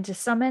and to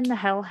summon the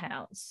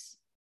hellhounds.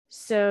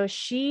 So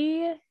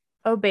she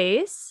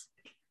obeys,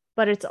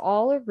 but it's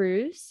all a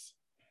ruse.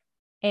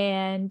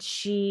 And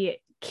she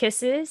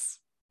kisses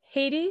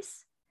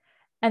Hades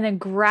and then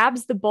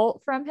grabs the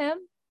bolt from him,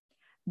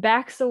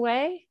 backs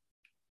away,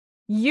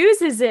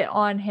 uses it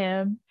on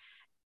him,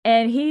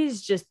 and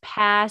he's just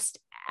passed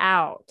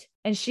out.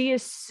 And she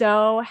is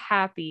so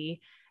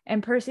happy.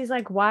 And Percy's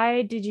like,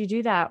 why did you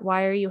do that?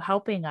 Why are you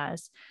helping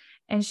us?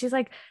 And she's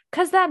like,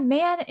 because that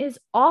man is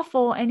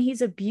awful and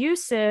he's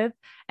abusive.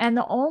 And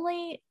the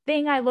only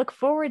thing I look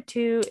forward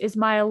to is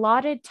my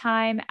allotted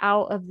time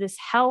out of this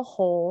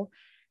hellhole,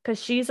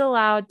 because she's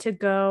allowed to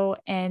go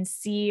and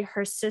see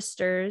her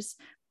sisters,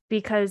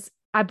 because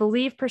I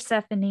believe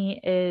Persephone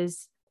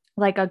is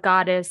like a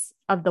goddess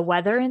of the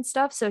weather and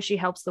stuff. So she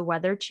helps the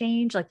weather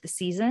change, like the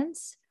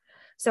seasons.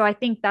 So I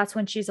think that's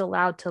when she's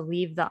allowed to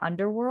leave the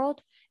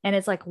underworld. And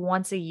it's like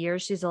once a year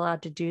she's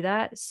allowed to do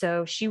that.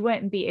 So she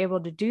wouldn't be able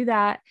to do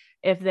that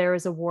if there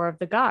was a war of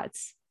the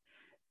gods.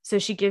 So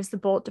she gives the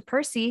bolt to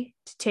Percy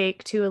to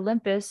take to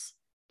Olympus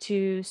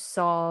to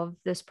solve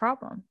this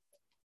problem.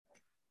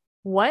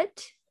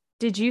 What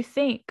did you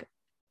think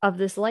of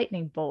this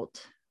lightning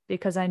bolt?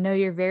 Because I know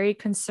you're very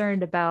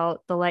concerned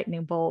about the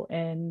lightning bolt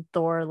in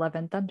Thor Love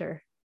and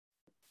Thunder.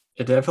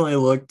 It definitely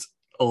looked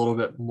a little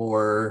bit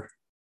more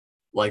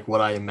like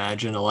what I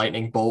imagine a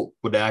lightning bolt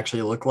would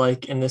actually look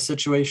like in this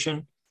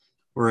situation,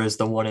 whereas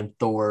the one in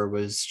Thor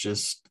was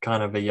just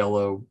kind of a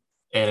yellow,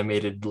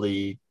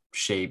 animatedly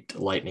shaped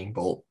lightning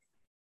bolt.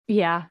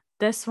 Yeah,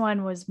 this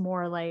one was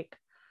more like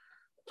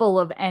full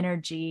of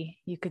energy.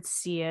 You could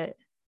see it.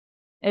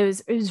 It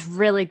was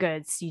really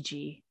good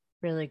CG,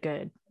 really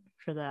good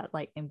for that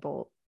lightning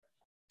bolt.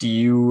 Do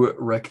you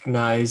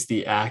recognize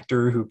the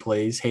actor who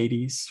plays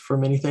Hades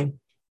from anything?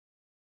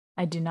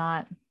 I do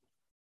not.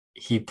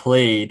 He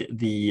played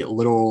the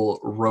little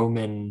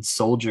Roman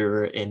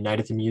soldier in Night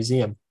at the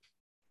Museum.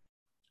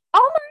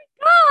 Oh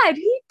my God,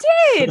 he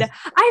did.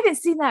 I haven't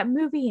seen that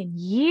movie in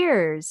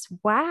years.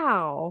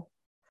 Wow.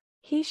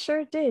 He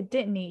sure did,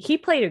 didn't he? He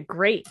played a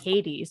great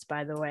Hades,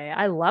 by the way.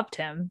 I loved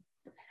him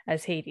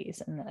as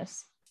Hades in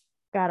this.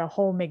 Got a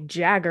whole Mick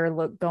Jagger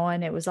look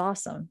going. It was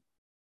awesome.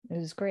 It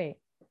was great.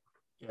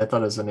 Yeah, I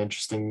thought it was an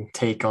interesting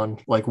take on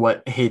like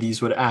what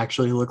Hades would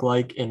actually look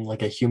like in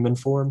like a human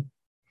form.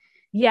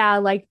 Yeah,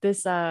 like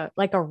this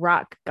like a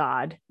rock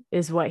god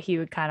is what he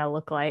would kind of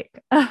look like.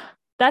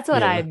 That's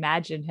what I Yeah.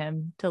 imagine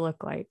him to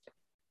look like.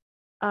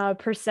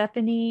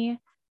 Persephone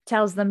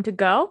tells them to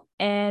go,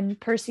 and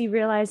Percy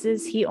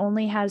realizes he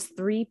only has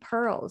 3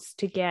 pearls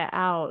to get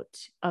out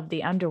of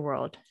the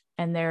underworld.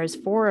 And there's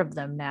 4 of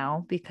them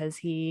now because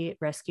he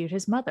rescued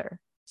his mother.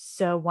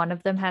 So one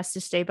of them has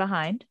to stay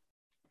behind.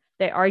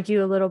 They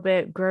argue a little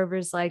bit.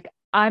 Grover's like,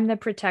 I'm the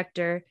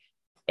protector.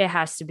 It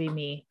has to be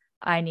me.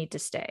 I need to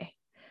stay.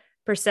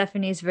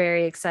 Persephone's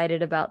very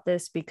excited about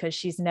this because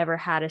she's never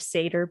had a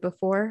satyr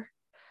before.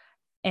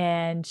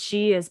 And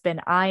she has been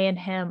eyeing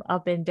him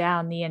up and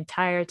down the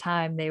entire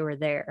time they were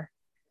there.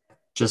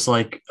 Just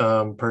like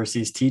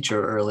Percy's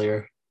teacher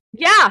earlier.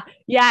 Yeah.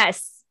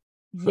 Yes.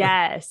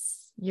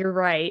 Yes. You're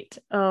right.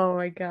 Oh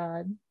my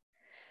God.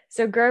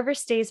 So Grover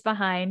stays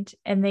behind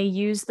and they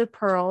use the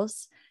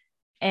pearls,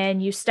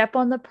 and you step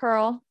on the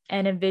pearl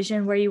and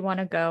envision where you want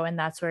to go, and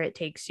that's where it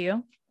takes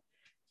you.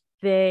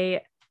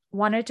 They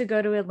wanted to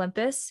go to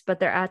Olympus, but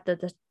they're at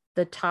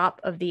the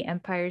top of the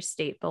Empire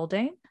State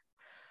Building.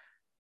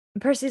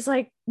 And Percy's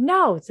like,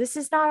 no, this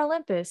is not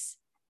Olympus.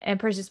 And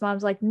Percy's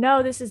mom's like,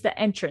 no, this is the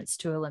entrance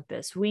to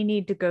Olympus. We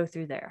need to go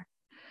through there.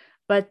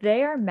 But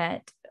they are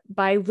met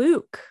by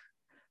Luke,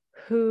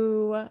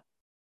 who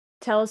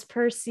tells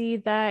Percy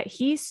that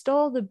he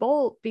stole the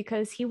bolt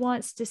because he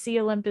wants to see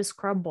Olympus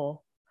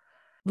crumble.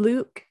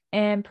 Luke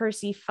and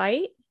Percy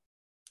fight,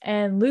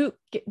 and Luke,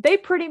 they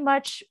pretty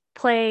much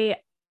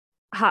play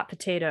hot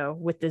potato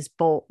with this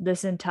bolt,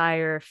 this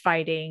entire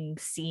fighting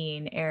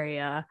scene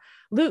area.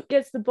 Luke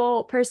gets the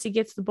bolt, Percy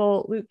gets the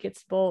bolt, Luke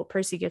gets the bolt,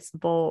 Percy gets the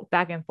bolt,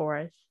 back and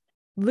forth.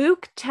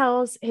 Luke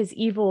tells his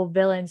evil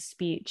villain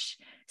speech,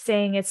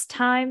 saying it's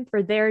time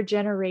for their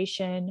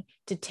generation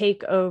to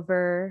take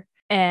over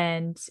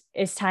and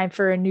it's time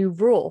for a new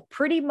rule.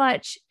 Pretty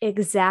much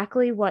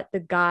exactly what the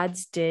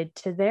gods did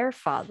to their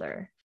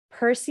father.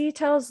 Percy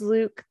tells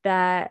Luke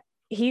that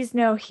he's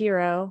no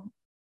hero,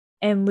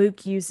 and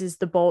Luke uses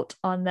the bolt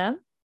on them.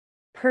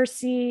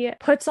 Percy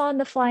puts on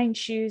the flying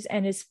shoes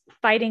and is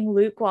fighting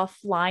Luke while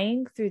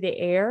flying through the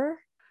air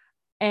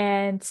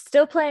and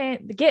still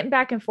playing, getting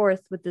back and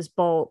forth with this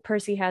bolt.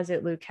 Percy has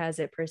it, Luke has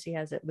it, Percy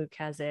has it, Luke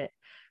has it.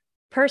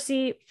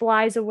 Percy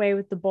flies away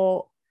with the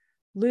bolt.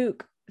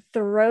 Luke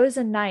throws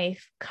a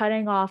knife,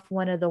 cutting off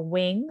one of the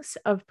wings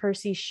of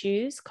Percy's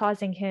shoes,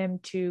 causing him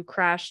to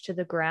crash to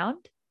the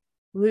ground.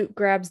 Luke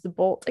grabs the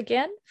bolt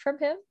again from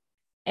him,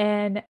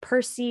 and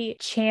Percy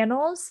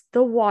channels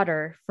the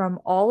water from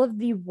all of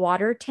the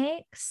water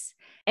tanks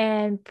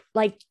and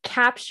like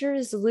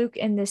captures Luke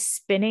in this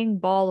spinning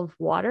ball of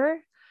water,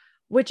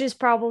 which is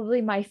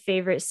probably my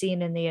favorite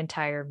scene in the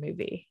entire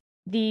movie.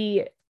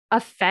 The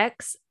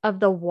effects of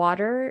the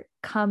water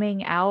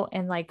coming out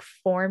and like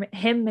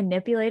him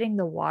manipulating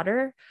the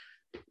water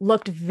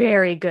looked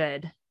very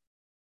good.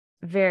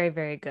 Very,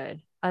 very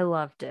good. I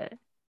loved it.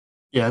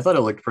 Yeah, I thought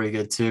it looked pretty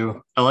good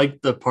too. I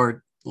like the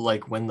part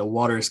like when the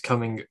water's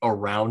coming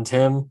around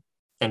him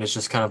and it's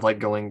just kind of like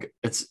going,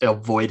 it's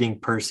avoiding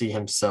Percy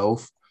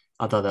himself.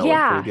 I thought that looked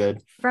pretty Yeah,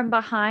 good. from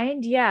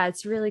behind. Yeah,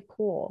 it's really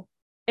cool.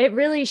 It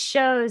really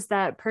shows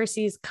that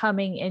Percy's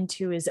coming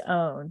into his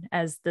own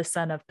as the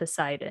son of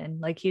Poseidon.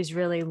 Like he's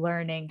really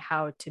learning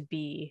how to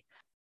be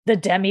the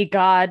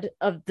demigod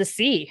of the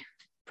sea,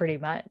 pretty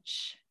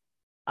much.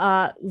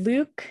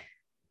 Luke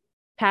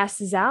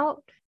passes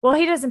out. Well,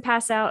 he doesn't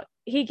pass out.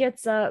 He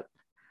gets up,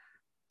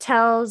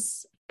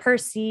 tells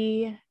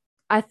Percy,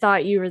 I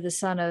thought you were the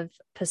son of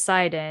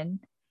Poseidon.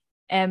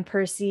 And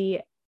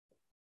Percy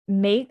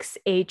makes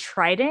a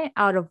trident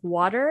out of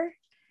water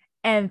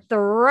and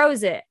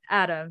throws it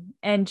at him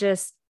and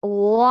just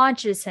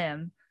launches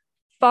him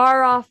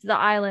far off the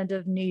island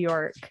of New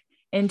York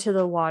into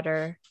the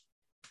water.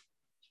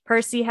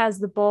 Percy has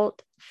the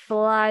bolt,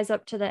 flies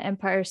up to the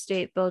Empire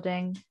State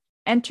Building,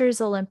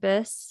 enters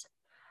Olympus.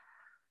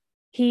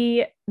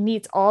 He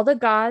meets all the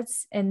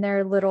gods in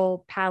their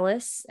little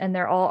palace, and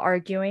they're all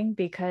arguing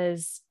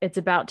because it's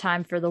about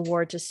time for the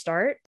war to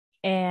start.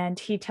 And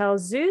he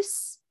tells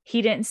Zeus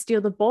he didn't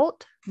steal the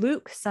bolt.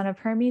 Luke, son of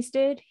Hermes,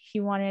 did. He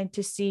wanted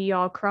to see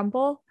y'all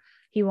crumble.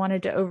 He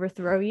wanted to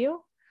overthrow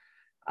you.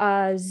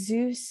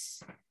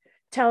 Zeus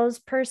tells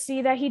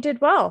Percy that he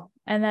did well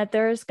and that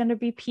there's going to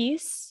be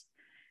peace.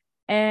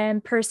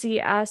 And Percy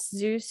asks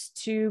Zeus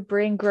to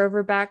bring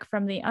Grover back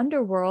from the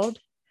underworld,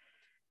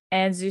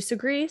 and Zeus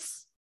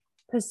agrees.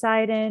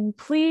 Poseidon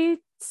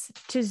pleads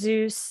to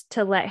Zeus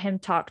to let him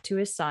talk to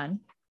his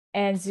son,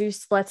 and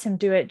Zeus lets him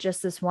do it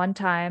just this one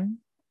time.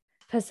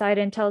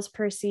 Poseidon tells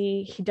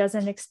Percy he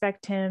doesn't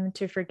expect him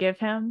to forgive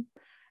him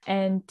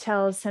and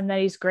tells him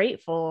that he's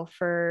grateful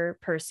for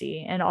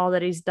Percy and all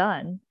that he's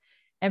done.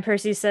 And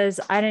Percy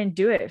says, I didn't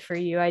do it for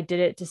you. I did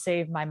it to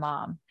save my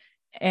mom,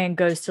 and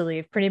goes to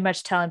leave, pretty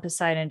much telling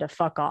Poseidon to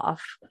fuck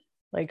off.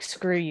 Like,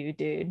 screw you,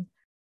 dude.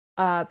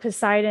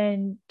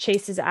 Poseidon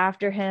chases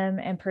after him,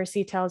 and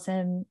Percy tells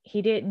him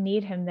he didn't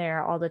need him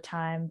there all the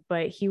time,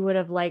 but he would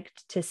have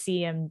liked to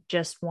see him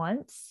just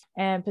once.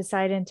 And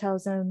Poseidon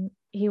tells him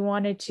he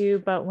wanted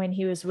to, but when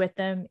he was with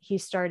them, he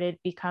started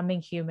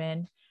becoming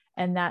human,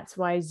 and that's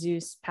why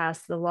Zeus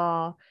passed the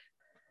law.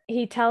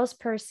 He tells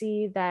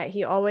Percy that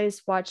he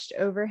always watched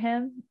over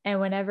him,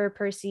 and whenever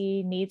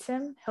Percy needs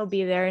him, he'll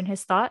be there in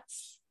his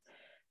thoughts.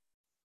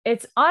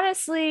 It's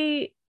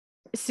honestly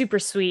super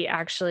sweet,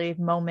 actually,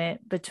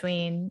 moment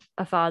between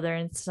a father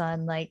and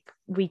son. Like,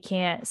 we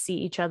can't see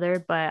each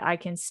other, but I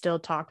can still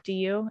talk to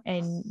you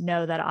and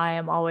know that I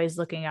am always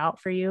looking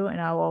out for you and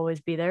I will always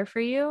be there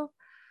for you,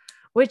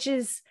 which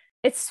is,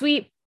 it's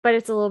sweet, but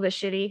it's a little bit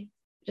shitty,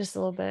 just a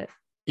little bit.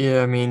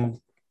 Yeah, I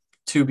mean,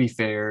 to be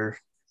fair,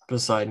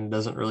 Poseidon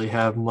doesn't really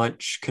have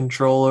much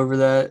control over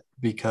that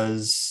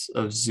because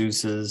of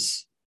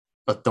Zeus's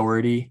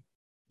authority.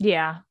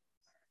 Yeah.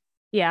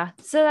 Yeah.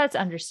 So that's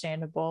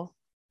understandable.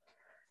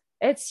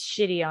 It's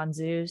shitty on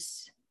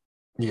Zeus,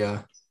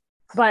 Yeah.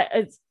 but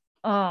it's,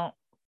 oh,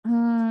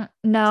 no,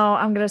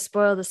 I'm going to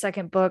spoil the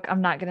second book.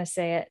 I'm not going to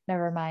say it.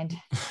 Never mind.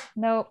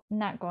 Nope,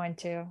 not going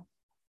to.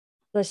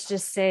 Let's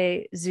just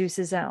say Zeus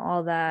isn't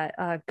all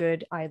that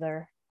good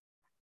either.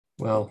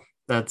 Well,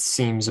 that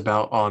seems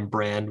about on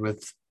brand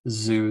with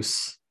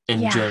Zeus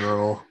in Yeah.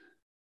 general.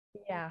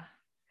 Yeah.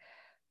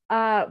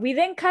 We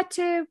then cut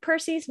to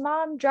Percy's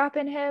mom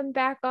dropping him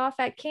back off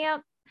at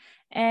camp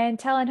and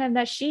telling him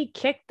that she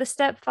kicked the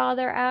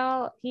stepfather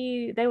out.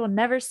 They will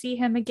never see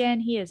him again.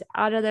 He is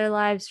out of their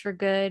lives for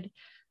good.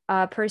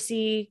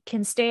 Percy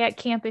can stay at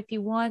camp if he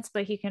wants,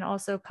 but he can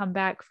also come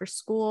back for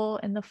school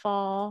in the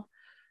fall.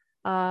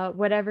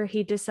 Whatever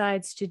he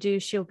decides to do,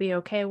 she'll be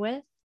okay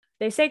with.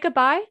 They say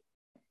goodbye,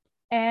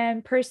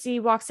 and Percy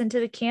walks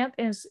into the camp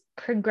and is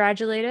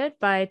congratulated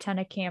by a ton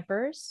of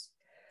campers.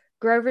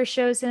 Grover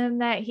shows him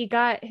that he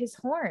got his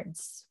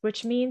horns,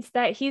 which means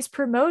that he's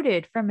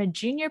promoted from a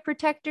junior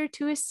protector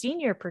to a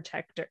senior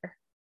protector.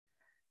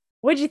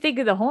 What'd you think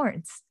of the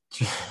horns?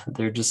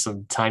 They're just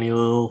some tiny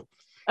little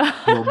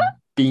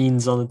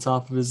beans on the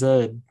top of his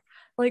head.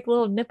 Like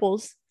little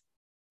nipples.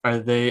 Are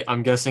they?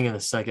 I'm guessing in the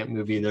second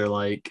movie they're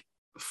like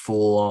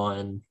full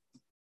on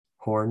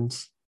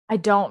horns. I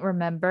don't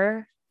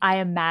remember. I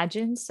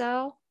imagine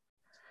so.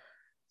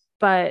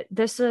 But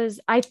this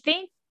was, I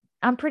think,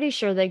 I'm pretty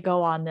sure they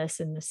go on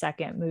this in the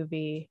second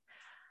movie.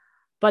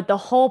 But the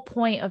whole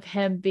point of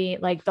him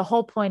being like the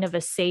whole point of a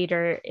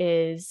satyr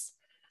is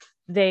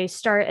they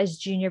start as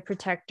junior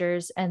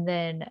protectors and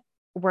then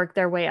work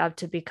their way up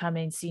to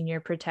becoming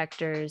senior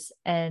protectors.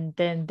 And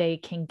then they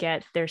can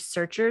get their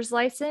searcher's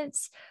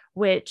license,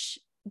 which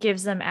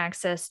gives them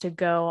access to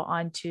go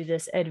onto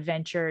this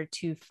adventure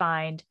to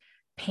find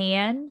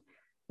Pan,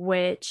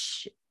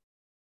 which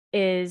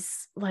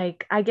is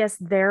like, I guess,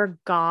 their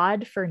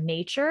god for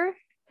nature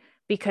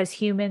because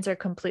humans are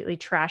completely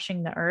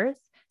trashing the earth.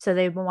 So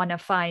they want to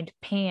find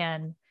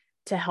Pan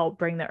to help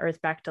bring the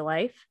earth back to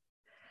life.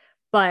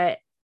 But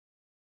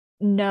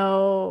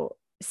no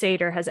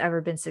satyr has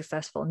ever been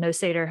successful. No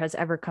satyr has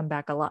ever come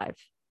back alive.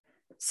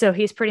 So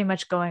he's pretty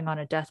much going on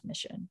a death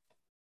mission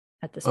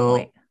at this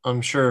point.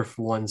 I'm sure if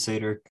one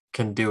satyr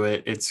can do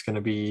it, it's going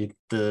to be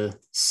the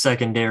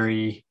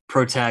secondary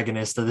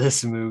protagonist of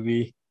this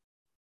movie.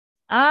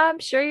 I'm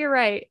sure you're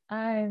right.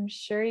 I'm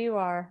sure you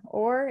are.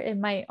 Or it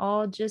might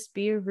all just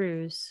be a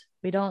ruse.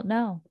 We don't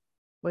know.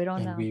 We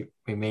don't know. We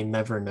may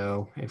never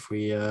know if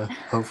we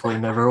hopefully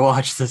never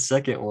watch the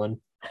second one.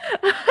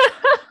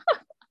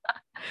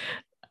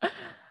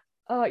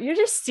 Oh, you're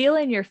just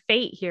stealing your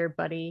fate here,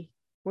 buddy.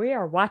 We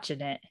are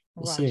watching it.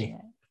 We'll see.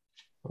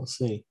 We'll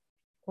see.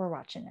 We're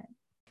watching it.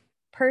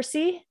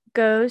 Percy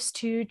goes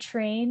to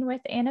train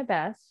with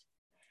Annabeth,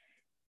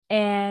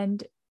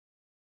 and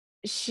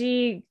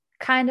she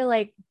kind of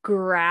like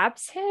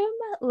grabs him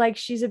like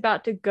she's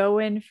about to go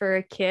in for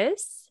a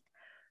kiss,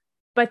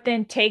 but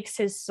then takes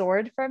his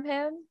sword from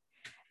him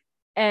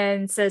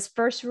and says,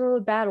 first rule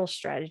of battle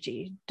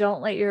strategy,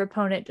 don't let your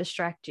opponent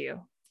distract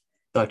you.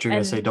 Thought you were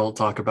going to say, don't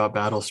talk about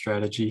battle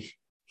strategy.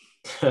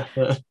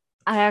 I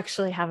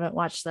actually haven't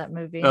watched that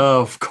movie.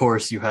 Oh, of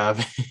course you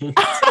haven't.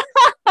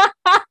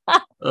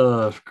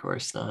 Of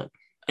course not.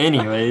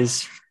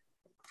 Anyways,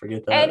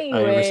 forget that. I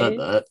ever said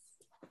that.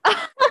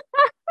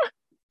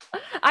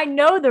 I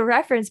know the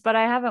reference, but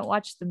I haven't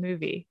watched the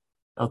movie.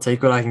 I'll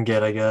take what I can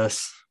get, I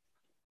guess.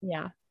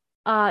 Yeah.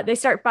 They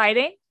start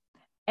fighting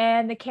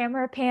and the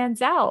camera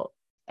pans out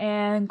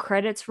and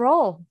credits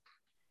roll.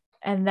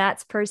 And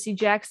that's Percy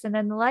Jackson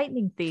and the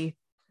Lightning Thief.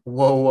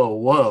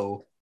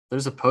 Whoa.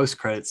 There's a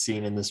post-credit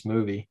scene in this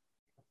movie.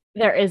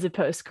 There is a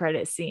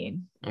post-credit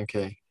scene.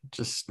 Okay.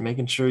 Just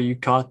making sure you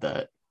caught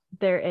that.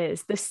 There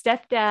is. The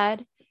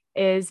stepdad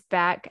is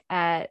back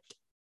at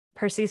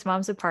Percy's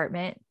mom's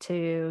apartment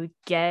to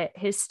get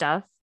his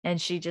stuff, and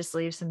she just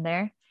leaves him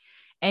there.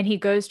 And he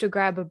goes to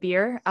grab a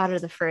beer out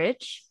of the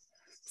fridge,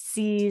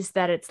 sees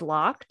that it's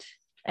locked,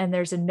 and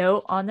there's a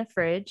note on the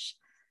fridge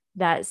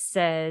that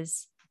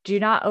says, do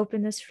not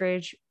open this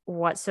fridge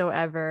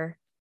whatsoever,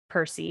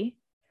 Percy.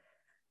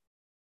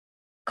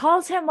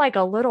 Calls him like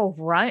a little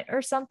runt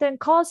or something,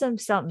 calls him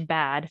something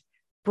bad,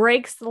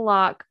 breaks the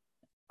lock,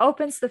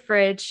 opens the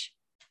fridge.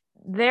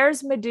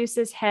 There's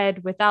Medusa's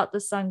head without the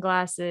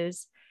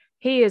sunglasses.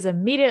 He is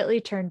immediately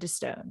turned to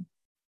stone.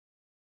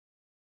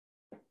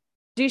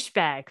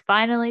 Douchebag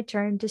finally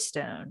turned to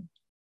stone.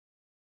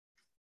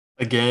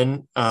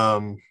 Again,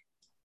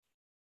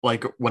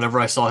 like whenever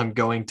I saw him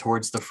going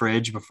towards the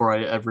fridge before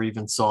I ever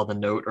even saw the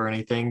note or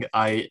anything,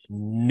 I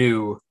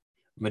knew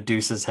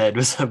Medusa's head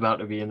was about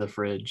to be in the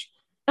fridge.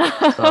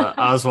 So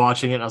I was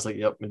watching it and I was like,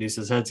 yep,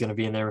 Medusa's head's going to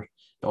be in there.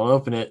 Don't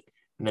open it.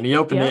 And then he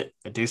opened it,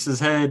 Medusa's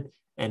head,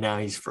 and now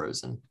he's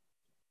frozen.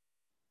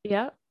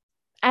 Yep.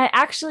 And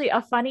actually,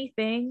 a funny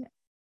thing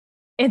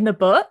in the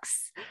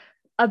books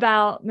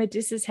about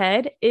Medusa's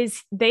head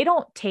is they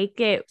don't take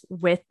it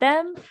with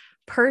them.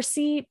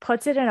 Percy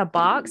puts it in a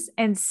box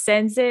and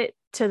sends it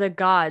to the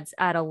gods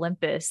at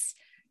Olympus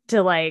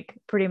to like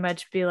pretty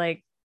much be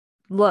like,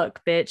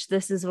 look, bitch,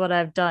 this is what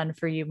I've done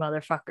for you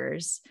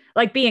motherfuckers.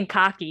 Like being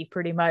cocky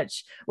pretty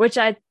much, which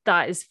I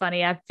thought is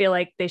funny. I feel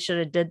like they should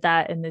have did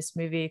that in this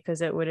movie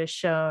because it would have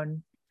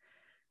shown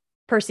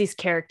Percy's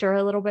character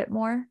a little bit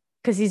more,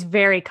 because he's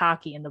very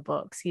cocky in the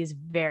books. He's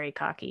very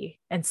cocky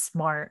and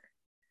smart.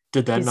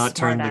 Did that not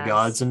turn the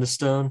gods into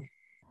stone?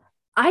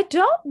 I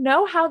don't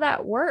know how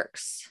that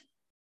works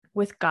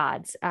with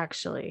gods,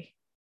 actually.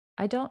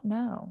 I don't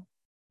know.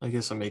 I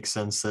guess it makes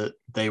sense that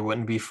they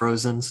wouldn't be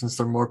frozen since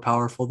they're more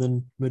powerful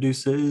than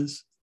Medusa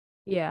is.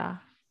 Yeah.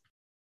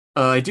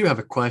 I do have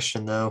a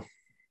question, though.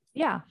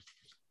 Yeah.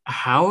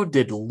 How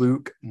did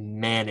Luke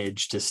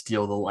manage to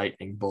steal the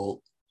lightning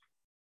bolt?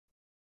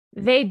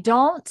 They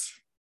don't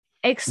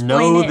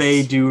explain it. No,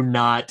 they do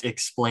not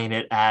explain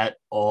it at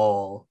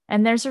all.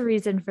 And there's a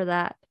reason for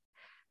that.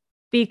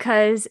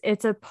 Because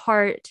it's a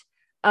part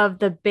of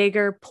the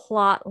bigger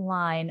plot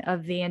line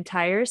of the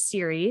entire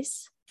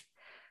series.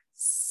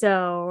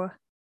 So,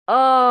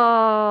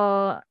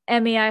 oh,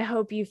 Emmy, I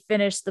hope you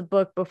finish the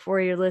book before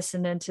you're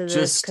listening to this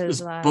Just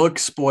because, book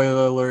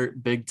spoiler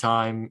alert, big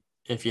time.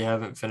 If you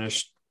haven't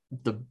finished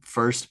the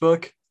first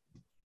book,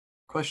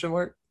 question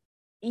mark.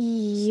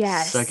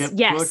 yes, Second book,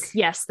 yes,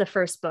 yes, the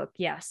first book,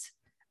 yes.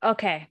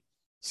 Okay,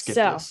 skip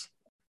so this.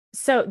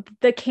 so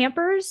the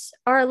campers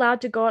are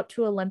allowed to go up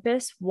to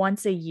Olympus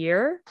once a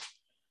year,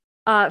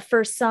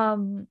 for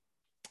some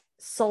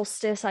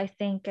solstice. I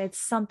think it's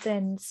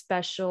something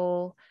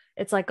special.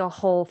 It's like a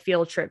whole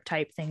field trip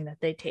type thing that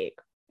they take.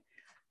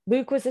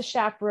 Luke was a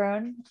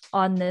chaperone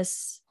on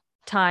this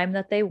time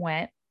that they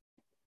went.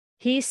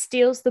 He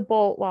steals the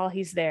bolt while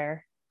he's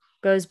there,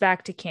 goes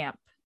back to camp.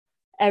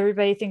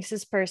 Everybody thinks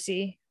it's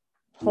Percy.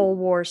 Whole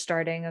war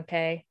starting,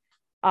 okay?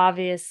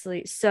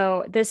 Obviously.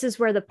 So this is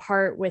where the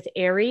part with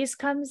Ares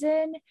comes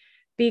in,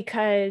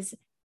 because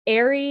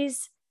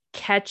Ares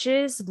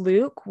catches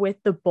Luke with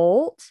the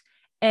bolt,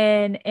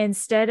 and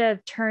instead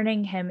of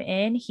turning him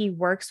in, he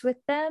works with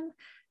them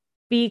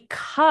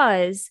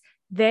because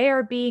they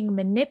are being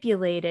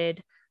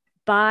manipulated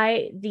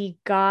by the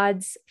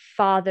god's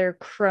father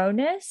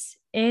Cronus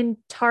in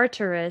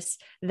Tartarus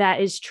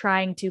that is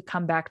trying to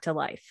come back to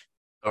life.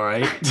 All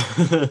right.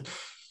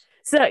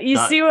 So you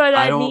That see what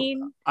I I don't.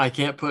 mean? I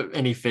can't put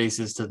any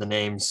faces to the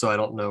names, so I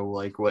don't know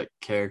like what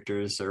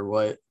characters or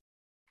what.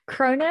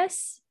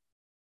 Cronus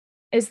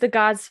is the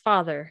god's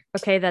father,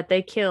 okay, that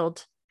they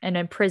killed and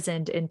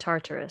imprisoned in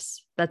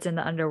Tartarus. That's in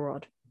the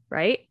underworld,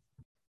 right?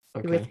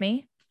 You with Okay.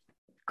 me?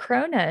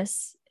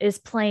 Cronus is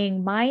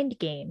playing mind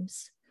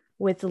games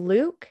with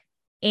Luke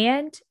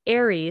and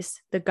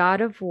Ares, the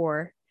god of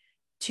war,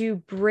 to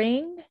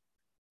bring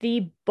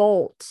the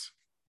bolt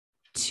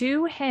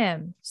to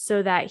him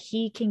so that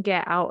he can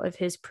get out of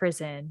his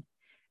prison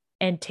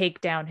and take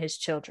down his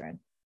children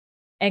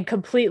and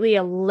completely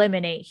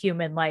eliminate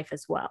human life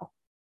as well.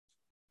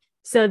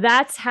 So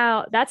that's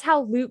how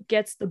Luke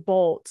gets the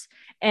bolt,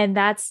 and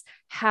that's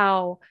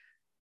how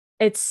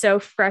it's so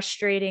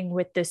frustrating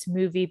with this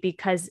movie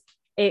because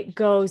it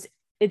goes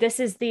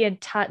this is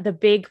the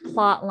big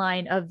plot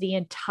line of the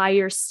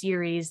entire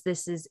series.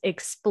 This is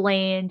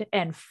explained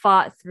and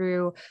fought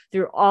through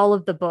all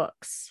of the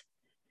books.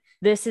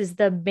 This is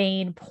the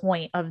main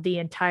point of the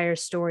entire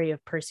story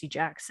of Percy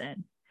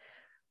Jackson,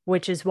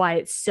 which is why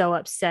it's so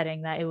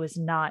upsetting that it was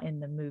not in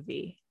the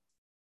movie.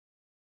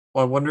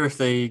 Well, I wonder if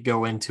they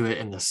go into it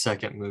in the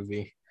second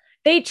movie.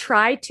 They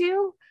try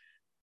to,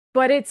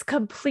 but it's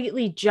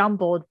completely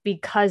jumbled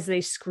because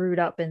they screwed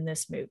up in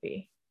this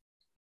movie.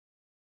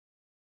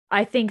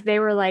 I think they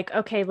were like,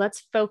 okay,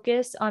 let's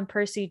focus on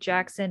Percy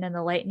Jackson and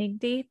the Lightning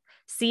Thief,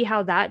 see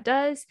how that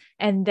does,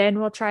 and then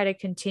we'll try to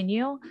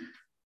continue.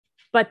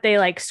 But they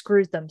like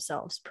screwed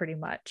themselves pretty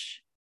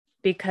much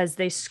because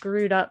they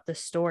screwed up the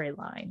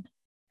storyline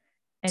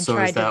and So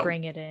tried to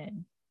bring it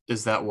in.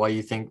 is that why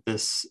you think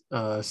this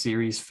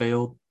series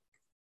failed?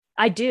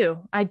 I do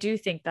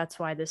think that's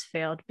why this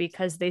failed,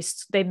 because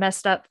they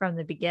messed up from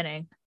the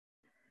beginning.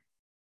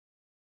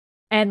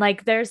 And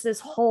like there's this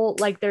whole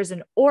like there's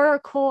an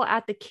oracle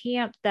at the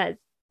camp that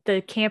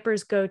the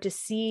campers go to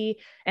see,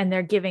 and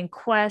they're giving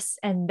quests,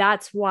 and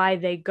that's why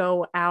they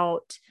go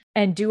out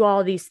and do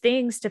all these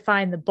things to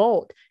find the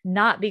bolt,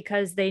 not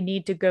because they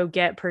need to go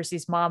get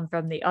Percy's mom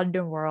from the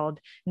underworld,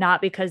 not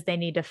because they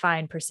need to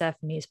find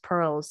Persephone's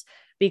pearls,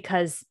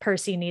 because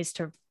Percy needs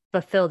to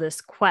fulfill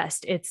this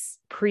quest. It's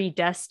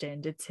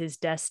predestined, it's his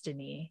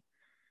destiny.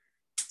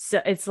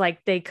 So it's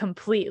like they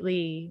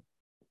completely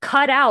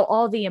cut out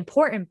all the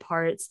important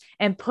parts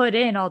and put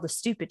in all the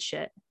stupid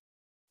shit.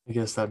 I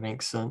guess that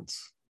makes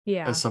sense. As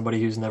Yeah.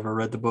 somebody who's never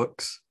read the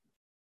books.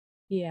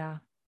 Yeah.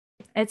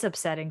 It's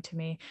upsetting to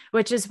me,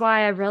 which is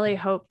why I really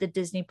hope the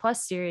Disney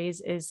Plus series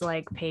is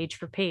like page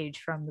for page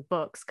from the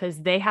books, because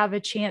they have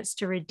a chance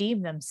to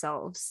redeem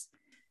themselves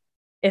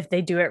if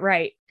they do it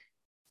right.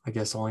 I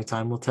guess only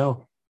time will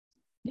tell.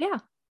 Yeah.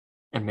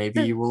 And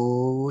maybe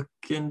we'll look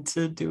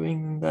into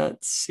doing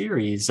that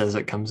series as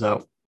it comes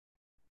out.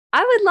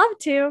 I would love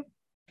to.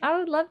 I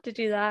would love to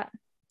do that.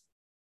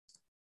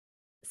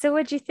 So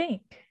what'd you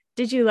think?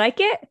 Did you like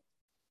it?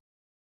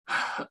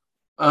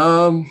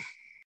 um,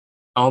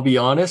 I'll be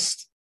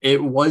honest,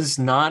 it was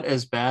not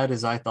as bad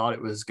as I thought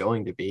it was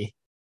going to be.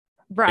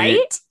 Right?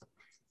 It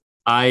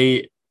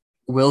I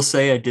will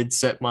say I did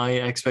set my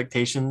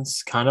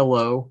expectations kind of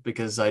low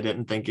because I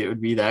didn't think it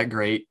would be that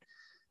great,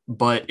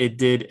 but it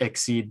did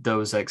exceed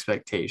those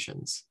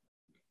expectations.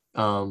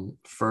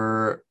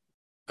 For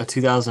a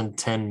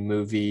 2010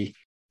 movie,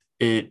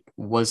 it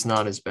was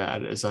not as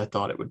bad as I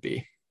thought it would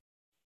be.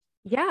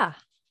 Yeah.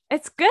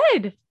 It's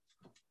good.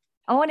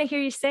 I want to hear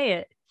you say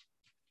it.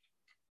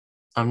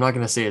 I'm not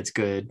going to say it's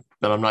good,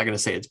 but I'm not going to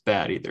say it's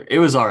bad either. It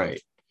was all right.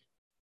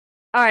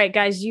 All right,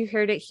 guys, you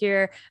heard it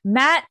here.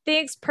 Matt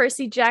thinks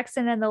Percy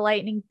Jackson and the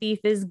Lightning Thief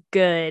is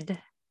good.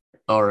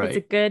 All It's a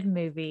right. good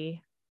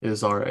movie. It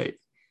was all right.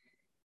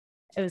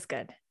 It was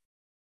good.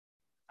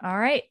 All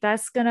right,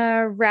 that's going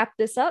to wrap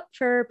this up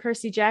for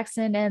Percy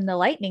Jackson and the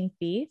Lightning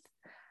Thief.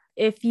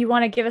 If you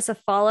want to give us a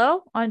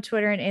follow on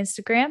Twitter and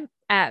Instagram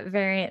at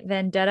Variant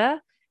Vendetta,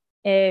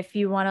 If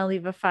you want to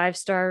leave a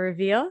 5-star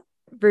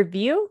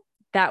review,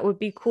 that would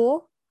be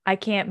cool. I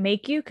can't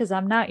make you because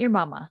I'm not your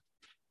mama,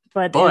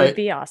 but it would But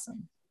be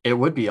awesome. it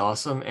would be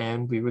awesome,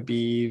 and we would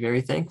be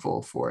very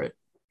thankful for it.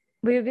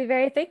 We would be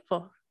very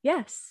thankful.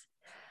 Yes.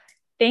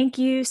 Thank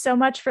you so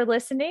much for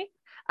listening.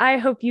 I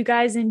hope you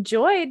guys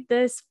enjoyed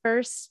this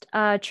first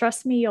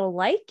Trust Me, You'll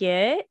Like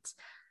It.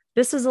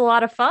 This was a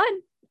lot of fun,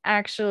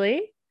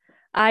 actually.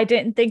 I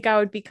didn't think I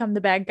would become the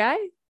bad guy,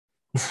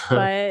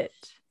 but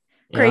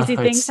Yeah, crazy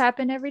things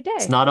happen every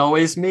it's day. not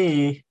always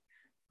me.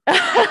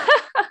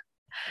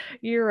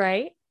 You're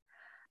right.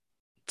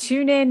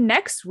 Tune in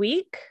next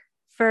week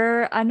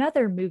for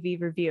another movie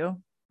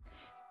review,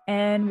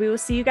 and we will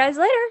see you guys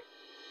later.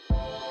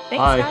 Thanks,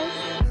 Bye.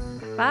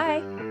 guys.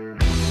 Bye.